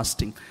and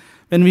fasting.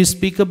 When we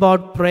speak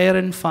about prayer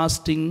and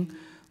fasting,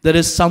 there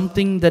is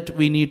something that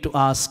we need to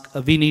ask,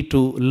 we need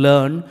to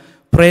learn.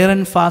 Prayer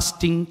and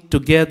fasting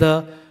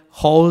together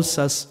holds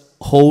us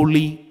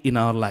holy in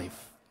our life.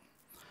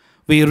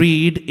 We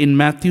read in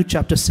Matthew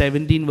chapter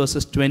 17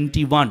 verses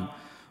 21,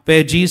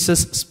 where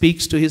Jesus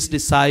speaks to his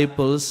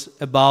disciples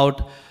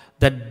about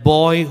that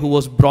boy who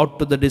was brought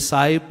to the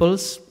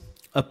disciples,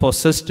 a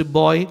possessed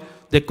boy.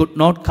 They could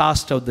not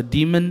cast out the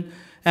demon.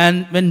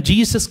 And when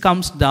Jesus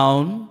comes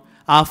down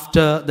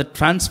after the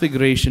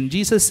transfiguration,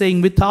 Jesus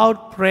saying,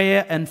 without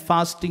prayer and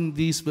fasting,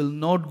 these will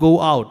not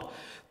go out.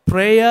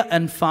 Prayer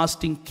and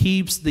fasting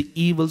keeps the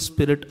evil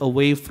spirit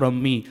away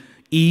from me.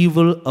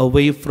 Evil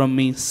away from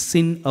me,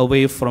 sin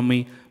away from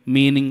me.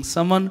 Meaning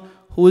someone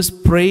who is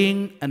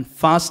praying and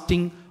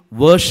fasting,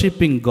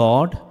 worshipping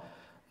God,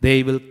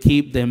 they will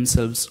keep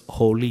themselves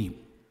holy.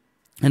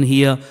 And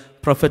here,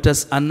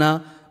 prophetess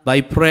Anna,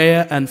 by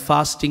prayer and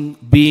fasting,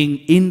 being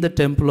in the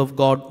temple of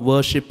God,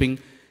 worshipping,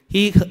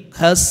 she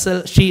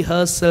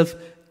herself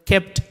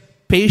kept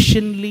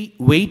patiently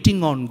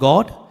waiting on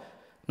God,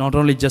 not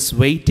only just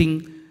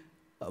waiting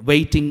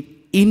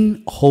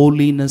in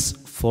holiness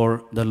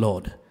for the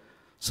Lord.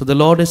 So the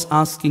Lord is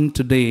asking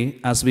today,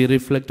 as we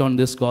reflect on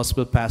this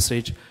gospel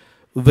passage,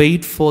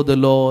 wait for the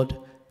Lord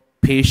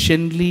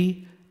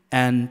patiently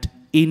and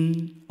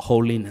in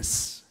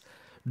holiness.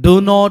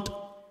 Do not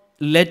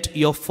let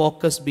your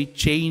focus be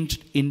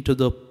changed into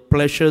the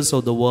pleasures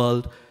of the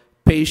world.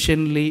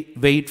 Patiently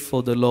wait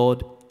for the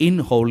Lord in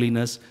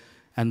holiness,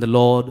 and the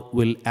Lord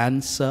will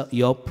answer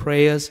your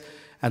prayers,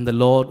 and the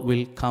Lord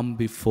will come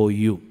before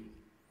you.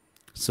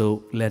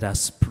 So let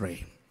us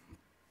pray.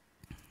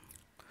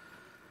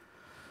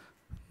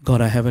 God,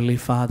 our Heavenly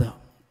Father,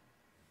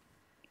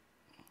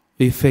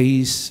 we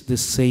face the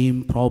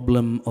same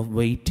problem of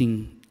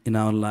waiting in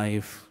our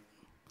life.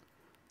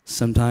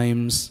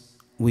 Sometimes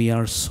we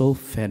are so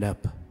fed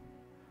up.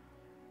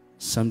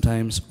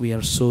 Sometimes we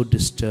are so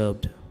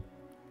disturbed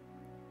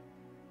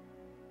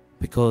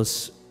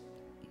because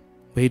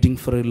waiting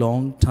for a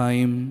long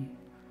time,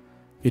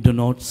 we do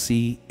not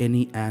see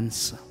any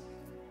answer,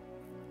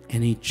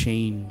 any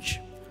change,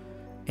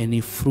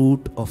 any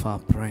fruit of our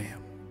prayer.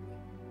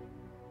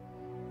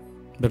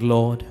 But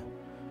Lord,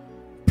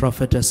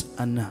 prophetess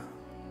Anna,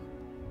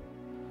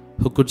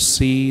 who could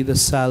see the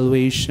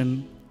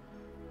salvation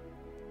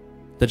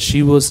that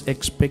she was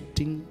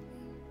expecting,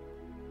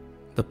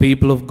 the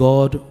people of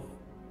God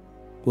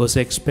was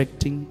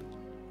expecting,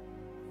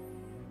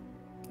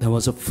 there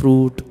was a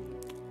fruit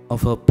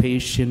of her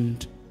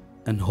patient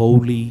and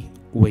holy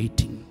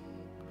waiting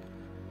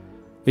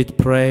with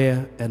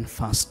prayer and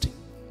fasting.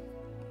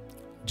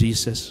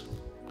 Jesus,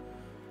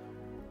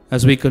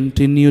 as we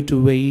continue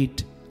to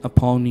wait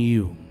upon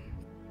you,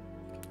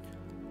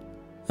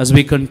 as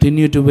we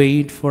continue to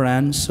wait for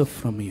answer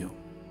from you,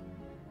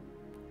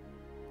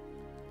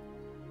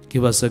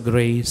 give us a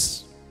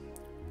grace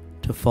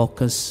to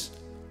focus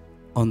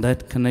on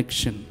that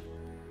connection,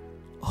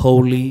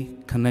 holy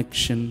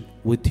connection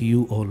with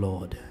you, O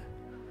Lord.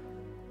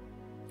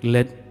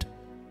 Let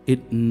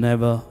it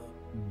never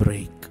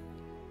break.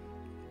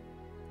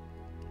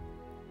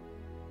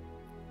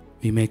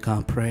 We make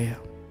our prayer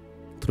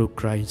through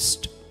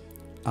Christ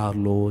our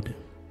Lord.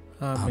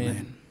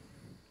 Amen.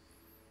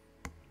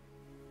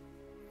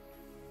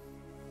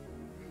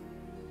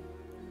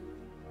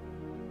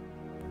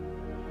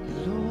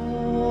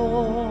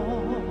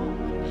 Lord,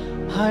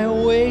 I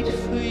wait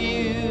for you.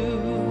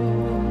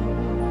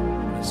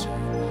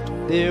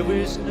 There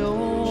is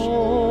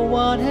no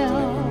one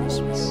else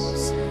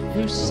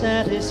who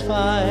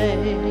satisfies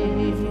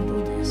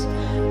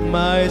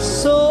my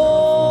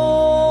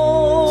soul.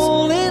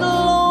 It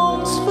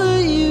longs for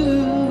you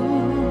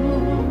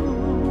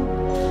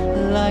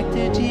like the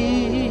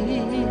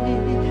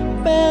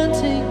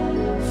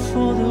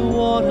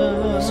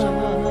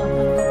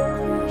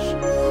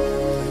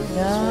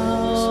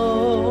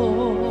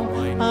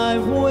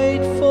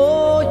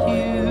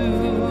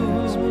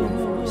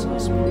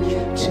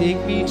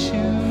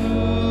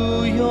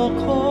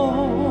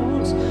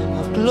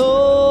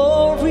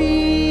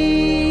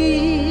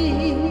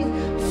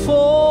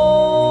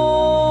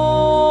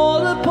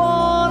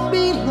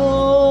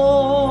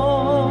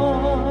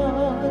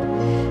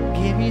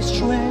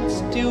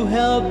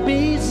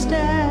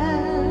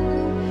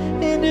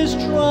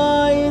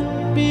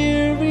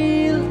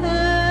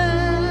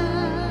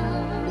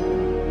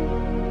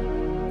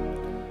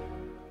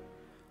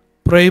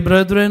Pray,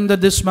 brethren, that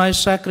this my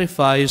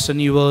sacrifice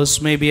and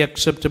yours may be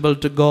acceptable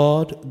to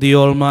God, the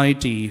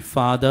Almighty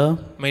Father.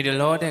 May the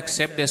Lord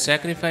accept the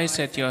sacrifice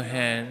at your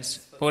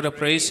hands for the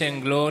praise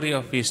and glory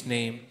of his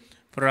name,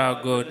 for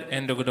our good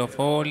and the good of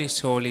all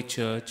his holy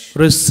church.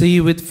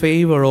 Receive with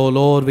favor, O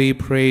Lord, we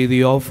pray,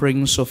 the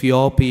offerings of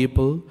your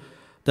people,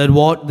 that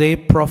what they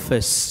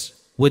profess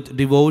with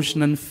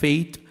devotion and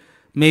faith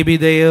may be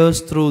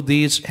theirs through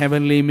these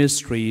heavenly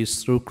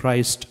mysteries, through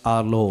Christ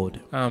our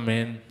Lord.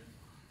 Amen.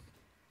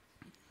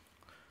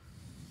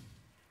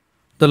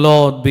 The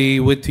Lord be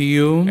with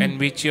you. And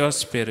with your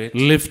spirit.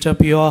 Lift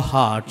up your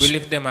hearts. We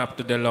lift them up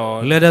to the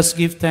Lord. Let us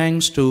give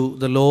thanks to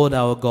the Lord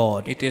our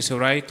God. It is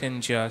right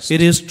and just. It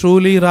is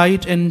truly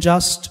right and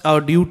just, our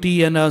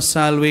duty and our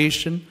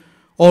salvation,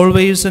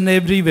 always and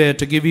everywhere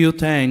to give you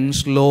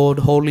thanks, Lord,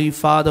 Holy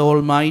Father,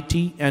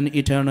 Almighty and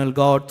eternal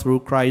God, through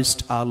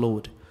Christ our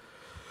Lord.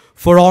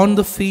 For on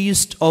the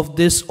feast of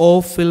this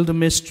awe-filled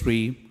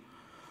mystery,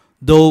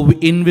 though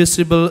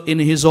invisible in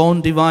his own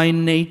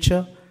divine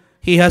nature,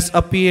 he has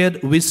appeared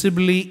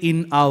visibly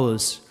in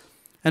ours,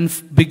 and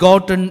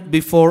begotten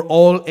before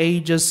all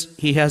ages,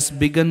 he has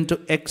begun to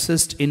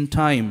exist in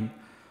time,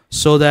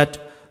 so that,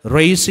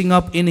 raising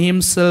up in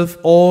himself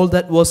all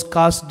that was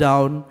cast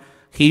down,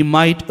 he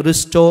might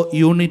restore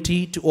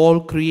unity to all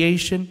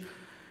creation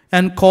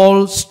and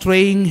call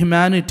straying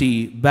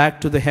humanity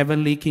back to the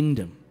heavenly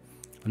kingdom.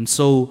 And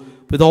so,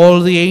 with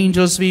all the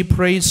angels we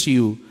praise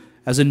you,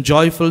 as in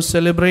joyful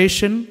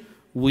celebration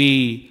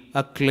we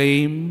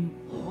acclaim,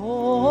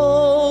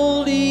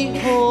 Holy,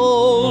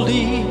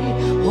 holy,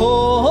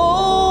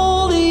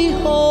 holy,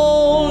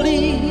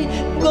 holy,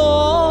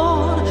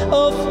 God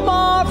of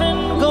power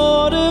and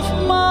God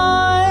of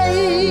might.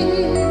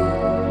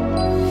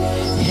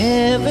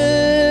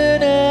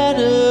 Heaven and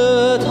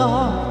earth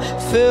are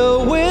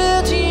filled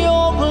with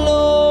your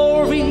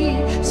glory.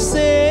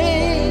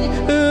 Sing,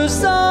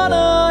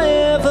 Hosanna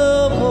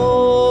evermore.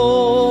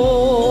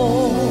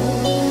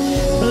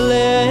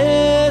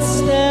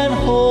 Blessed and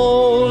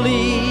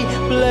holy,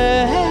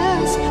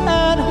 blessed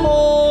and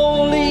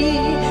holy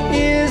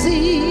is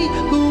he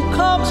who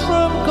comes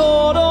from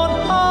God on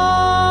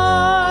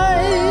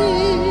high.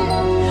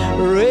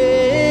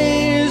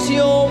 Raise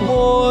your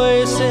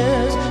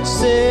voices,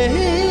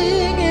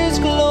 sing his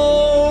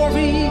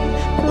glory,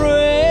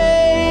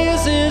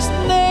 praise his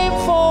name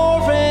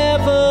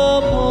forevermore.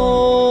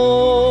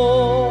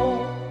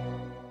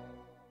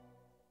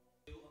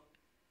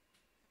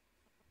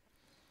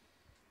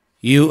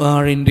 You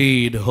are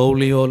indeed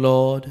holy, O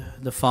Lord,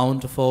 the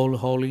fount of all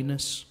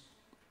holiness.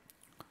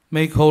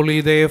 Make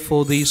holy,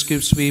 therefore, these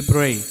gifts, we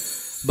pray,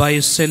 by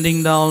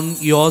sending down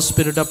your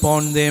Spirit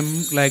upon them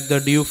like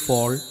the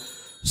dewfall,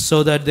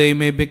 so that they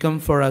may become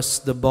for us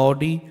the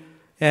body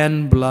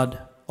and blood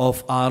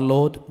of our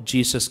Lord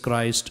Jesus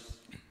Christ.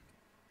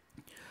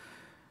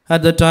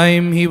 At the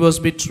time he was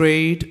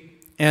betrayed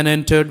and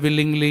entered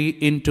willingly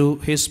into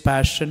his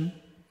passion,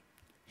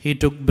 he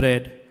took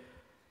bread,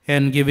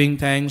 and giving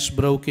thanks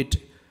broke it,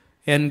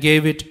 and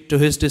gave it to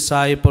his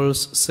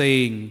disciples,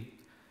 saying,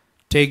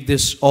 Take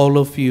this, all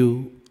of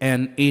you,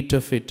 and eat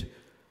of it,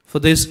 for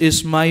this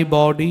is my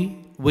body,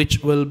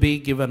 which will be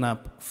given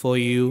up for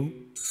you.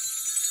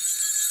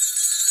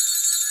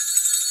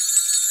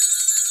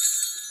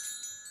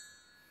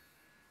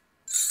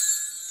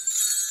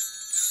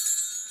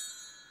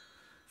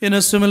 In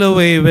a similar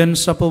way, when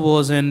supper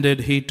was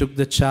ended, he took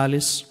the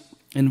chalice,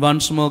 and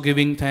once more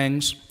giving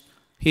thanks,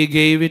 he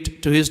gave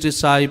it to his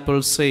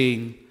disciples,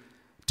 saying,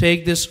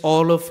 Take this,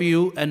 all of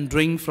you, and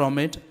drink from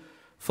it,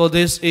 for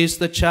this is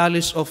the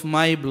chalice of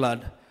my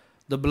blood,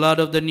 the blood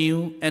of the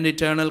new and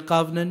eternal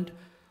covenant,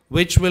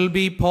 which will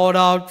be poured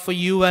out for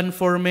you and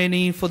for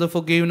many for the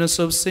forgiveness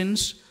of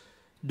sins.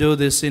 Do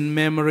this in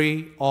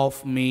memory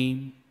of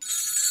me.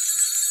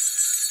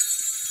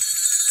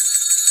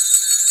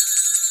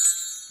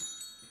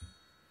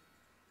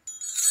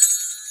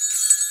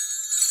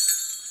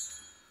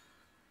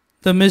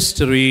 The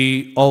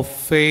mystery of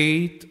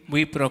faith.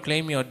 We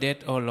proclaim your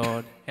death, O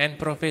Lord, and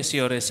profess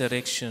your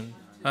resurrection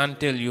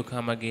until you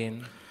come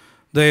again.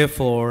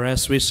 Therefore,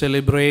 as we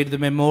celebrate the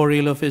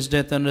memorial of his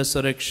death and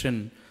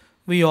resurrection,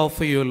 we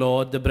offer you,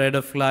 Lord, the bread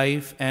of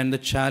life and the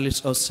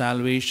chalice of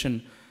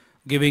salvation,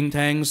 giving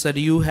thanks that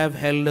you have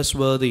held us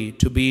worthy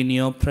to be in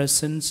your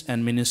presence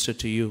and minister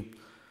to you.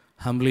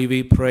 Humbly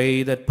we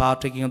pray that,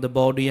 partaking of the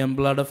body and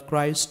blood of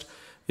Christ,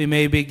 we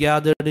may be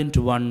gathered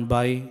into one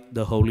by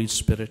the Holy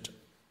Spirit.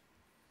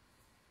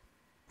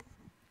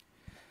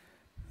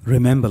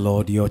 Remember,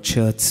 Lord, your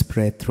church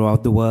spread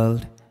throughout the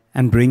world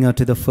and bring her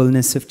to the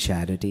fullness of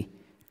charity,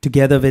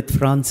 together with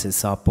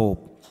Francis, our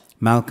Pope,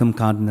 Malcolm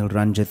Cardinal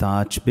Ranjit,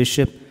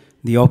 Archbishop,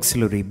 the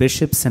auxiliary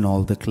bishops, and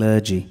all the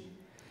clergy.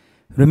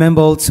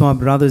 Remember also our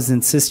brothers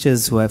and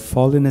sisters who have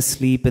fallen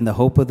asleep in the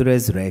hope of the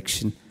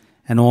resurrection,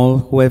 and all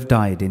who have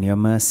died in your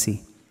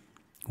mercy.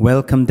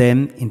 Welcome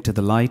them into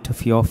the light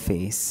of your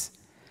face.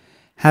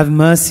 Have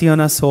mercy on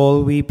us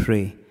all, we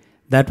pray,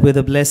 that with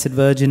the Blessed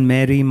Virgin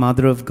Mary,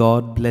 Mother of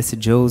God, Blessed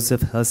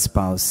Joseph, her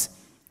spouse,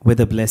 with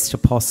the blessed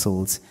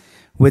apostles,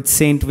 with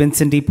Saint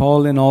Vincent de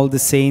Paul and all the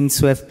saints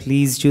who have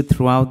pleased you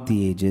throughout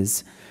the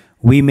ages,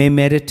 we may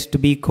merit to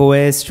be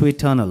co-heirs to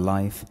eternal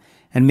life,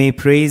 and may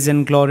praise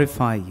and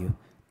glorify you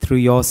through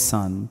your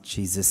Son,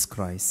 Jesus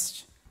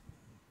Christ.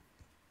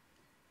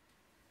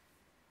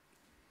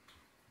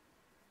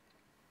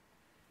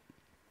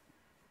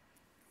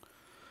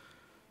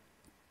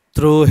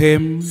 Through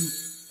him,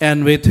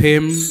 and with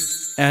him,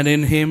 and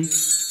in him,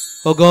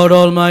 O God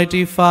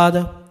Almighty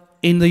Father,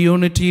 in the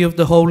unity of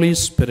the Holy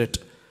Spirit,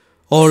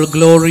 all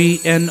glory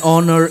and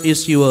honor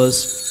is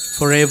yours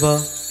forever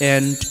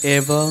and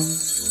ever.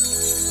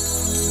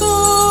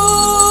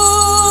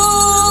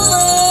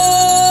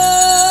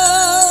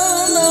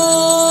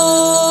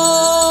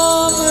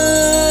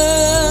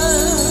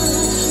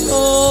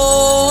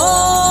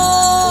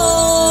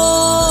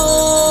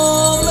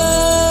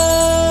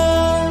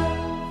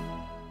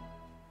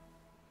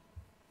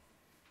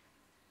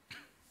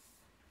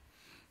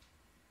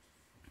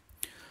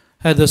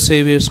 At the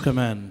Saviour's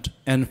command,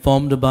 and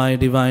formed by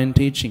divine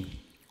teaching,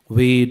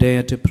 we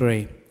dare to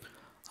pray.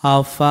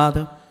 Our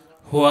Father,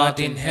 who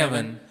art in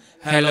heaven,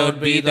 hallowed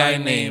be thy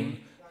name.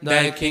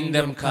 Thy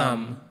kingdom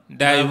come,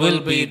 thy will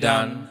be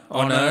done,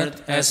 on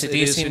earth as it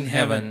is in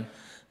heaven.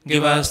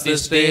 Give us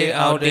this day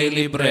our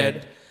daily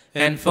bread,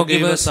 and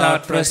forgive us our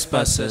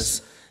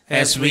trespasses,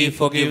 as we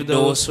forgive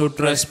those who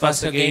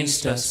trespass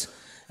against us.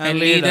 And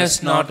lead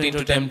us not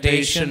into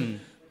temptation,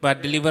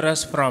 but deliver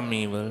us from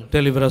evil.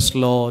 Deliver us,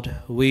 Lord,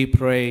 we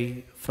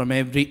pray, from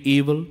every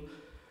evil.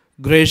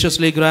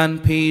 Graciously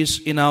grant peace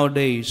in our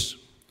days,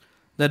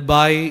 that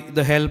by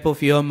the help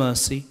of your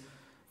mercy,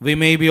 we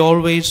may be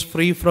always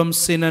free from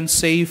sin and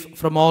safe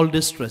from all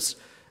distress,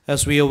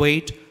 as we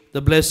await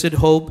the blessed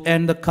hope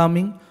and the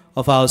coming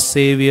of our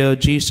Saviour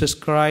Jesus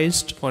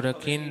Christ. For the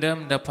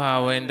kingdom, the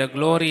power, and the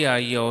glory are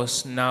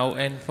yours, now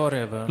and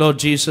forever. Lord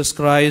Jesus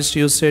Christ,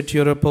 you said to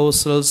your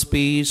apostles,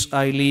 peace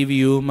I leave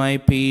you, my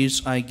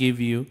peace I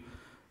give you.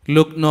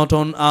 Look not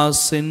on our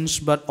sins,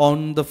 but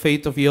on the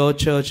faith of your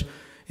church,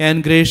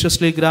 and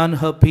graciously grant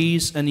her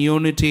peace and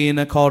unity in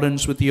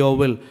accordance with your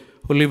will,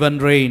 who live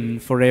and reign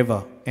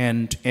forever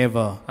and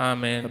ever.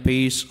 Amen. The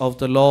peace of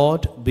the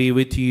Lord be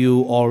with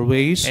you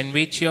always. And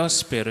with your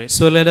spirit.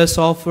 So let us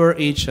offer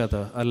each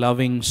other a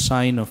loving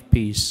sign of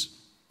peace.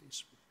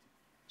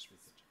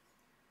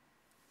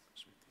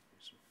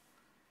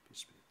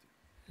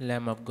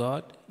 Lamb of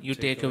God, you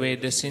take away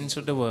the sins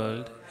of the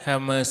world,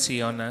 have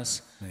mercy on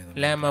us.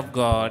 Lamb of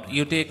God,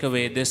 you take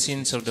away the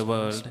sins of the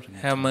world,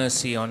 have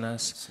mercy on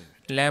us.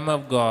 Lamb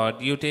of God,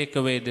 you take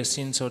away the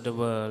sins of the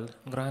world,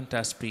 grant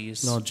us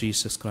peace. Lord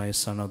Jesus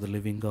Christ, Son of the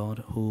living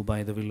God, who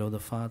by the will of the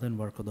Father and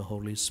work of the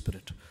Holy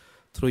Spirit,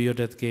 through your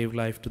death gave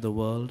life to the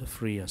world,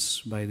 free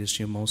us by this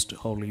your most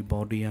holy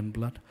body and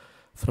blood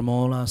from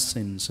all our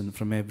sins and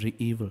from every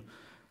evil.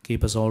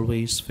 Keep us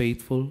always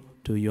faithful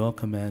to your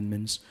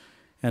commandments,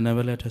 and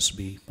never let us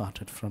be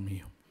parted from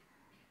you.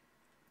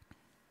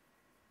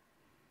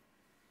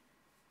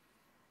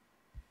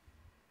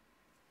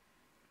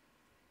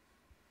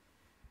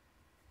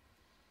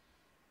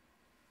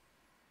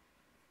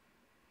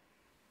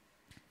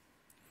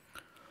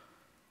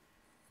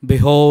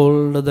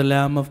 Behold the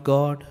Lamb of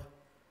God.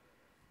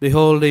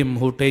 Behold him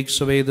who takes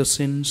away the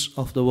sins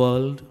of the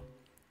world.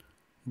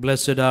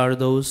 Blessed are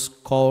those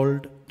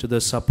called to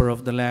the supper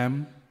of the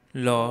Lamb.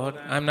 Lord,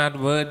 I am not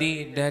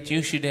worthy that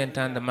you should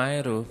enter under my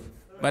roof,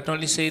 but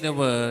only say the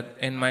word,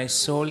 and my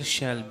soul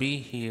shall be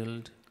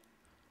healed.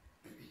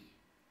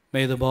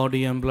 May the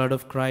body and blood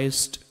of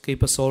Christ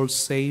keep us all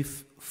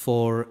safe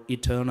for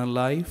eternal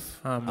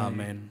life. Amen.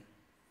 Amen.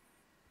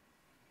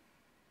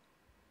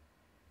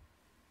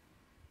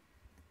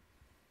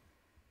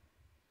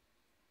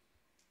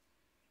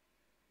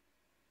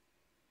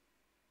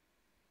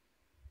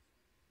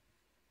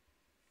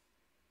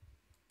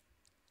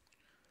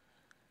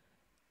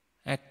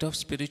 Act of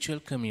spiritual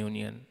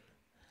communion.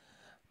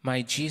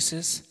 My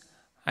Jesus,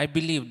 I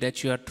believe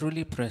that you are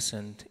truly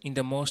present in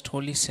the most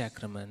holy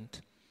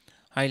sacrament.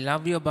 I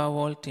love you above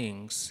all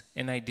things,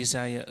 and I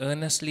desire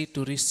earnestly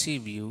to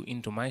receive you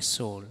into my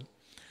soul.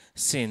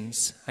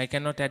 Since I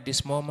cannot at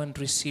this moment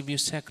receive you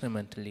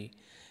sacramentally,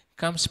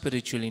 come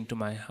spiritually into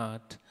my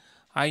heart.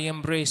 I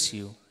embrace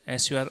you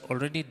as you are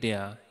already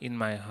there in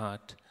my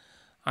heart.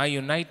 I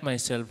unite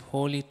myself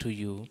wholly to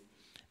you.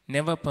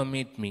 Never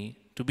permit me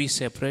to be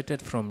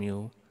separated from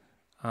you.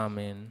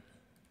 Amen.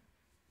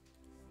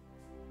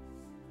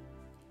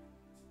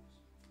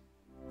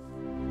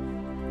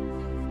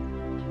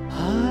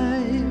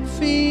 I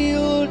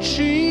feel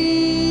Jesus.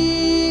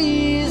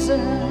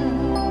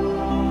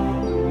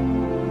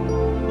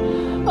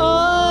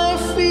 I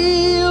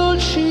feel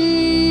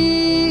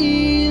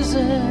Jesus.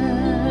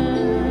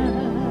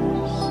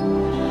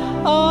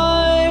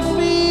 I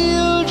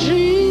feel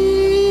Jesus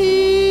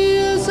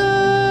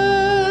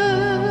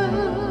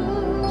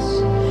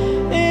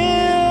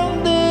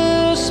in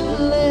this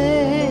place.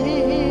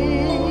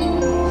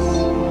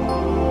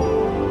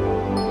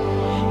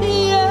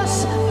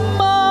 Yes,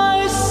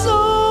 my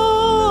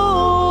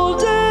soul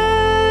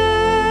daily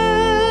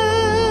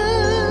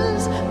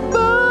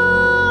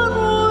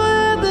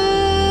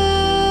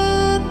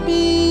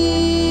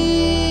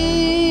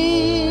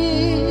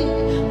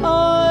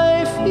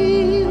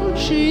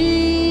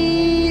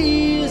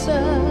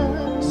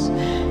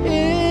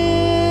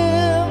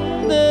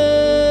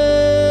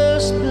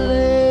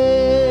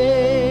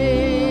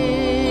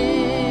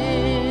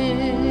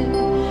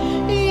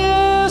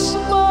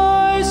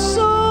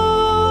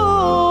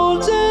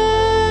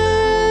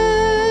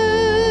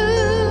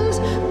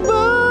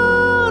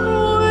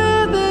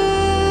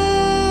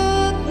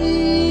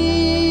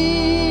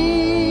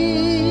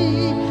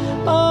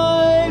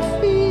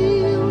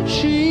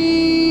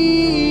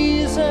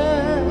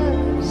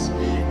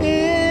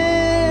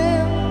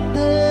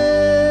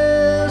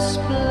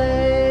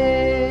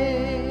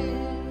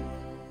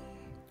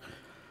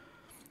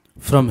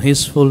From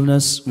His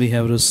fullness we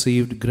have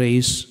received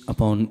grace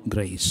upon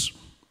grace.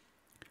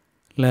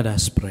 Let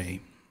us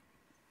pray.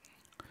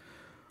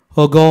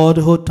 O God,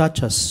 who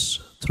touch us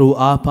through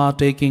our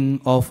partaking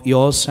of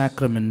your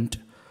sacrament,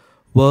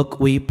 work,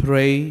 we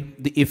pray,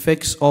 the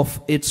effects of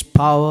its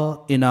power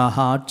in our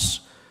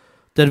hearts,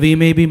 that we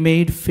may be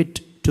made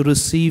fit to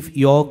receive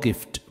your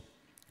gift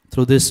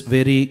through this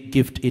very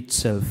gift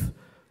itself,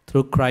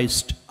 through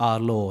Christ our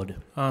Lord.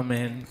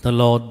 Amen. The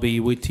Lord be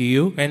with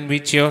you. And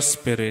with your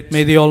spirit.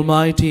 May the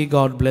Almighty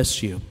God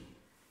bless you,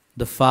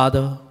 the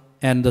Father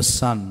and the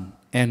Son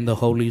and the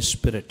Holy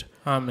Spirit.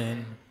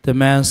 Amen. The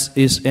Mass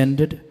is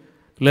ended.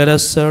 Let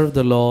us serve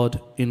the Lord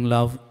in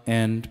love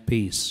and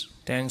peace.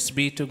 Thanks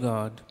be to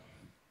God.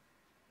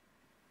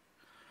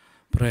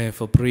 Pray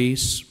for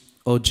priests.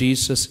 O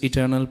Jesus,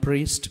 eternal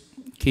priest,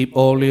 keep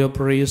all your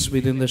prayers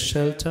within the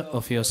shelter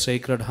of your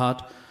sacred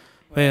heart,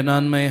 where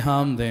none may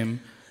harm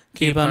them.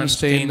 Keep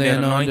unstained the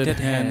anointed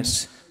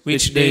hands,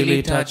 which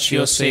daily touch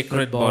your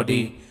sacred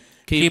body.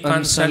 Keep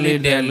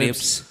unsullied their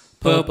lips,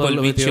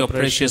 purple with your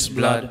precious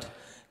blood.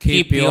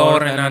 Keep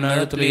pure and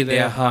unearthly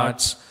their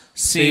hearts,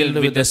 sealed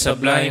with the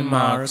sublime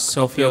marks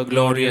of your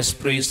glorious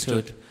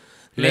priesthood.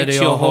 Let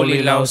your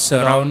holy love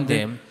surround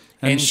them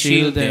and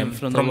shield them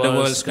from the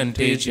world's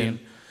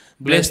contagion.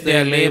 Bless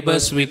their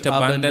labors with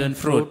abundant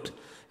fruit,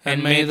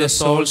 and may the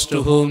souls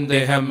to whom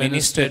they have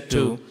ministered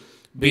to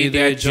be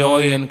their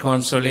joy and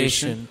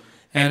consolation,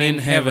 and in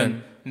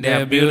heaven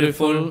their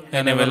beautiful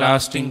and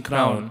everlasting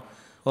crown.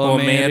 O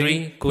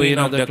Mary, Queen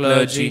of the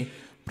clergy,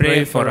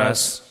 pray for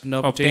us and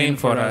obtain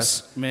for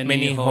us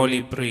many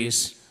holy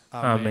priests.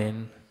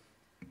 Amen.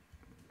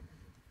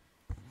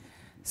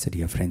 So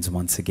dear friends,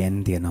 once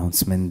again the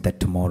announcement that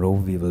tomorrow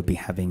we will be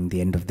having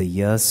the end of the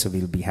year, so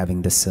we'll be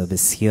having the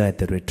service here at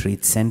the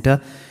retreat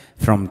center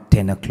from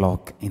 10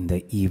 o'clock in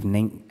the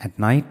evening at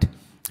night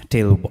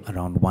till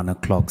around 1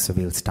 o'clock. So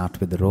we'll start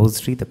with the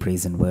rosary, the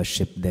praise and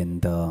worship, then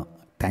the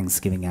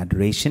thanksgiving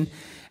adoration,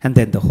 and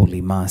then the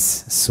Holy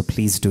Mass. So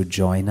please do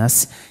join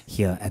us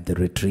here at the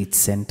retreat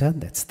center.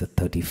 That's the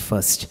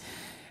 31st.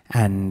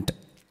 And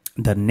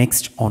the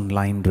next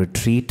online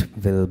retreat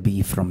will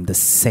be from the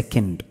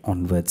 2nd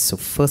onwards. So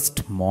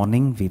first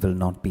morning, we will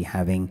not be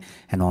having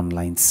an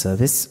online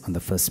service on the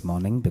first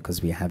morning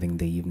because we are having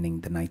the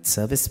evening, the night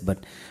service.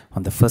 But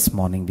on the first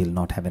morning, we'll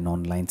not have an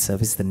online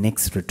service. The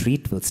next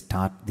retreat will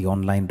start, the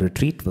online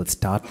retreat will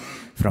start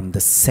from the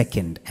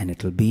 2nd, and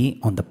it will be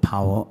on the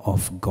power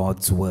of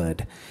God's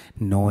Word,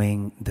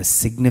 knowing the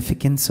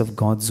significance of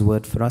God's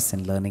Word for us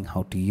and learning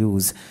how to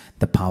use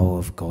the power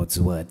of God's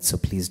Word. So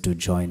please do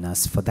join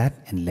us for that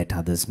and let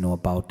others know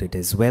about it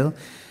as well.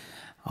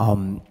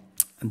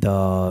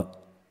 The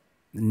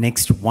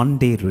next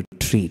one-day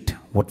retreat,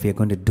 what we are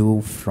going to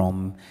do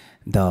from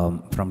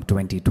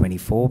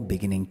 2024,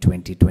 beginning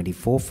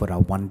 2024, for our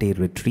one-day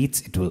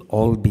retreats, it will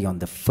all be on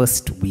the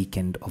first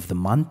weekend of the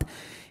month.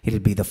 It will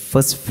be the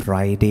first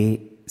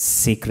Friday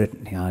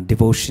sacred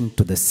devotion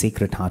to the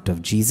Sacred Heart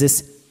of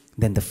Jesus,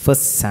 then the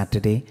first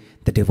Saturday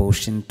the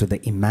devotion to the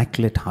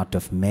Immaculate Heart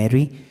of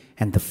Mary,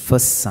 and the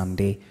first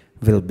Sunday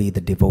will be the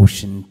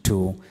devotion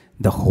to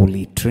the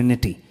Holy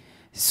Trinity.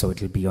 So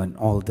it will be on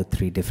all the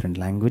 3 different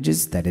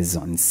languages, that is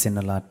on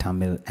Sinhala,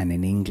 Tamil and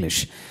in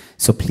English.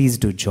 So please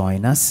do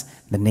join us.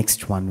 The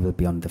next one will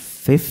be on the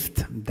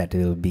 5th, that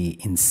will be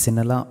in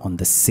Sinhala. On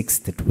the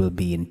 6th it will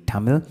be in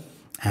Tamil,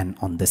 and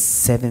on the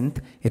 7th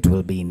it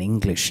will be in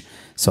English.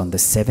 So on the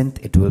 7th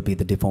it will be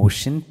the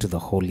devotion to the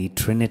Holy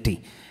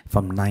Trinity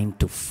from 9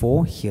 to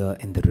 4 here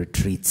in the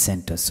retreat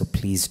center. So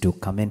please do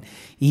come in.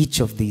 Each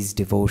of these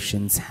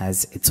devotions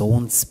has its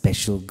own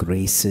special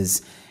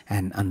graces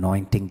and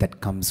anointing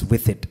that comes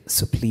with it.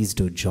 So please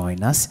do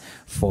join us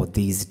for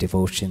these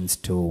devotions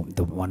to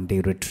the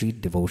one-day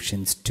retreat,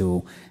 devotions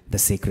to the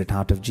Sacred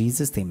Heart of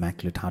Jesus, the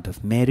Immaculate Heart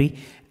of Mary,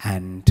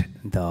 and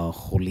the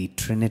Holy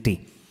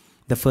Trinity.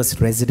 The first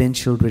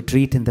residential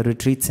retreat in the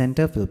retreat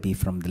center will be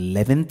from the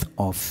 11th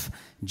of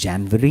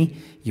January.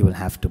 You will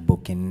have to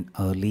book in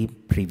early,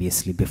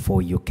 previously,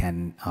 before you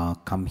can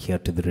come here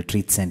to the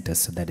retreat center.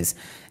 So that is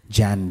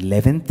Jan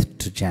 11th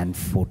to Jan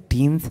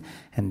 14th,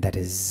 and that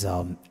is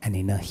an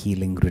inner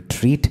healing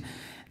retreat.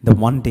 The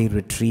one-day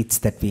retreats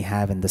that we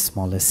have and the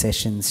smaller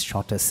sessions,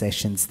 shorter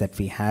sessions that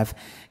we have,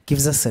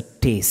 gives us a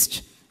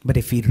taste. But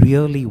if we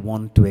really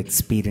want to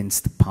experience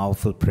the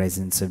powerful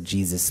presence of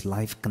Jesus,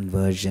 life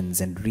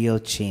conversions and real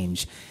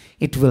change,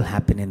 it will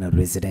happen in a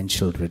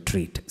residential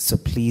retreat. So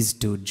please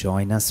do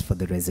join us for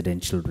the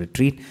residential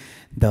retreat.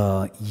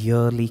 The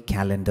yearly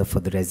calendar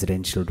for the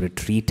residential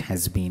retreat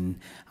has been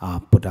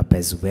put up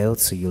as well,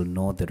 so you'll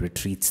know the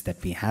retreats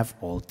that we have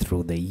all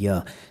through the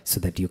year, so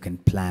that you can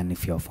plan.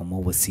 If you're from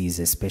overseas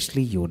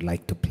especially, you would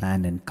like to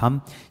plan and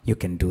come, you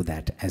can do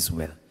that as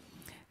well.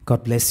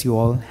 God bless you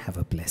all. Have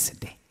a blessed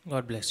day.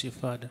 God bless you,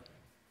 Father.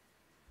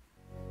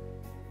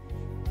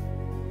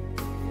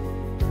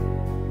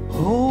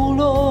 O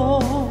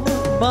Lord,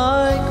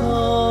 my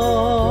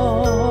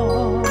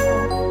God,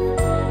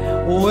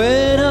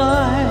 when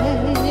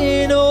I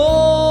in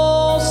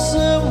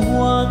awesome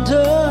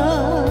wonder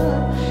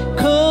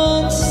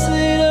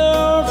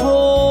consider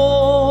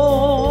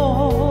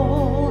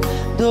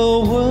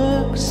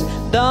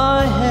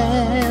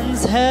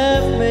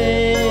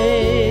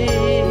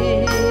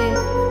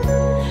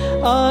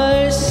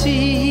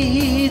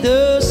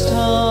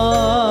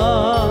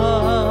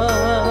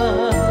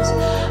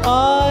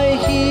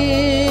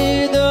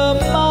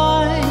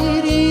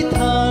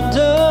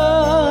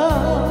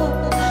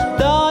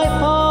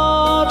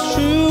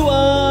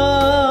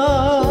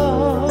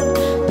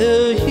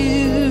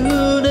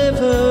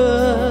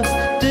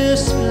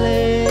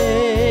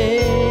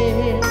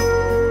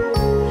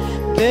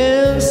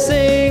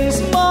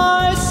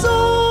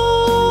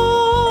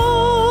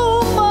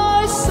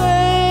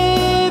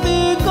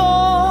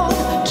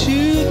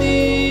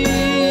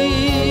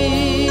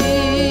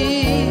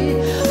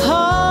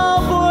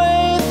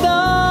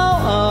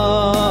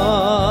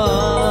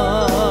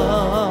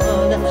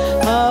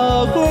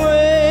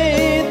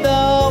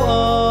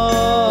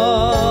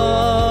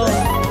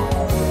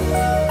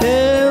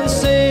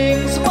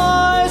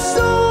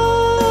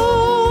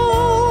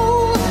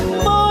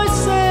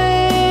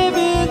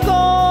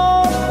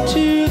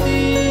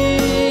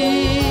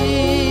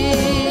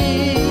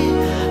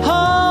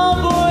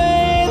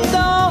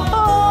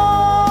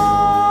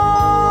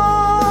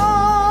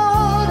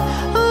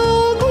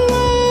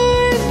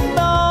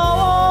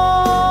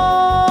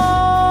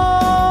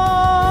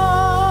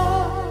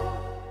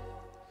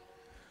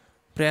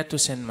to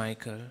Saint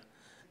Michael.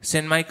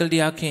 Saint Michael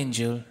the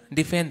Archangel,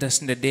 defend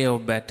us in the day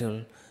of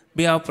battle.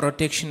 Be our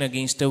protection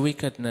against the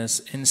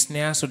wickedness and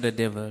snares of the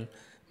devil.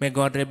 May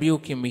God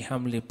rebuke him, we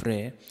humbly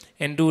pray.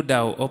 And do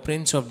thou, O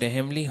Prince of the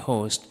heavenly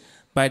host,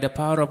 by the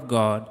power of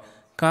God,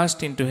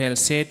 cast into hell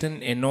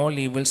Satan and all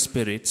evil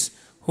spirits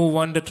who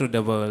wander through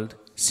the world,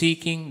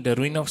 seeking the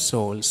ruin of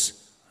souls.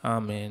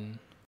 Amen.